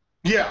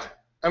 Yeah.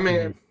 I Hmm.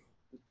 mean,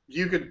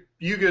 you could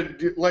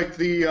do, like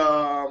the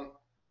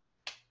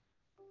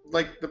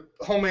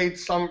homemade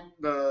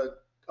the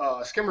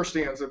skimmer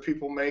stands that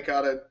people make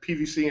out of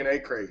PVC and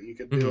egg crate. You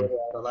could do Hmm. it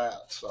out of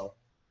that. So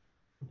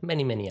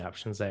Many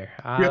options there.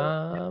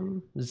 yep,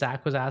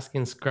 Zach was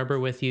asking scrubber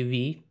with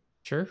UV.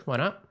 Sure, why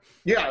not?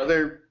 yeah,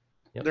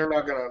 Yep. they're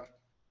not gonna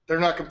they're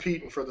not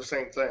competing for the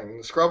same thing.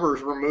 The scrubber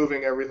is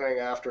removing everything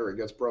after it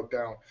gets broke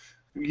down.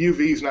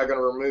 UV is not going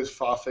to remove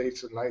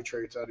phosphates and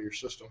nitrates out of your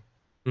system.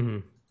 Hmm.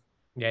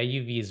 Yeah,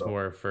 UV is So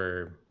more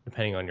for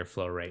depending on your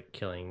flow rate,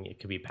 killing. It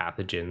could be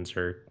pathogens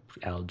or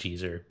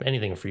algae or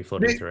anything free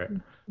floating the through it.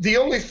 the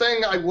only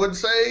thing I would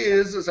say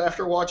is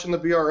after watching the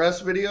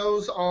BRS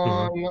videos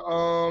Hmm.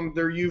 on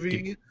their Do,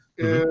 UV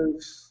hmm.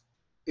 is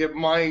it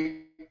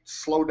might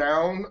slow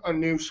down a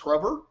new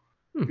scrubber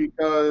Hmm.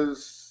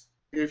 because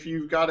if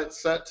you've got it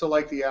set to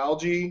like the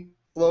algae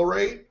flow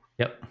rate,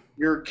 Yep.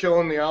 you're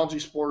killing the algae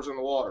spores in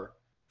the water.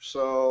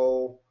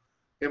 So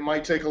it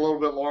might take a little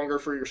bit longer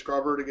for your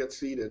scrubber to get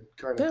seeded,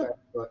 kind of Yeah. thing.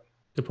 But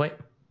Good point.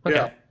 yeah,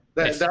 Okay.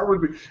 that Nice. that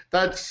would be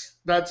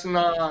that's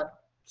not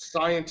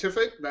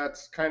scientific.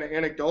 That's kind of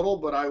anecdotal,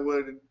 but I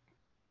would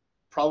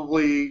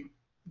probably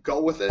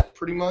go with it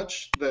pretty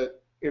much.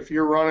 That if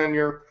you're running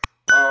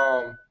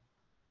um,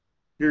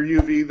 your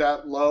UV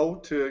that low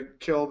to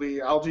kill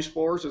the algae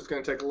spores, it's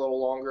going to take a little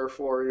longer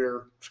for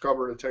your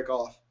scrubber to take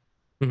off.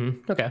 Hmm.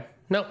 Okay.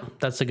 Nope.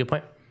 That's a good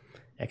point.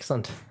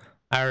 Excellent.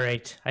 All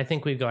right. I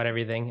think we've got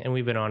everything, and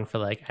we've been on for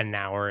like an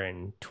hour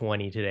and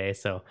 20 today.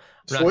 So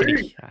I'm not gonna.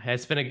 Sweet.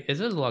 It's been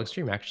a long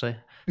stream actually.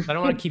 I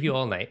don't want to keep you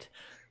all night,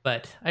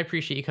 but I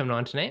appreciate you coming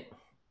on tonight.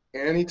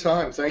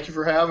 Anytime. Thank you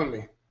for having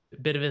me. A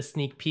bit of a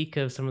sneak peek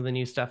of some of the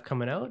new stuff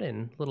coming out,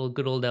 and little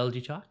good old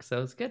LG talk.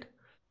 So it's good.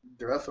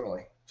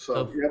 Definitely. So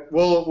So yeah,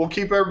 we'll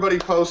keep everybody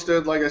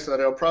posted. Like I said,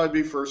 it'll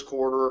probably be first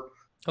quarter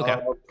okay,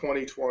 of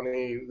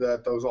 2020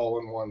 that those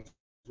all-in-ones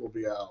will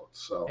be out.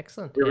 So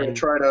excellent. we're going to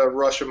try to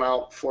rush them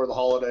out before the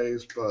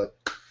holidays, but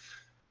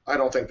I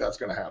don't think that's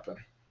going to happen.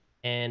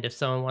 And if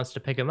someone wants to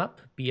pick them up,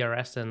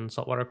 BRS and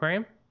Saltwater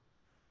Aquarium.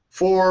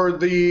 For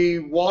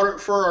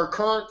our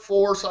current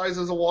 4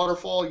 sizes of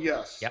waterfall,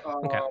 yes. Yep.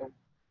 Okay.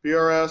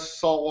 BRS,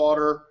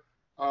 saltwater,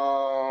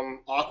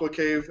 Aqua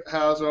Cave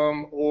has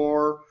them,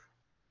 or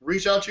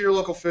reach out to your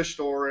local fish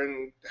store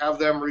and have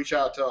them reach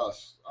out to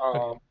us.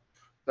 Okay.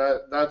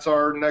 That's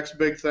our next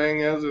big thing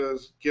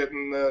is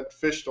getting the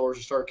fish stores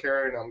to start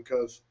carrying them,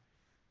 because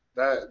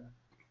that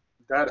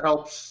that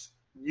helps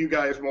you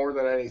guys more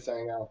than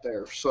anything out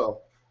there.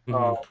 So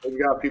Hmm. we've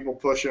got people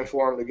pushing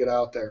for them to get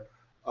out there.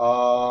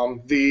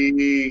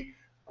 The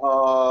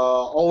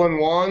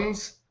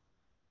all-in-ones,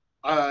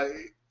 uh,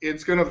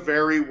 it's going to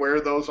vary where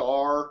those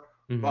are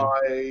Hmm.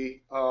 by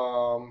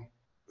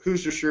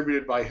who's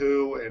distributed by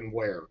who and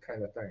where,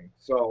 kind of thing.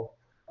 So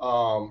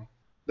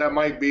that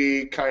might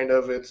be kind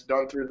of, it's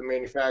done through the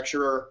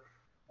manufacturer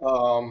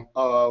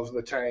of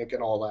the tank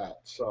and all that.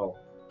 So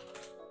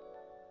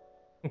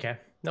Okay.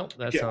 Nope,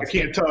 that sounds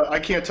can't good. tell I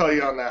can't tell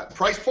you on that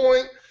price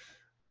point.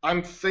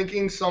 I'm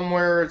thinking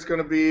somewhere it's going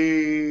to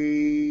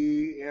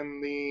be in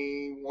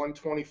the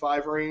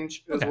 125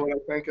 range is Okay. what I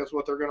think is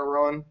what they're going to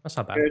run. That's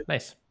not bad.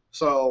 Nice.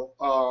 So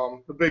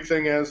the big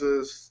thing is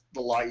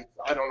the light.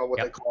 I don't know what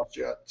they Yep. cost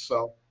yet,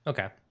 so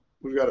Okay.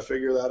 we've got to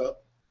figure that out.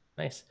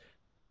 Nice.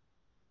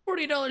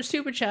 $40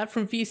 super chat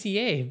from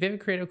VCA, Vivid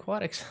Creative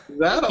Aquatics.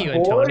 That Thank a you,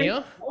 boy.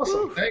 Antonio.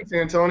 Awesome. Woo. Thanks,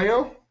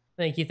 Antonio.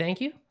 Thank you, thank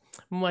you.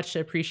 Much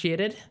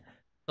appreciated.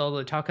 All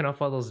the talking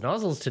off all those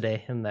nozzles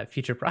today in that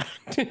future product.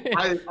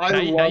 I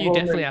Now love you him.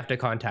 definitely have to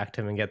contact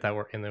him and get that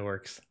work in the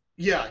works.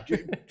 Yeah,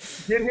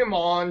 get him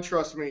on.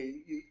 Trust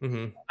me.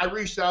 Hmm. I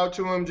reached out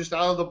to him just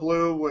out of the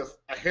blue with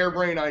a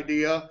harebrained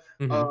idea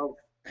Hmm. of,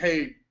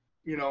 hey,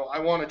 I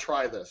want to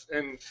try this,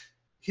 and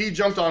he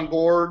jumped on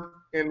board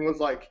and was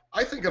like,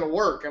 I think it'll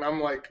work, and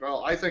I'm like,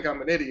 well, I think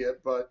I'm an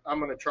idiot, but I'm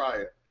gonna try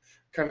it,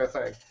 kind of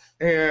thing.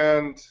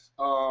 And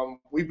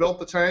we built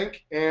the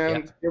tank,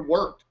 and Yep. it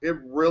worked. It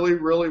really,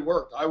 really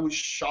worked. I was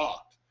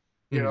shocked,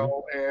 Hmm.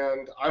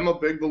 and I'm a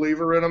big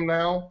believer in them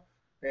now,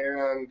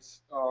 and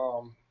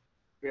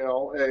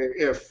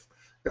if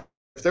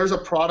there's a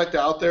product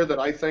out there that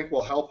I think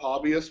will help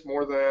hobbyists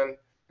more than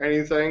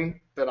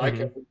anything that I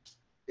can, Hmm.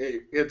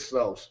 it's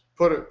those.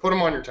 Put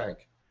them on your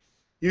tank.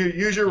 You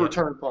use your Yep.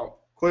 return pump.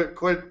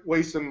 Quit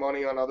wasting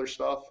money on other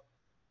stuff,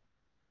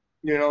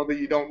 that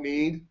you don't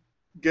need.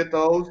 Get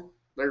those.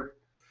 They're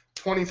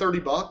 20-30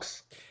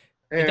 bucks.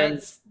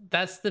 And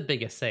That's the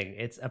biggest thing.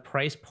 It's a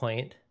price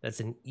point that's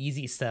an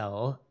easy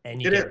sell,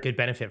 and you it is. get good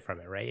benefit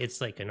from it, right?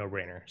 It's like a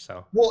no-brainer.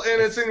 So Well,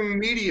 and it's it's an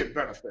immediate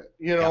benefit,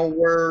 yep.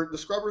 where the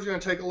scrubber's going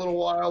to take a little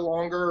while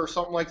longer or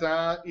something like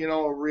that,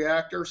 a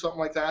reactor, something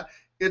like that.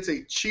 It's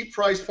a cheap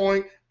price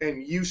point,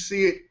 and you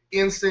see it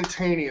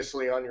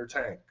instantaneously on your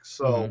tank. Hmm.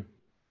 So,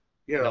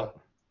 you know, Nope.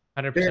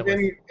 100% and,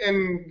 with.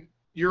 and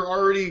you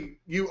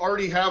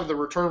already have the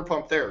return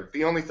pump there.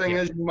 The only thing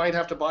Yep. is you might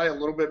have to buy a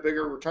little bit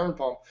bigger return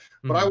pump,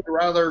 but I Hmm. would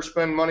rather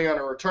spend money on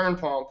a return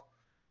pump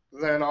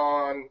than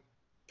on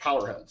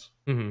power heads.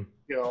 Hmm.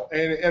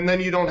 And then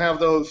you don't have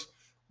those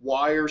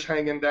wires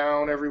hanging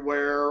down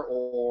everywhere,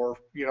 or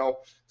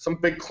some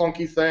big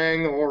clunky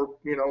thing, or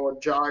a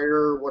gyre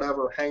or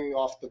whatever hanging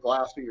off the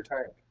glass of your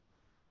tank.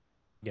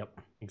 Yep.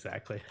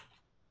 Exactly.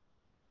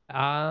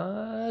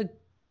 Uh,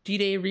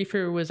 G-Day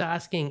Reefer was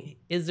asking,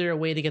 is there a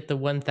way to get the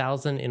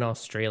 1000 in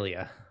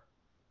Australia?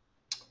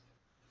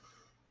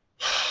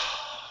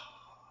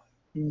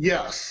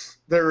 Yes,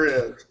 there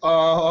is.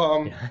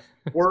 Yeah.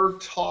 We're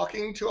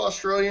talking to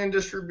Australian Hmm.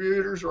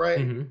 distributors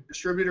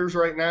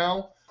right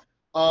now.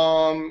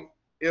 Um,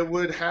 it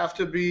would have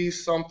to be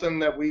something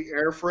that we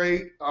air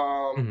freight.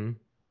 Hmm.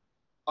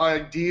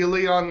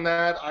 Ideally, on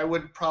that, I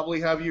would probably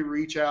have you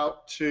reach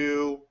out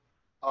to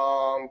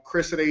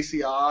Chris at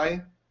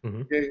ACI.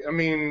 Hmm. I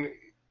mean,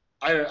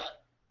 I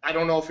I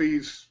don't know if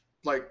he's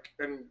like,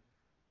 and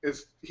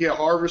is he a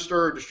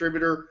harvester, a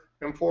distributor,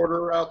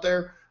 importer out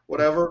there,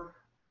 whatever.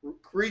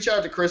 Reach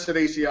out to Chris at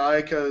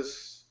ACI,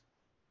 because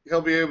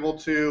he'll be able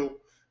to.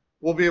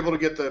 We'll be able to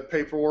get the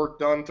paperwork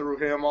done through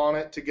him on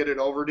it to get it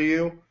over to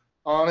you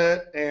on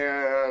it,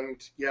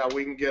 and yeah,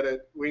 we can get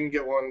it. We can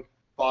get one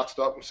boxed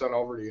up and sent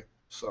over to you.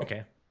 So.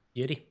 Okay.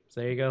 Beauty.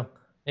 So there you go.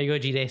 There you go,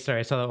 G-Day. Sorry,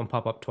 I saw that one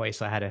pop up twice.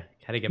 So I had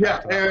to get Yeah,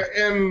 back to that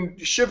one.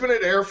 and shipping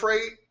it air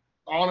freight,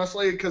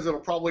 honestly, because it'll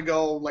probably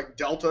go like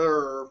Delta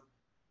or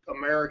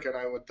American,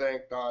 I would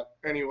think, not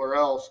anywhere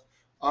else,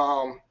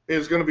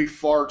 is going to be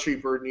far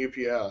cheaper than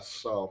UPS.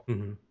 So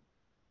Hmm.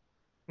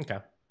 Okay.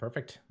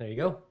 Perfect. There you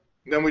yeah, go.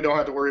 then we don't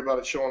have to worry about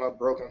it showing up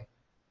broken.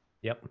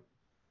 Yep.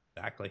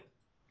 Exactly.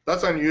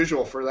 That's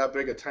unusual for that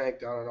big a tank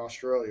down in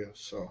Australia.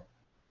 So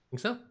Think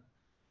so?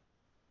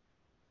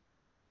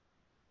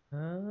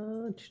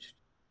 Uh,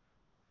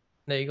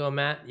 there you go,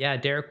 Matt. Yeah,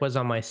 Derek was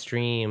on my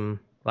stream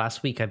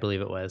last week, I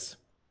believe it was.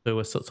 So it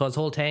was so his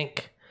whole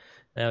tank.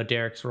 Now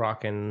Derek's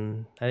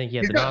rocking. I think he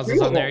had he's the got two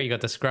nozzles of on there. them. You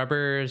got the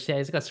scrubbers. Yeah,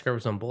 he's got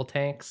scrubbers on both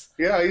tanks.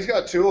 Yeah, he's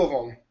got two of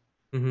them.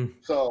 Hmm.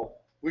 So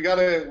we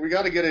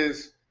gotta get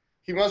his.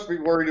 He must be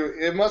worried.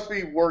 It must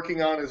be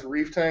working on his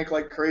reef tank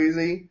like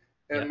crazy,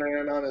 and Yep.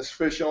 then on his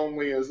fish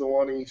only is the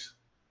one he's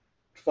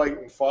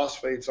fighting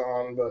phosphates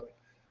on. But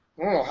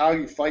I don't know how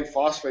you fight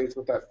phosphates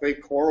with that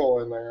fake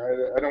coral in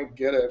there. I don't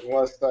get it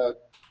unless that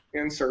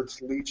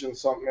insert's leaching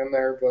something in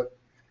there. But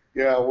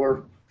yeah,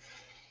 we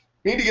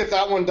need to get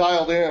that one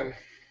dialed in.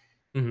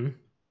 Hmm.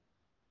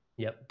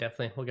 Yep.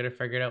 Definitely. We'll get it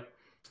figured out.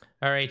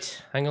 All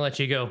right, I'm gonna let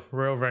you go.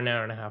 We're over an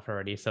hour and a half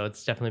already, so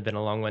it's definitely been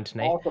a long one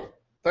tonight. Awesome.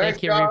 Thanks,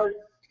 Thank you, Reef. guys.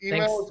 Email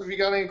Thanks. us if you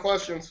got any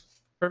questions.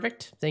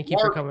 Perfect. Thank you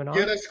for coming Mark,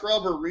 get on. a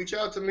scrubber. Reach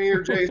out to me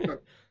or Jason.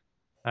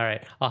 All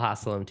right, I'll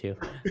hassle him too.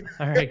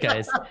 All right,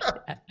 guys.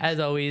 As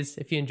always,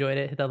 if you enjoyed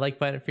it, hit that like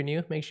button if you're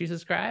new. Make sure you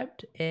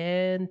subscribed,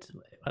 and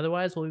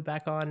otherwise, we'll be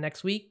back on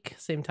next week,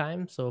 same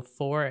time. So,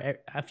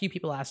 a few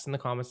people asked in the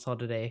comments all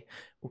today,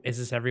 is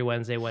this every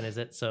Wednesday? When is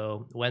it?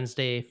 So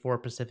Wednesday, 4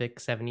 Pacific,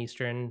 7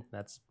 Eastern.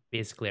 That's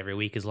basically every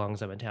week as long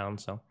as I'm in town.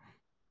 So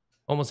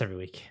almost every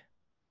week.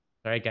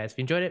 All right, guys. If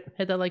you enjoyed it,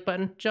 hit that like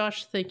button.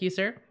 Josh, thank you,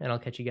 sir, and I'll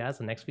catch you guys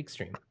on next week's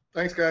stream.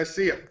 Thanks, guys.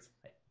 See ya.